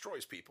he just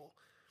destroys people.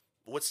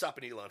 But what's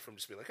stopping Elon from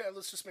just being like, hey,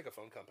 let's just make a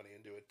phone company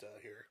and do it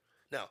here?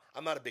 Now,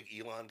 I'm not a big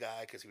Elon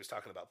guy because he was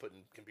talking about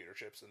putting computer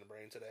chips in the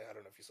brain today. I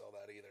don't know if you saw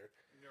that either.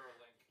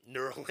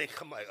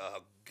 Neuralink. I'm like,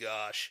 oh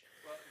gosh.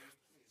 Well,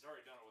 he's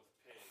already done it with a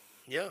pig.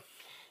 Yeah.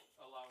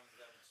 Allowing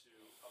them to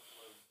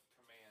upload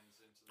commands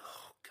into the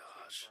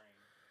brain.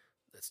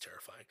 That's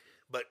terrifying.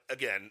 But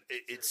again,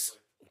 it's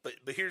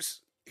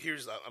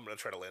here's I'm going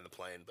to try to land the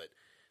plane. But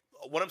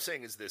what I'm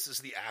saying is this is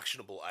the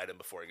actionable item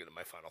before I get to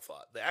my final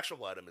thought. The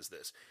actionable item is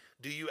this: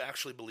 do you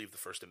actually believe the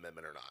First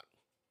Amendment or not?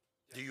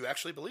 Yes. Do you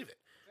actually believe it?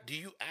 Yes. Do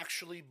you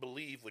actually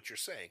believe what you're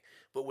saying?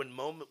 But when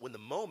the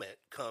moment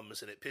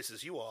comes and it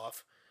pisses you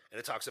off and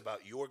it talks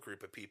about your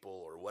group of people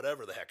or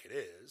whatever the heck it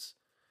is,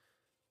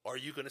 are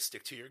you going to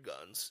stick to your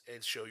guns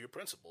and show your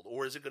principle,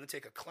 or is it going to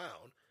take a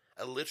clown,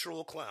 a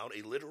literal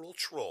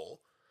troll,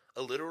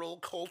 a literal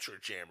culture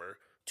jammer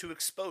to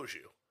expose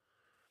you?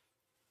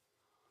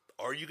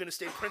 Are you going to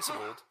stay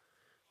principled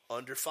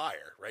under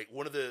fire, right?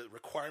 One of the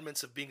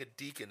requirements of being a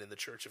deacon in the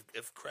Church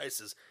of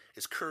Christ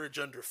is courage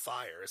under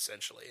fire,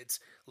 essentially. It's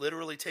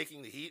literally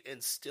taking the heat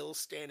and still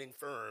standing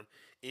firm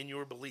in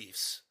your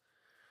beliefs.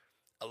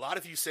 A lot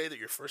of you say that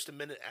you're First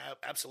Amendment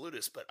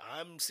absolutists, but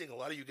I'm seeing a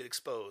lot of you get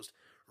exposed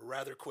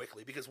rather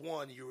quickly because,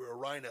 one, you're a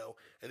rhino,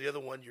 and the other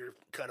one, you're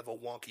kind of a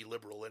wonky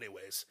liberal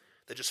anyways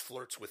that just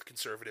flirts with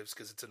conservatives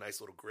because it's a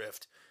nice little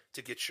grift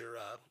to get your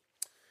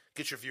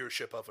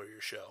viewership up of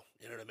your show.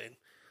 You know what I mean?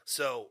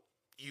 So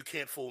you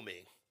can't fool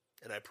me,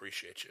 and I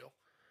appreciate you.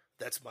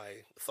 That's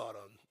my thought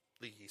on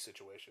the Yee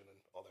situation and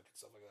all that good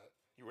stuff like that.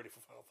 You ready for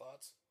final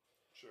thoughts?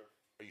 Sure.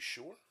 Are you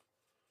sure?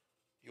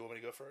 You want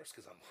me to go first?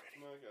 Because I'm ready.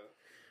 No, I got it.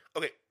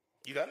 Okay,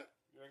 you got it?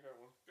 Yeah, I got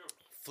one. Go.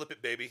 Flip it,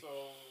 baby. So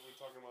we're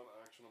talking about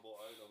actionable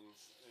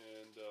items,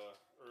 and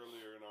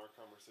earlier in our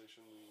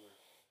conversation,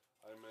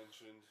 I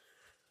mentioned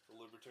the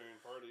Libertarian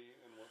Party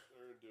and what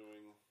they're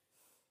doing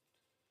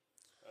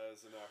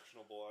as an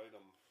actionable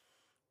item,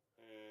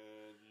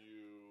 and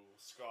you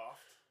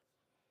scoffed.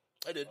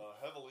 I did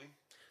heavily.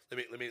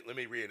 Let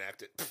me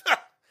reenact it.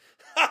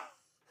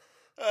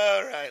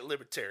 All right,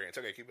 libertarians.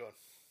 Okay, keep going.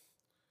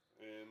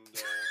 And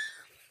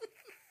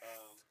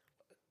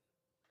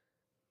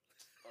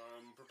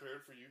I'm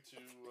prepared for you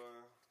to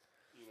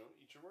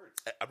eat your words.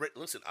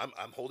 Listen,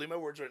 I'm holding my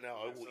words right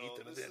now. I will eat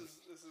them then.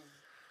 This is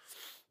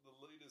the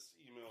latest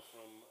email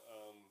from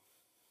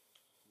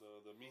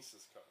the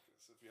Mises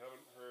Caucus. If you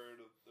haven't heard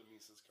of the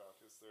Mises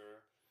Caucus, they're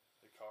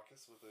a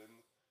caucus within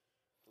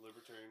the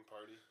Libertarian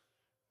Party,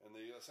 and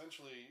they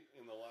essentially,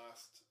 in the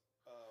last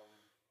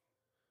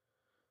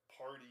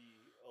party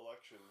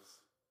elections,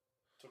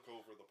 took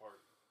over the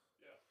party.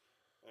 Yeah,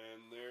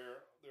 and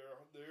they're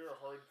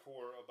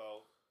hardcore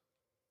about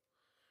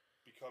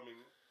becoming,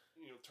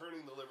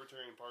 turning the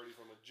Libertarian Party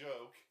from a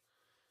joke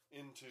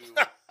into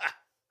a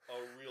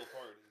real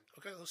party.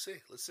 Okay, let's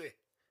see.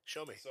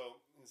 Show me. So,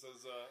 he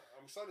says,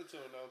 I'm excited to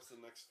announce the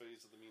next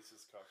phase of the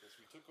Mises Caucus.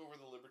 We took over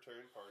the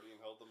Libertarian Party and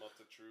held them up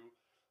to true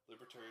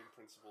libertarian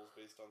principles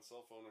based on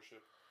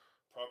self-ownership,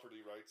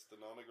 property rights, the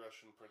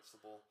non-aggression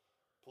principle,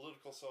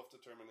 political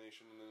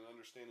self-determination, and an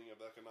understanding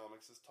of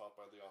economics as taught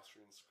by the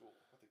Austrian school.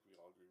 I think we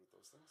all agree with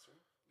those things,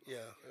 right?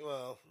 Yeah,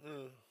 well,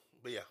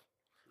 but yeah.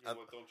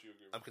 What don't you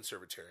agree with? I'm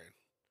conservatarian.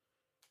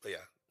 But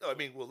yeah. No, I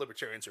mean, well,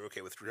 libertarians are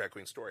okay with Drag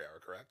Queen Story Hour,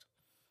 correct?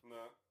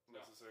 Not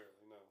necessarily,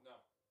 no.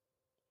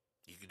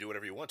 You can do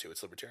whatever you want to.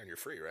 It's libertarian. You're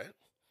free, right?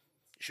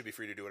 You should be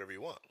free to do whatever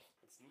you want.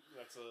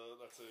 That's a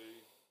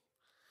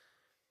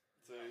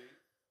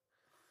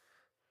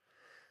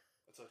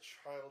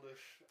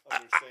childish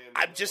understanding.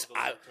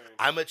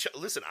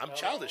 Listen, I'm now,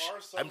 childish.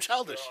 I'm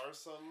childish. There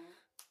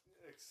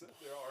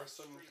are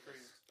some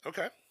crazy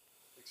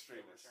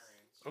extremists.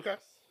 Okay.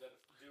 That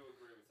do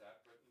agree with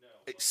that, but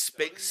no.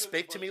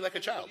 Speak to me like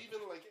a child.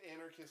 Even like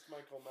anarchist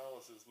Michael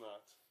Malice is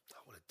not.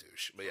 Oh, what a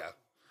douche. But yeah.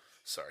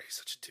 Sorry, he's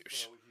such a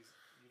douche. No,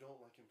 you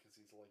don't like him because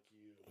he's like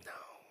you. No,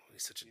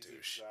 he's such a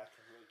douche.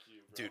 Exactly like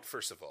you, bro. Dude,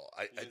 first of all,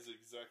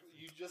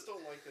 you just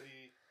don't like that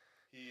he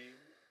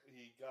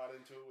got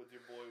into it with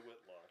your boy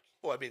Whitlock.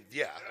 Well, I mean,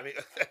 yeah. I mean,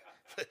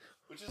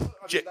 which is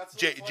that's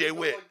Jay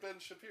Witt. Like Ben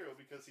Shapiro,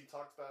 because he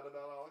talked bad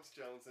about Alex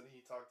Jones and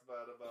he talked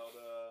bad about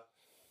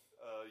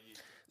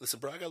Listen,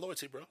 bro, I got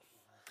loyalty, bro.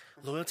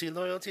 Loyalty,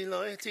 loyalty,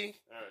 loyalty.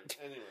 All right.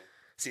 Anyway.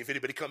 See if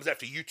anybody comes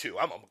after you two.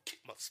 I'm gonna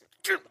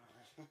get him.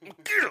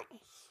 Get him.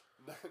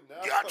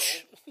 Now,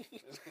 Gotcha.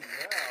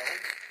 now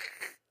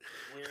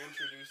we're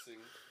introducing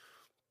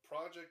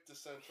Project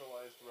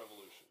Decentralized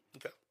Revolution.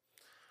 Okay.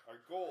 Our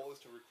goal is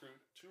to recruit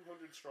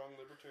 200 strong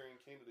libertarian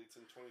candidates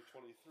in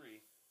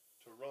 2023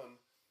 to run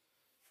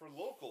for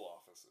local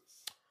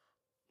offices.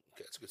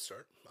 Okay, that's a good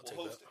start. I'll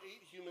We'll take host that.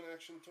 8 Human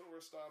Action Tour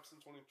stops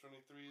in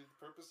 2023. The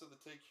purpose of the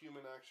Take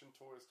Human Action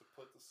Tour is to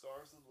put the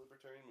stars of the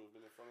libertarian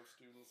movement in front of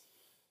students,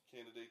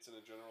 candidates, and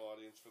a general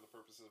audience for the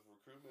purposes of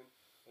recruitment,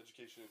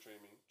 education, and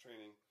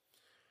training.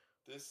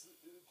 This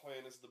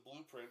plan is the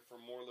blueprint for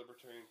more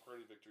Libertarian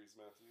Party victories,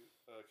 Matthew.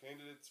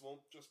 Candidates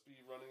won't just be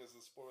running as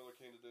a spoiler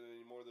candidate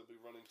anymore, they'll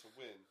be running to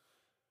win.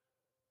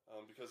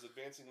 Because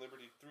advancing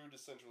liberty through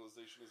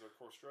decentralization is our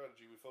core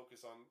strategy, we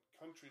focus on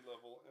country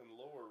level and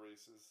lower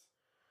races.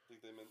 I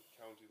think they meant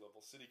county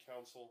level. City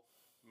council,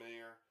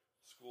 mayor,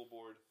 school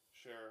board,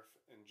 sheriff,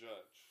 and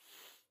judge.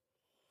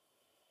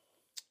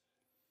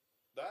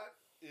 That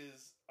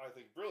is, I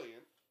think,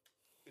 brilliant.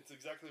 It's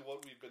exactly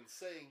what we've been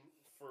saying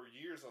for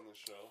years on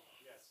this show.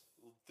 Yes.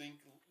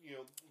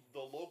 The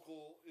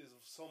local is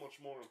so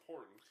much more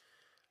important.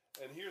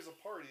 And here's a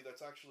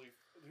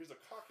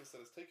caucus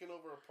that has taken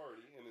over a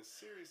party and is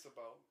serious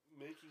about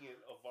making it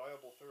a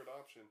viable third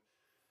option,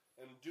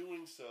 and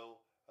doing so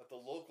at the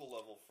local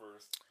level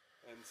first,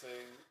 and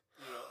saying,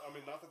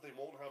 not that they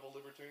won't have a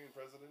libertarian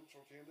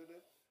presidential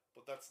candidate,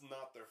 but that's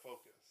not their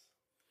focus.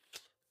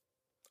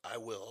 I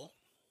will.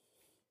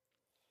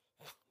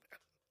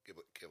 Can't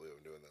believe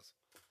I'm doing this.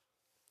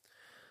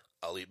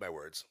 I'll eat my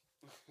words.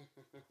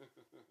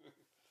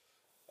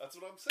 That's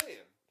what I'm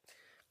saying.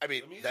 I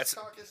mean, The Mises that's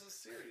caucus is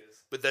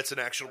serious. but that's an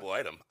actionable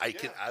item. I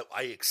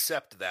Yeah.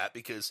 accept that,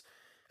 because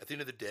at the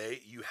end of the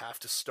day, you have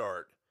to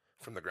start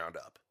from the ground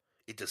up.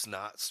 It does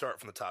not start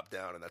from the top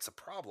down, and that's a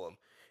problem.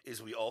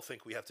 Is we all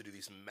think we have to do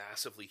these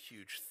massively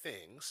huge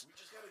things. We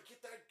just got to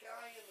get that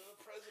guy in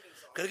the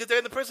president's office. Got to get there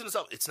in the president's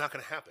office. It's not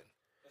going to happen.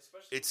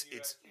 Especially It's- when you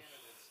it's- have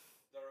candidates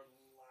that are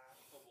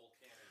laughable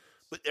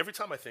candidates. But every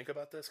time I think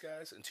about this,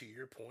 guys, and to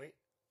your point,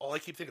 all I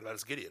keep thinking about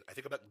is Gideon. I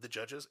think about the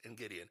judges and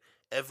Gideon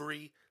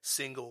every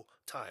single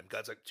time.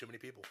 God's like, too many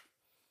people.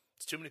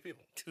 It's too many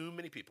people. Too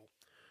many people.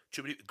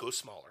 Too many. Go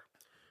smaller.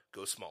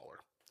 Go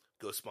smaller.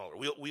 Go smaller.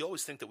 We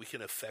always think that we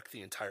can affect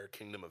the entire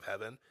kingdom of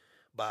heaven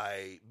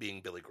by being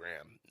Billy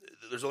Graham.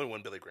 There's only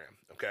one Billy Graham.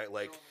 Okay,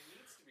 like, There only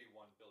needs to be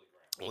one Billy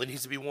Graham. well, it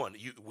needs to be one.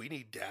 We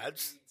need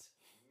dads. Needs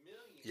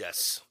millions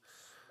Yes. of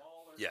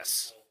smaller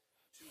Yes. people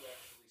to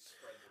actually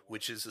spread the word.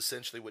 Which is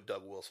essentially what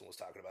Doug Wilson was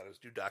talking about. It was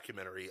do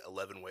documentary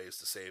 11 ways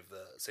to save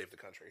the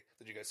country.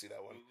 Did you guys see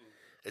that one? Mm-hmm.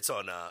 It's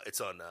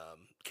on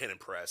Canon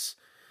Press.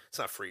 It's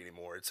not free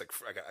anymore. It's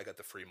like I got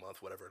the free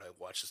month, whatever, and I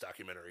watched this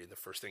documentary. And the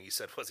first thing he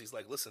said was, he's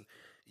like, "Listen,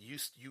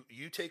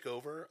 you take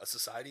over a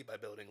society by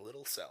building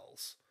little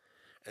cells,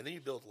 and then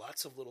you build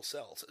lots of little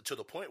cells to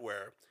the point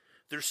where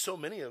there's so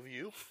many of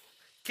you,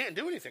 can't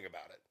do anything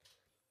about it.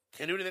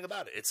 Can't do anything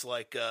about it. It's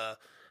like, how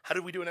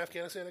did we do in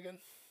Afghanistan again?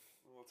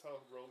 Well, it's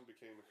how Rome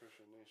became a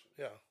Christian nation.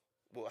 Yeah.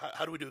 Well,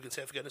 how do we do against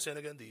Afghanistan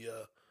again?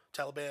 The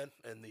Taliban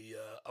and the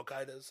Al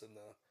Qaeda's and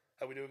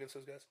how we do against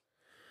those guys?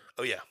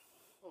 Oh yeah,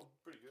 Oh,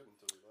 pretty good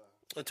until we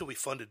left. until we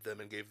funded them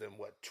and gave them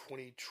what,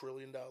 $20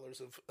 trillion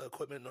of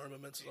equipment and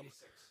armaments. 86.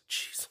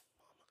 Jeez,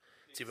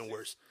 it's even 86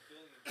 worse.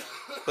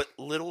 billion. But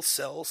little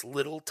cells,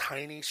 little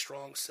tiny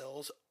strong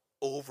cells,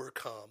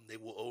 overcome. They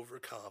will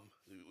overcome.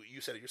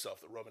 You said it yourself,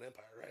 the Roman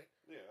Empire, right?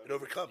 Yeah. It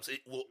overcomes. It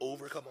will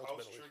overcome House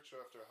ultimately. church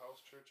after house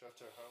church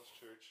after house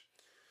church.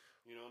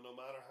 No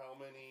matter how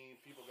many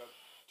people got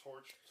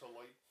torched to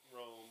light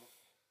Rome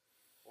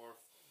or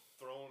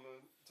thrown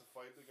to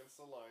fight against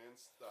the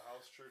Alliance, the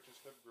house churches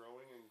kept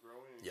growing and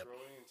growing and Yep.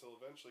 growing until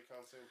eventually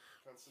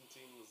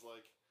Constantine was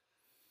like,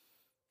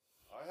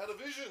 I had a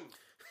vision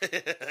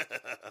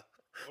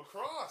of a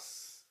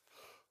cross.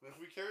 And if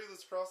we carry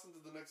this cross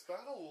into the next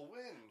battle, we'll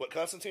win. What,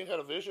 Constantine had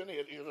a vision? He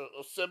had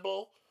a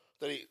symbol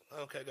that he...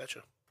 Okay,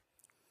 gotcha.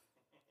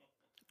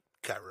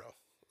 Cairo.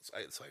 So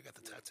I got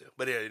the tattoo.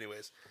 But yeah,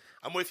 anyways,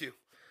 I'm with you.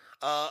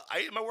 I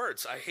eat my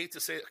words. I hate to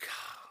say it.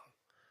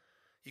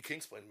 You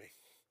kingsplained me.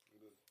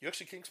 You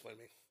actually kingsplained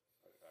me.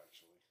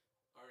 Actually.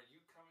 Are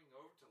you coming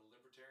over to the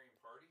Libertarian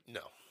Party?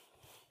 No.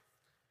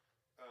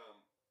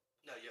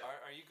 No, yeah.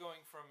 Are you going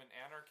from an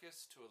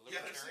anarchist to a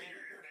libertarian?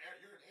 you're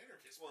an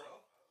anarchist,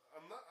 Well,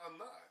 I'm not.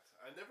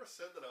 I never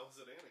said that I was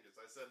an anarchist.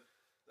 I said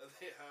that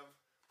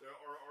there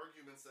are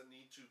arguments that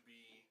need to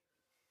be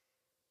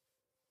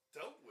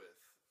dealt with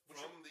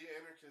from the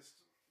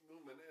anarchist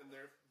movement, and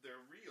they're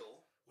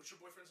real. What's your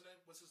boyfriend's name?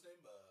 What's his name?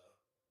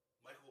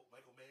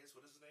 Michael Mays.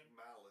 What is his name?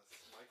 Malice,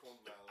 Michael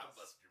Malice. I'm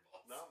busting your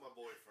balls. Not my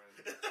boyfriend.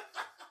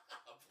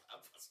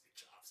 I'm busting your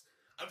chops.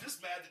 I'm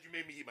just mad that you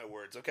made me eat my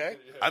words. Okay.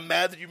 Yeah. I'm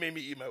mad that you made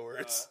me eat my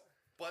words.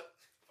 But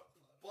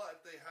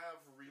they have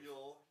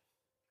real.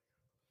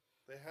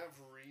 They have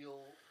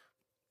real.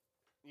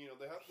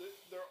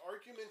 Their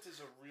argument is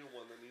a real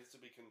one that needs to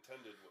be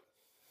contended with.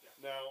 Yeah.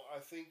 Now,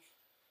 I think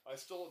I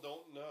still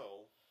don't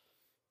know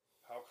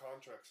how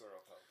contracts are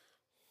upheld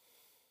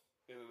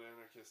in an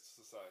anarchist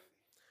society.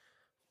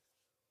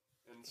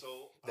 And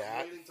so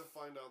I'm waiting to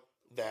find out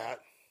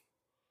that.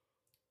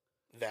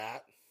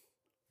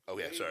 Oh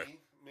yeah, sorry.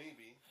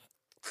 Maybe.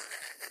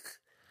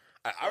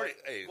 I already.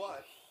 Hey.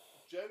 But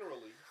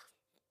generally,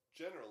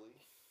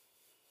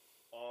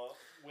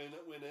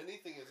 when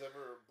anything is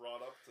ever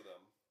brought up to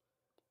them,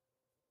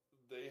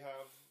 they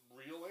have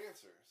real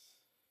answers,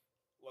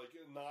 like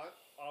not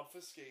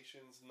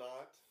obfuscations,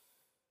 not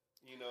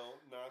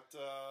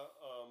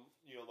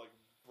like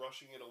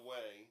brushing it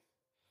away,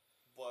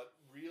 but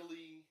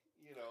really,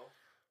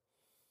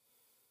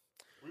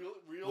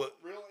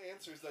 real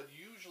answers that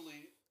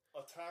usually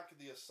attack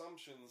the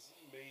assumptions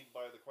made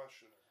by the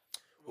questioner.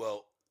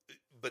 Well,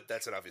 but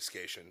that's an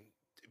obfuscation,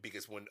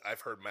 because when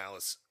I've heard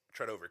Malice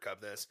try to overcome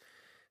this,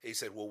 he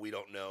said, well, we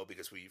don't know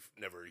because we've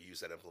never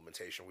used that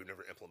implementation. We've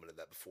never implemented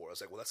that before. I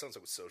was like, well, that sounds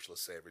like what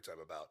socialists say every time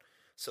about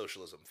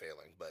socialism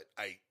failing. But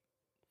I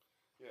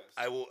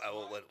will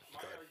let.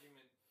 My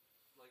argument,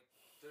 like,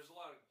 there's a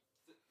lot of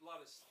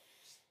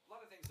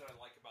things that I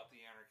like about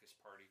the Anarchist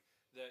Party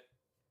that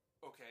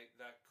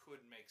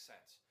could make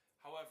sense.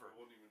 However, it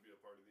wouldn't even be a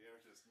party. The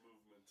anarchist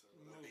movement.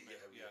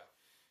 Yeah.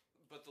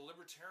 But the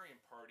Libertarian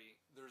Party,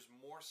 there's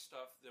more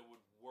stuff that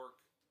would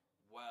work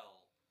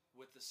well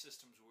with the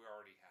systems we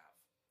already have.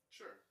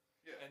 Sure.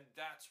 Yeah. And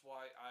that's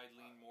why I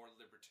lean more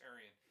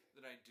libertarian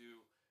than I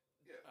do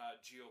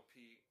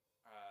GOP,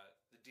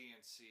 the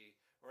DNC,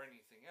 or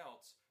anything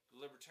else.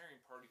 The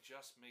Libertarian Party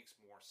just makes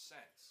more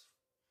sense.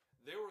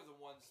 They were the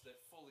ones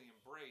that fully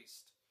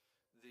embraced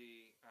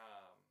the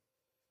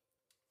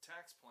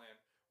tax plan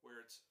where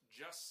it's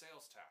just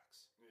sales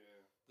tax.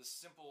 Yeah. The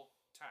simple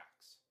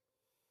tax.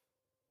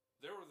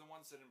 They were the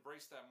ones that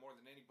embraced that more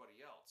than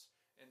anybody else.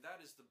 And that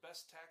is the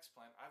best tax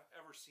plan I've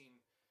ever seen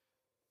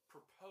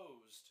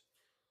proposed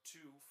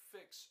to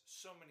fix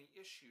so many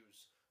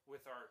issues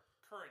with our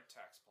current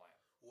tax plan.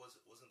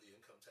 Wasn't the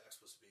income tax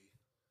supposed to be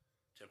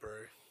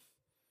temporary?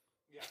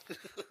 Yeah.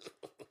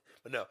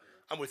 But no,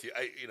 I'm with you.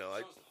 So is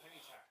the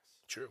penny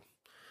tax. True.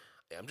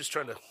 Yeah, I'm just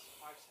trying to.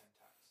 5-cent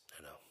tax.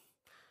 I know.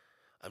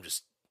 I'm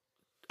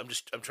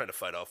trying to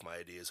fight off my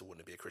ideas of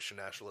wanting to be a Christian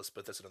nationalist,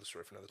 but that's another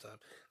story for another time.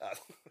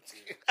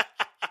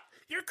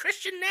 You're a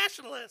Christian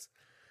nationalist.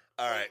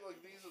 All right.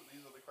 Like these are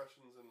the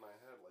questions in my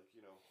head. Like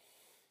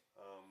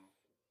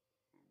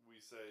we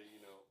say,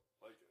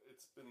 like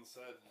it's been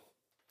said,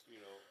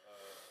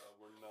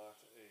 we're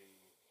not a.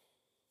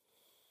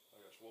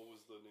 Oh gosh, what was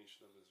the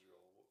nation of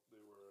Israel?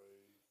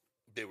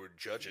 They were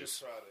judges.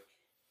 Theocratic.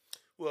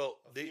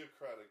 Well,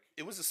 theocratic.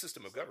 It was a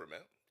system of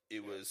government.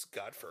 It was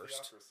God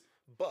first. Theocracy.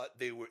 But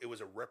it was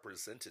a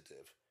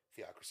representative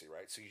theocracy,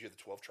 right? So you hear the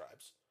 12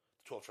 tribes.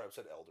 The 12 tribes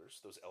had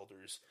elders. Those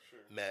elders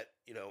met,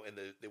 and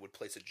they would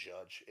place a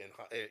judge in,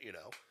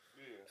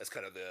 as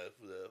kind of the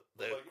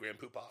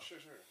grand poobah. Sure.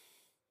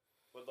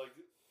 But like,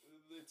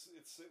 it's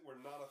we're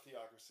not a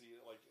theocracy,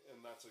 like,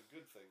 and that's a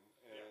good thing.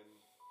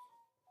 And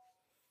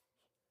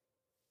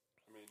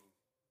I mean,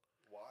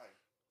 why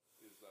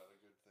is that a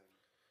good thing?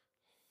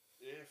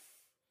 If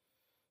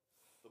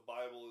the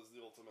Bible is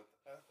the ultimate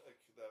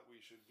ethic that we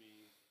should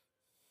be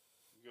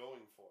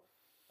going for.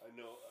 I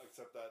know,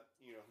 except that,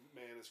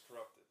 man is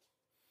corrupted.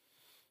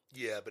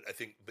 Yeah, but I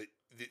think,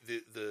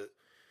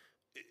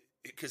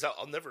 because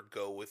I'll never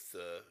go with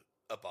the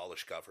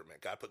abolish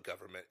government. God put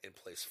government in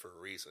place for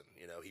a reason.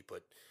 He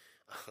put,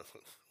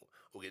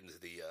 we'll get into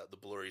the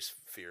blurry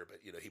sphere, but,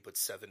 he put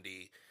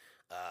 70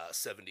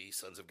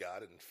 sons of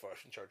God in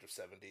charge of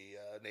 70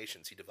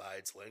 nations. He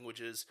divides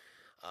languages.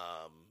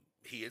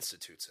 He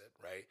institutes it,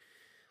 right?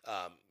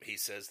 He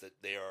says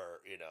that they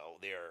are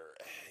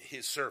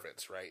his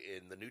servants, right,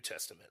 in the New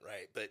Testament,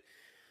 right? But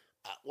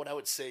what I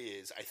would say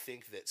is I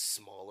think that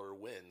smaller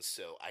wins.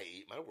 So I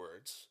eat my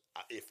words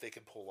if they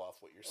can pull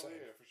off what you're saying.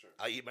 Yeah, for sure.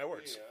 I eat my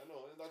words. Yeah, I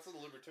know. And that's the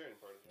Libertarian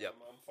Party. Yep.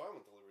 I'm fine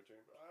with the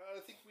Libertarian Party.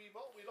 I think we'd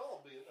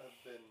all have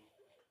been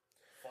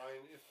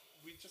fine if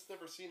we just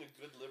never seen a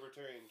good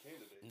Libertarian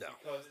candidate. No.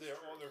 Because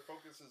their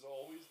focus is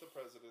always the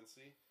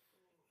presidency.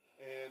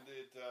 And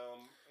it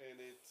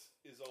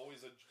is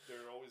always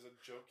they're always a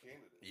joke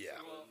candidate. Yeah.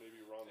 Well, maybe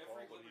Ron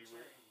Paul, but he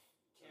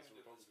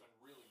candidate that's been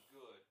really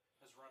good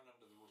has run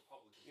under the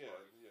Republican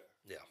Party.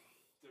 Yeah.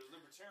 They're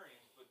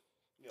libertarians, but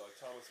like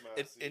Thomas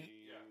Massey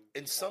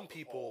and some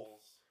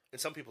people's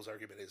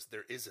argument is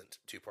there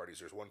isn't two parties.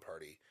 There's one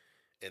party,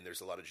 and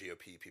there's a lot of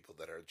GOP people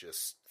that are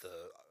just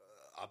the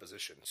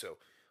opposition. So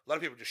a lot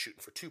of people are just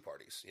shooting for two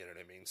parties. You know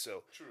what I mean?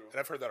 So true. And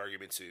I've heard that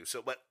argument too.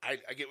 So, but I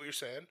get what you're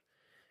saying.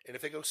 And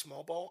if they go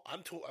small ball, I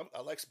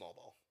like small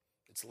ball.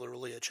 It's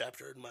literally a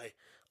chapter in my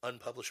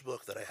unpublished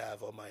book that I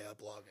have on my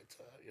blog at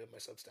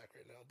my Substack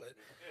right now. But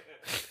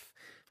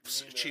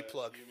cheap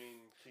plug. You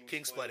mean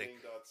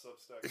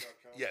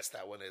Kingsplaining.substack.com? Yes,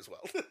 that one as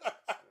well.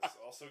 Yes.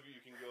 Also,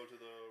 you can go to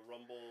the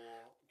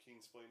Rumble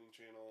Kingsplaining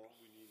channel.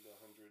 We need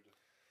 100.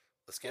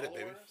 Let's get it,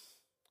 baby.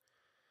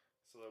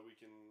 So that we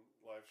can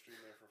live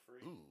stream there for free.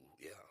 Ooh,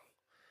 yeah.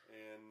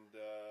 And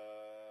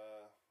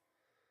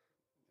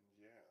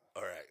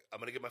all right, I'm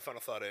going to get my final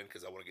thought in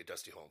because I want to get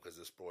Dusty home because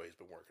this boy has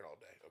been working all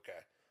day,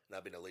 okay?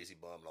 Not being a lazy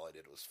bum, and all I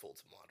did was fold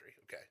some laundry,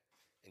 okay?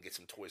 And get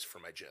some toys for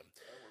my gym.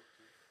 I worked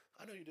too.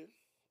 I know you did.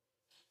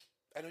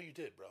 I know you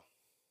did, bro.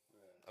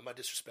 Yeah, I'm not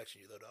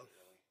disrespecting you, though, dog.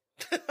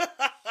 really.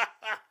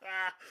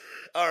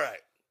 All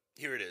right,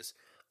 here it is.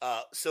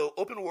 So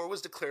open war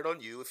was declared on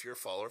you if you're a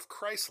follower of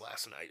Christ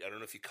last night. I don't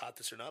know if you caught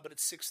this or not, but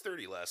it's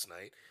 6:30 last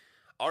night.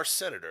 Our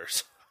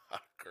senators, our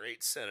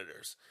great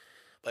senators,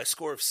 by a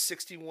score of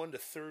 61 to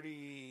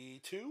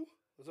 32.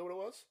 Was that what it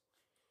was?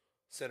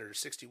 Senators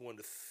 61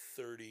 to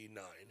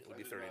 39. It'll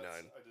be 39. I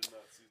did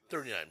not see this.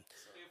 39.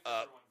 If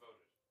everyone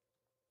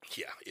voted.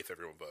 Yeah, if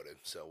everyone voted.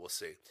 So we'll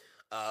see.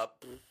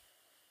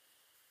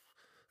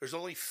 There's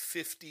only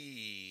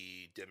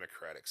 50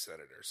 Democratic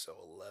senators, so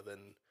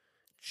 11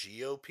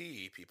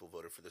 GOP people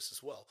voted for this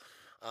as well.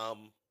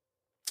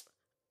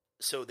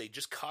 So they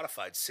just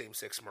codified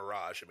same-sex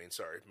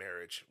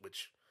marriage,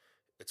 which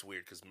it's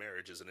weird because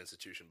marriage is an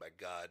institution by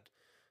God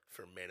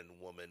for man and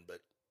woman,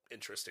 but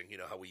interesting,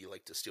 how we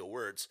like to steal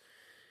words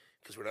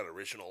because we're not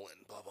original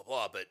and blah, blah,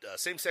 blah. But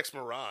same-sex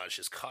marriage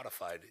is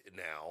codified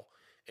now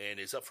and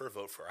is up for a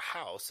vote for a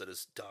House that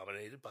is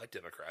dominated by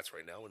Democrats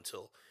right now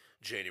until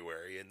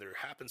January. And there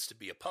happens to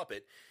be a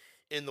puppet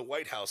in the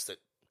White House that,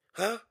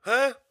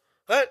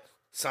 what?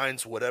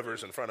 Signs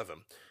whatever's in front of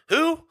him.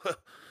 Who?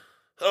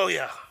 Oh,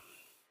 yeah.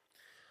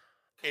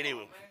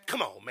 Anyway,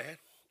 come on, man.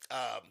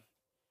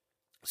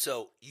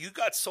 So you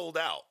got sold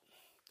out,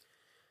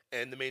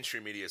 and the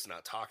mainstream media is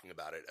not talking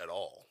about it at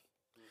all.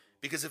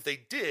 Because if they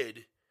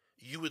did,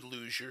 you would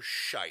lose your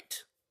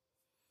shite.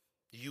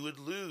 You would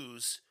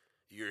lose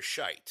your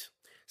shite.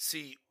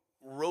 See,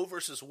 Roe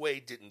versus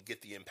Wade didn't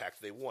get the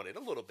impact they wanted.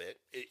 A little bit.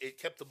 It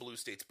kept the blue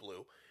states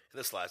blue in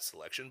this last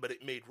election, but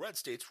it made red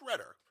states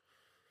redder.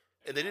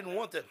 And they didn't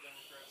want that.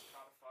 Democrats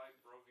codified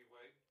Roe v.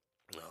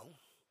 Wade? No.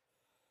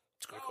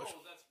 It's a great question.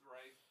 That's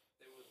right.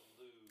 They would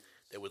lose.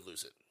 They would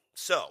lose it.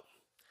 So,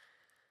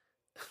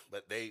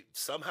 but they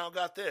somehow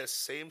got this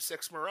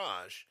same-sex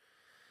mirage,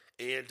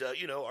 and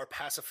are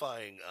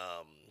pacifying.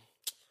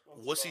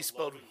 What's he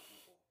spelled?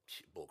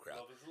 Bullcrap.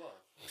 Love is love.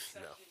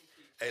 No.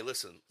 Hey,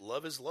 listen,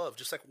 love is love,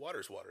 just like water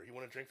is water. You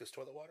want to drink this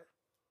toilet water?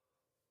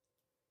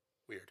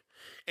 Weird.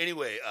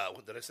 Anyway,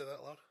 did I say that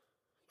out loud?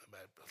 My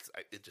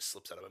bad. It just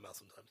slips out of my mouth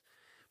sometimes.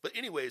 But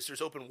anyways,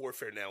 there's open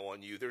warfare now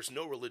on you. There's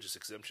no religious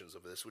exemptions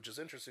of this, which is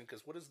interesting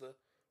because what does the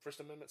First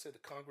Amendment say? The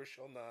Congress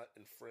shall not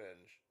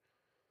infringe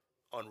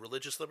on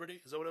religious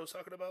liberty? Is that what I was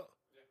talking about?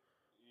 Yeah,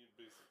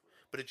 basically.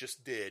 But it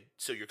just did.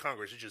 So your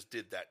Congress, it just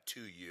did that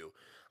to you.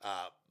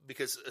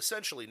 Because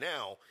essentially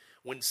now,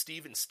 when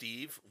Steve and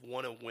Steve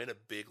want to win a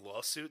big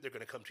lawsuit, they're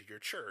going to come to your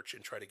church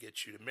and try to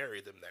get you to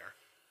marry them there.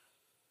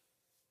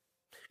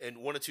 And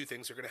one of two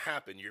things are going to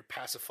happen. Your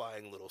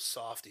pacifying little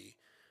softy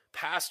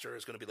pastor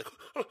is going to be like,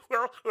 oh,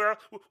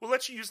 we'll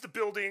let you use the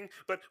building,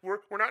 but we're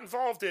not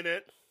involved in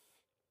it,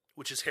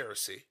 which is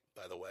heresy,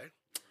 by the way.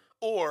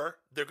 Or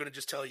they're going to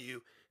just tell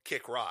you,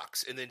 kick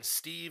rocks. And then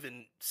Steve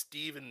and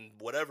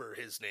whatever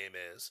his name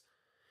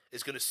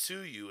is going to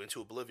sue you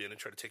into oblivion and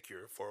try to take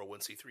your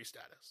 401c3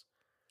 status.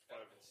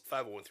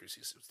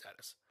 501c3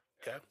 status.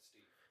 Okay?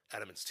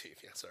 Adam and Steve.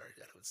 Yeah, sorry.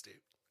 Adam and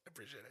Steve. I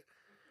appreciate it.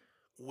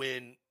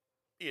 When,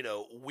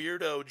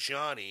 weirdo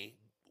Johnny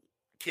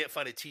can't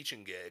find a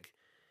teaching gig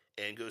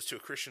and goes to a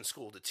Christian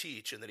school to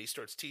teach, and then he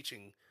starts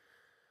teaching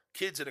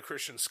kids in a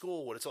Christian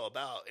school what it's all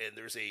about, and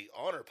there's a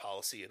honor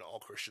policy in all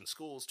Christian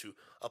schools to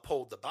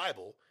uphold the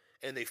Bible,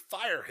 and they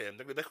fire him.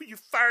 They're going to be like, you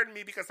fired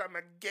me because I'm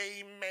a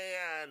gay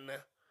man,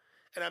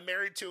 and I'm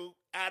married to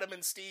Adam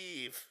and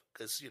Steve.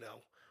 Because,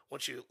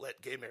 once you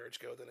let gay marriage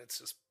go, then it's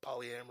just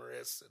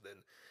polyamorous, and then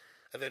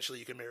eventually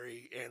you can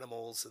marry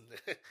animals,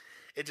 and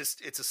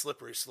it's a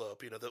slippery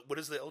slope. What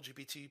is the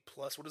LGBT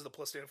plus? What does the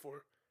plus stand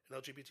for in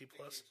LGBT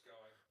plus?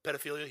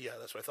 Pedophilia? Yeah,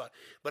 that's what I thought.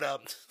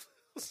 But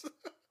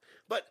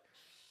but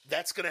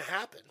that's going to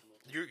happen.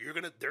 They're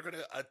going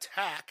to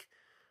attack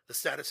the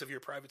status of your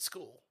private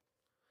school.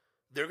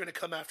 They're going to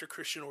come after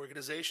Christian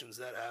organizations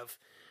that have,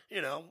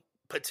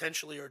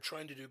 potentially are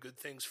trying to do good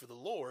things for the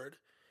Lord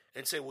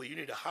and say, well, you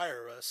need to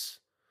hire us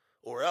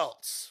or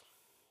else.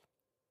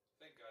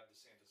 Thank God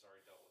DeSantis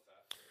already dealt with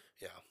that.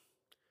 Yeah.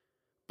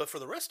 But for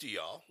the rest of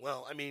y'all,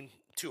 well,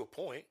 to a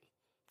point,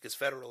 because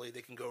federally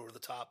they can go over the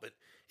top, but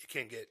you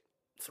can't get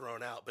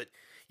thrown out. But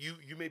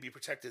you may be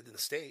protected in the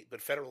state,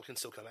 but federal can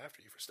still come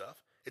after you for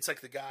stuff. It's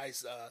like the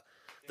guys,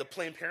 the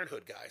Planned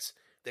Parenthood guys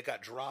that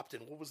got dropped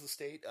in, what was the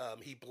state?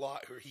 He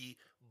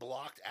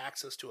blocked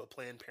access to a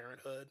Planned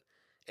Parenthood,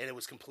 and it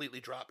was completely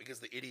dropped because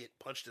the idiot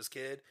punched his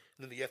kid,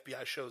 and then the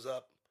FBI shows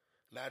up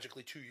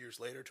magically 2 years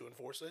later to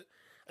enforce it.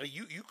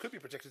 You could be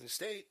protected in the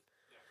state,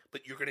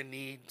 but you're going to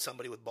need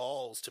somebody with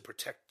balls to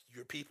protect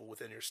your people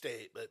within your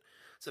state. But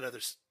it's another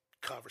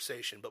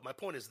conversation. But my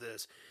point is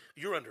this.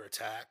 You're under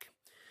attack.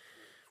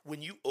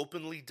 When you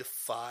openly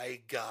defy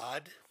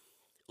God,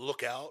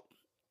 look out.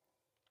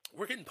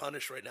 We're getting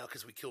punished right now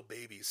because we kill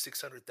babies,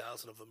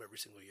 600,000 of them every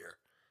single year.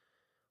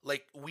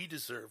 Like, we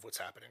deserve what's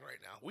happening right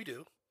now. We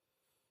do.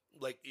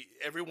 Like,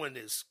 everyone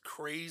is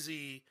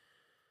crazy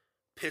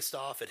pissed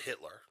off at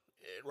Hitler.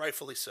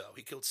 Rightfully so.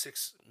 He killed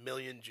 6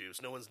 million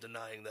Jews. No one's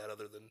denying that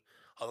other than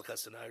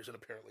Holocaust deniers and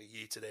apparently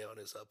Yi today on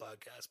his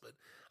podcast. But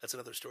that's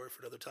another story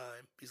for another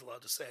time. He's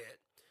allowed to say it.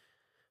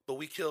 But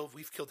we've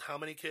killed how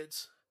many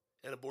kids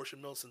in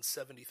abortion mills since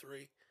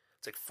 73?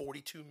 It's like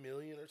 42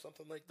 million or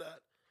something like that.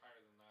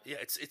 Higher than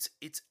that. Yeah,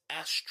 it's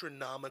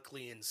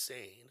astronomically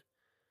insane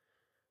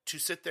to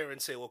sit there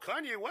and say, well,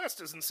 Kanye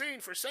West is insane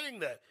for saying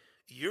that.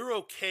 You're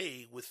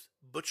okay with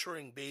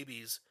butchering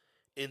babies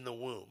in the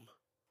womb.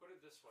 Put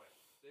it this way.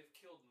 They've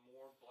killed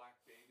more black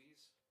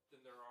babies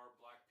than there are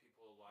black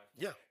people alive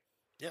today.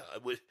 Yeah, I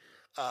would.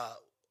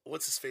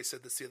 What's his face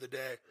said this the other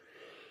day?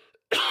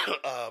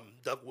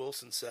 Doug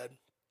Wilson said,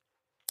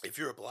 if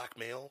you're a black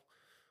male,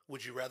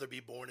 would you rather be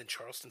born in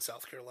Charleston,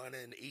 South Carolina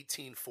in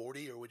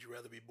 1840, or would you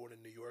rather be born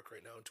in New York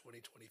right now in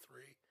 2023?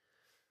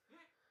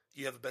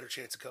 You have a better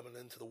chance of coming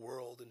into the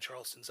world in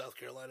Charleston, South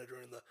Carolina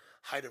during the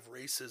height of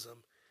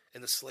racism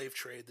and the slave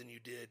trade than you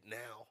did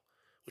now,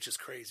 which is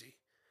crazy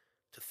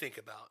to think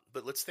about.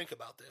 But let's think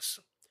about this.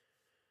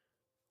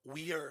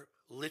 We are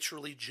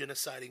literally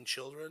genociding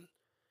children.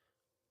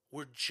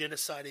 We're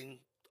genociding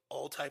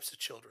all types of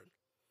children.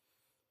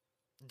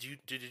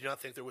 Did you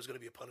not think there was going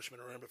to be a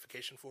punishment or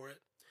ramification for it?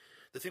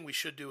 The thing we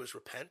should do is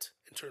repent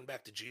and turn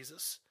back to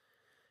Jesus.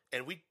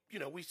 And we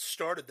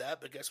started that,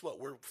 but guess what?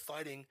 We're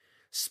fighting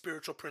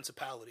spiritual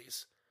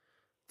principalities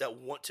that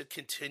want to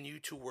continue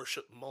to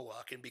worship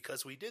Moloch. And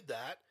because we did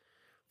that,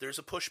 there's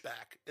a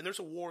pushback. And there's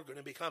a war going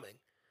to be coming.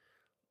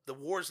 The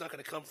war is not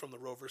going to come from the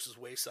Roe versus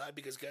Wade side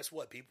because guess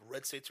what?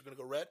 Red states are going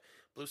to go red,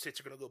 blue states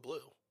are going to go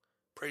blue.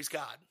 Praise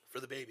God for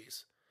the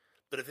babies.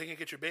 But if they can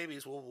get your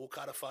babies, we'll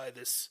codify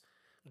this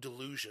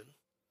delusion,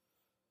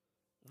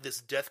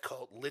 this death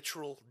cult,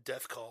 literal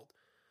death cult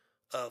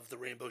of the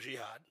Rainbow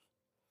Jihad.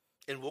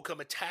 And we'll come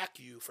attack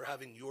you for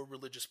having your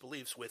religious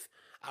beliefs with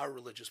our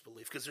religious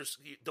belief. Because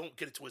don't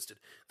get it twisted.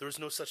 There is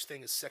no such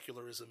thing as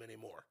secularism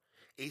anymore.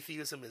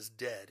 Atheism is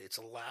dead. It's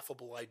a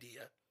laughable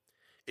idea.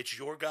 It's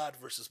your God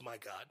versus my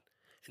God.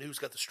 And who's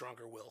got the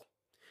stronger will?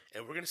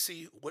 And we're going to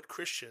see what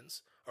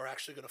Christians are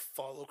actually going to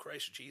follow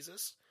Christ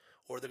Jesus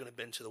or they're going to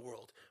bend to the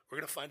world. We're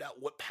going to find out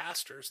what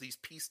pastors, these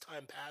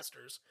peacetime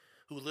pastors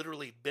who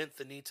literally bent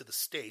the knee to the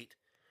state,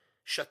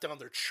 shut down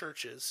their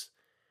churches,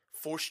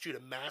 forced you to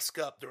mask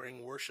up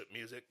during worship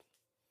music.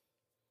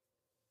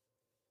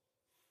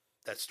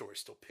 That story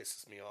still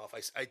pisses me off.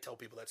 I tell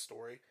people that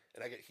story,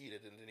 and I get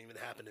heated, and it didn't even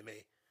happen to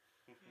me.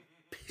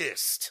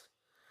 Pissed.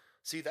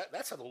 See,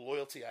 that's how the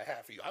loyalty I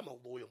have for you. I'm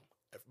a loyal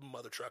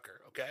mother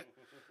trucker, okay?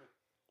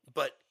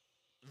 But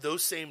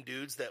those same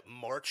dudes that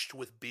marched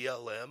with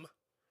BLM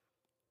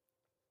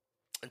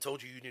and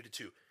told you needed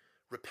to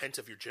repent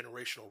of your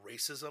generational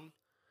racism,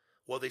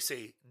 while they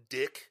say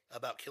dick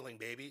about killing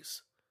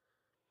babies,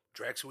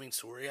 Drag Queen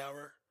Story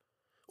Hour,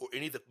 or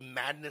any of the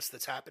madness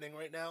that's happening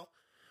right now,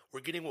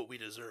 we're getting what we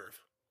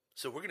deserve.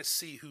 So we're going to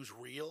see who's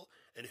real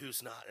and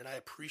who's not. And I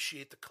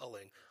appreciate the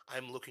culling.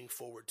 I'm looking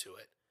forward to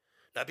it.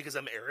 Not because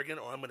I'm arrogant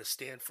or I'm going to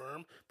stand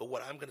firm, but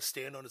what I'm going to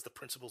stand on is the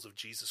principles of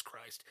Jesus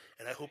Christ.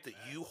 And I hope that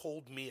you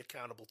hold me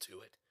accountable to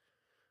it.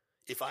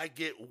 If I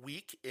get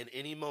weak in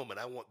any moment,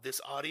 I want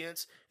this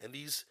audience and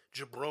these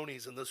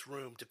jabronis in this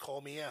room to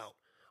call me out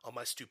on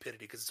my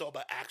stupidity, because it's all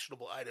about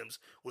actionable items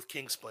with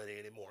Kingsplaining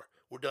anymore.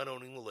 We're done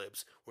owning the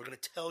libs. We're going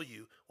to tell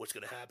you what's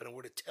going to happen, and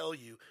we're going to tell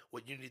you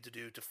what you need to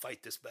do to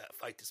fight this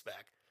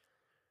back.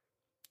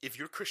 If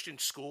your Christian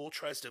school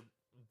tries to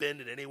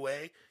bend in any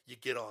way, you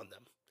get on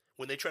them.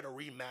 When they try to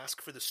remask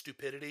for the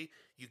stupidity,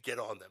 you get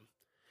on them.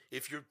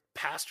 If your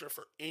pastor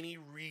for any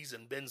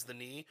reason bends the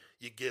knee,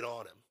 you get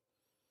on him.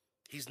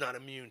 He's not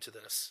immune to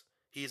this.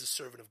 He is a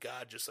servant of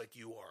God just like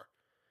you are.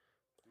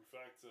 In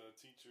fact,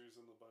 teachers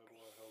in the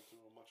Bible are held to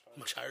a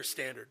much higher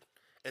standard.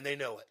 And they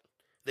know it.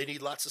 They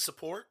need lots of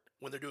support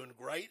when they're doing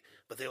right,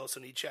 but they also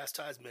need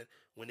chastisement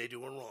when they're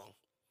doing wrong.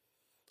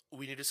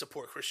 We need to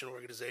support Christian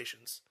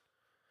organizations.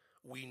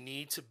 We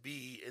need to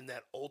be in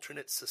that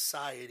alternate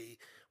society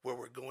where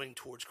we're going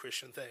towards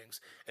Christian things.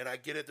 And I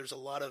get it. There's a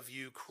lot of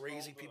you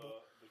crazy people.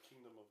 The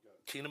kingdom of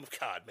God. Kingdom of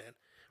God, man.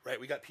 Right?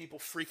 We got people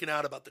freaking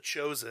out about The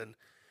Chosen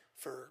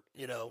for,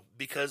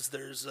 because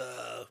there's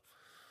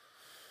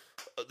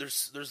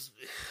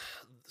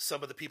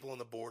some of the people on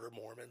the board are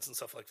Mormons and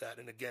stuff like that.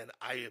 And again,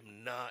 I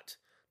am not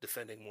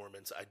defending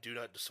Mormons. I do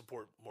not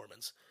support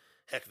Mormons.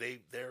 Heck,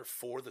 they're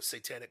for the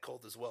satanic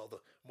cult as well. The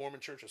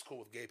Mormon church is cool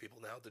with gay people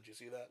now. Did you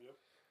see that? Yep.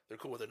 They're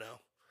cool with it now.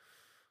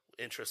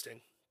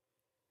 Interesting.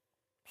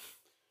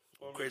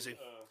 Well, Crazy.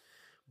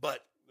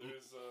 But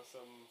there's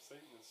some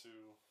Satanists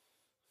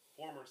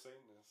former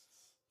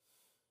Satanists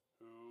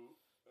who,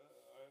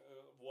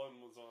 one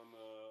was on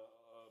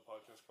a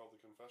podcast called The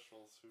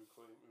Confessionals who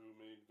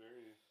made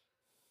very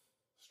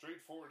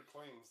straightforward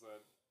claims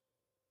that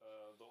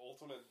the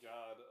ultimate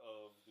god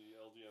of the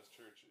LDS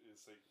Church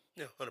is Satan.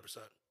 Yeah,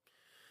 100%.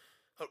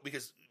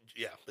 Because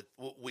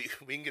but we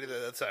can get into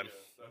that time.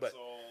 Yeah, that's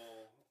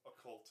all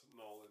occult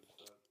knowledge.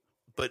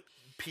 But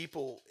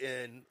people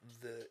in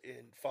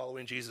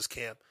following Jesus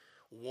camp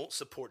won't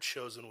support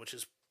Chosen, which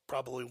is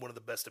probably one of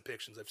the best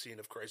depictions I've seen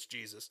of Christ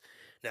Jesus.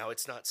 Now,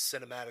 it's not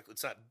cinematic,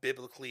 it's not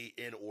biblically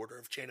in order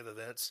of chain of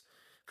events,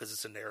 because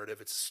it's a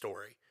narrative, it's a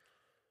story.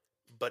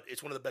 But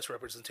it's one of the best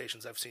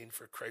representations I've seen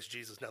for Christ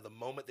Jesus. Now, the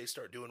moment they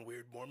start doing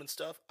weird Mormon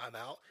stuff, I'm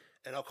out,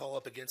 and I'll call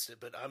up against it.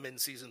 But I'm in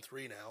season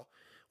 3 now,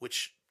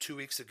 which 2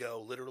 weeks ago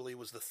literally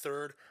was the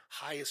 3rd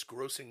highest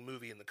grossing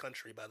movie in the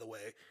country, by the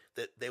way.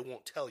 That they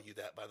won't tell you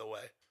that, by the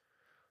way.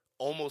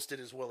 Almost did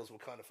as well as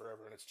Wakanda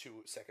Forever in its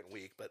second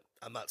week, but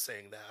I'm not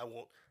saying that. I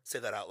won't say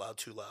that out loud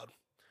too loud,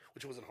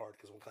 which wasn't hard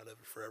because Wakanda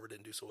Forever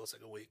didn't do so well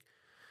second week.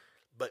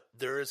 But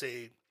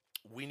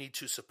we need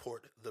to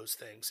support those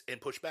things and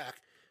push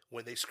back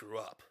when they screw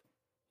up.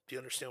 Do you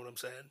understand what I'm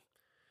saying?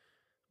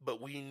 But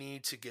we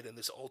need to get in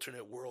this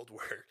alternate world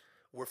where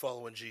we're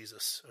following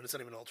Jesus. And it's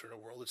not even an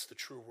alternate world. It's the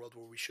true world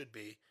where we should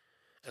be.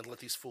 And let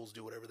these fools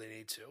do whatever they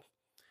need to.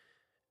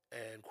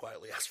 And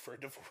quietly ask for a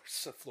divorce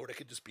so Florida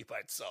could just be by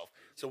itself.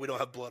 So we don't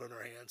have blood on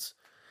our hands.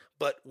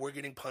 But we're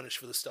getting punished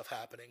for this stuff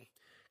happening.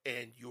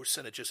 And your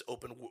Senate just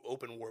open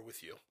war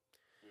with you.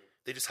 Yeah.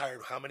 They just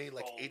hired how many?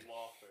 Like 8?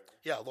 Lawfare.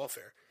 Yeah,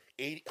 lawfare.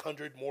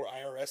 800 more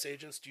IRS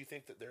agents. Do you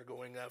think that they're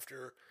going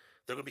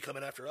to be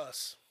coming after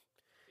us?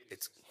 86,000.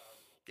 It's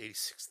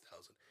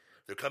 86,000.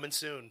 They're coming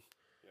soon.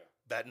 Yeah.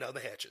 Batten down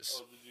the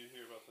hatches. Oh, did you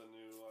hear about the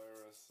new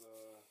IRS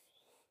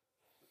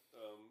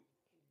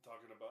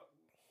talking about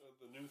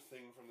the new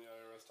thing from the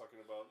IRS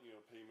talking about,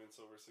 payments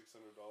over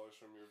 $600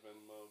 from your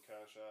Venmo,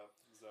 Cash App,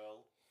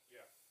 Zelle?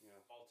 Yeah. Yeah.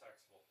 All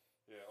taxable.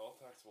 Yeah, all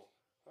taxable.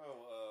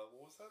 Oh,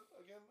 what was that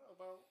again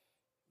about?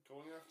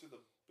 Going after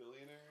the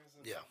billionaires?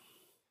 Yeah.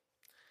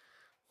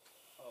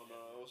 Oh,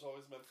 no, it was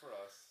always meant for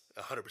us.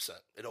 100%.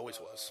 It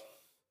always was.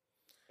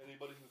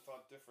 Anybody who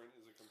thought different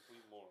is a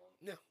complete moron.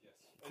 Yeah. Yes.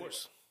 Of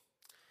course.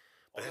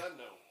 On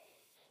that note,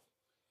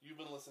 you've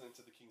been listening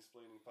to the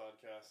Kingsplaining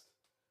Podcast,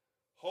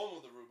 home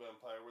of the Rube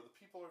Empire, where the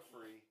people are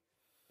free,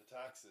 the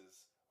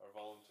taxes are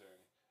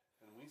voluntary,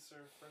 and we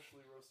serve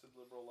freshly roasted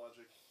liberal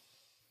logic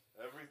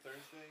every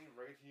Thursday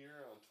right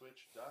here on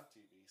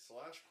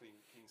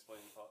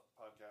twitch.tv/Kingsplaining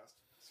Podcast.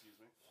 Excuse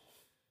me.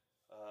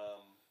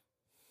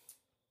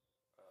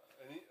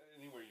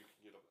 Anywhere you can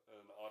get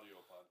an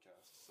audio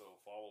podcast, so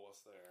follow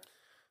us there.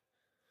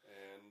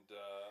 And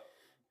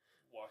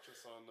watch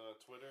us on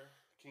Twitter,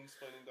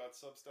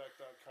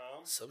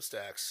 kingsplaining.substack.com.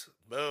 Substacks.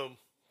 Boom.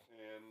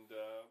 And,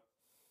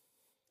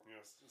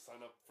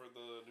 sign up for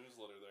the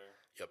newsletter there.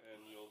 Yep.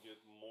 And you'll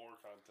get more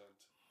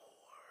content.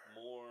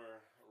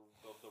 More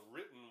of the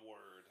written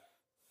word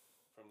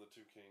from the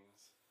two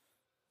kings.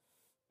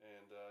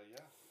 And,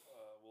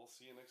 we'll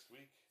see you next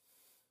week.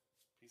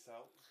 Peace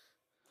out.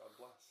 God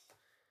bless.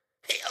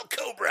 Hail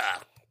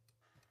Cobra!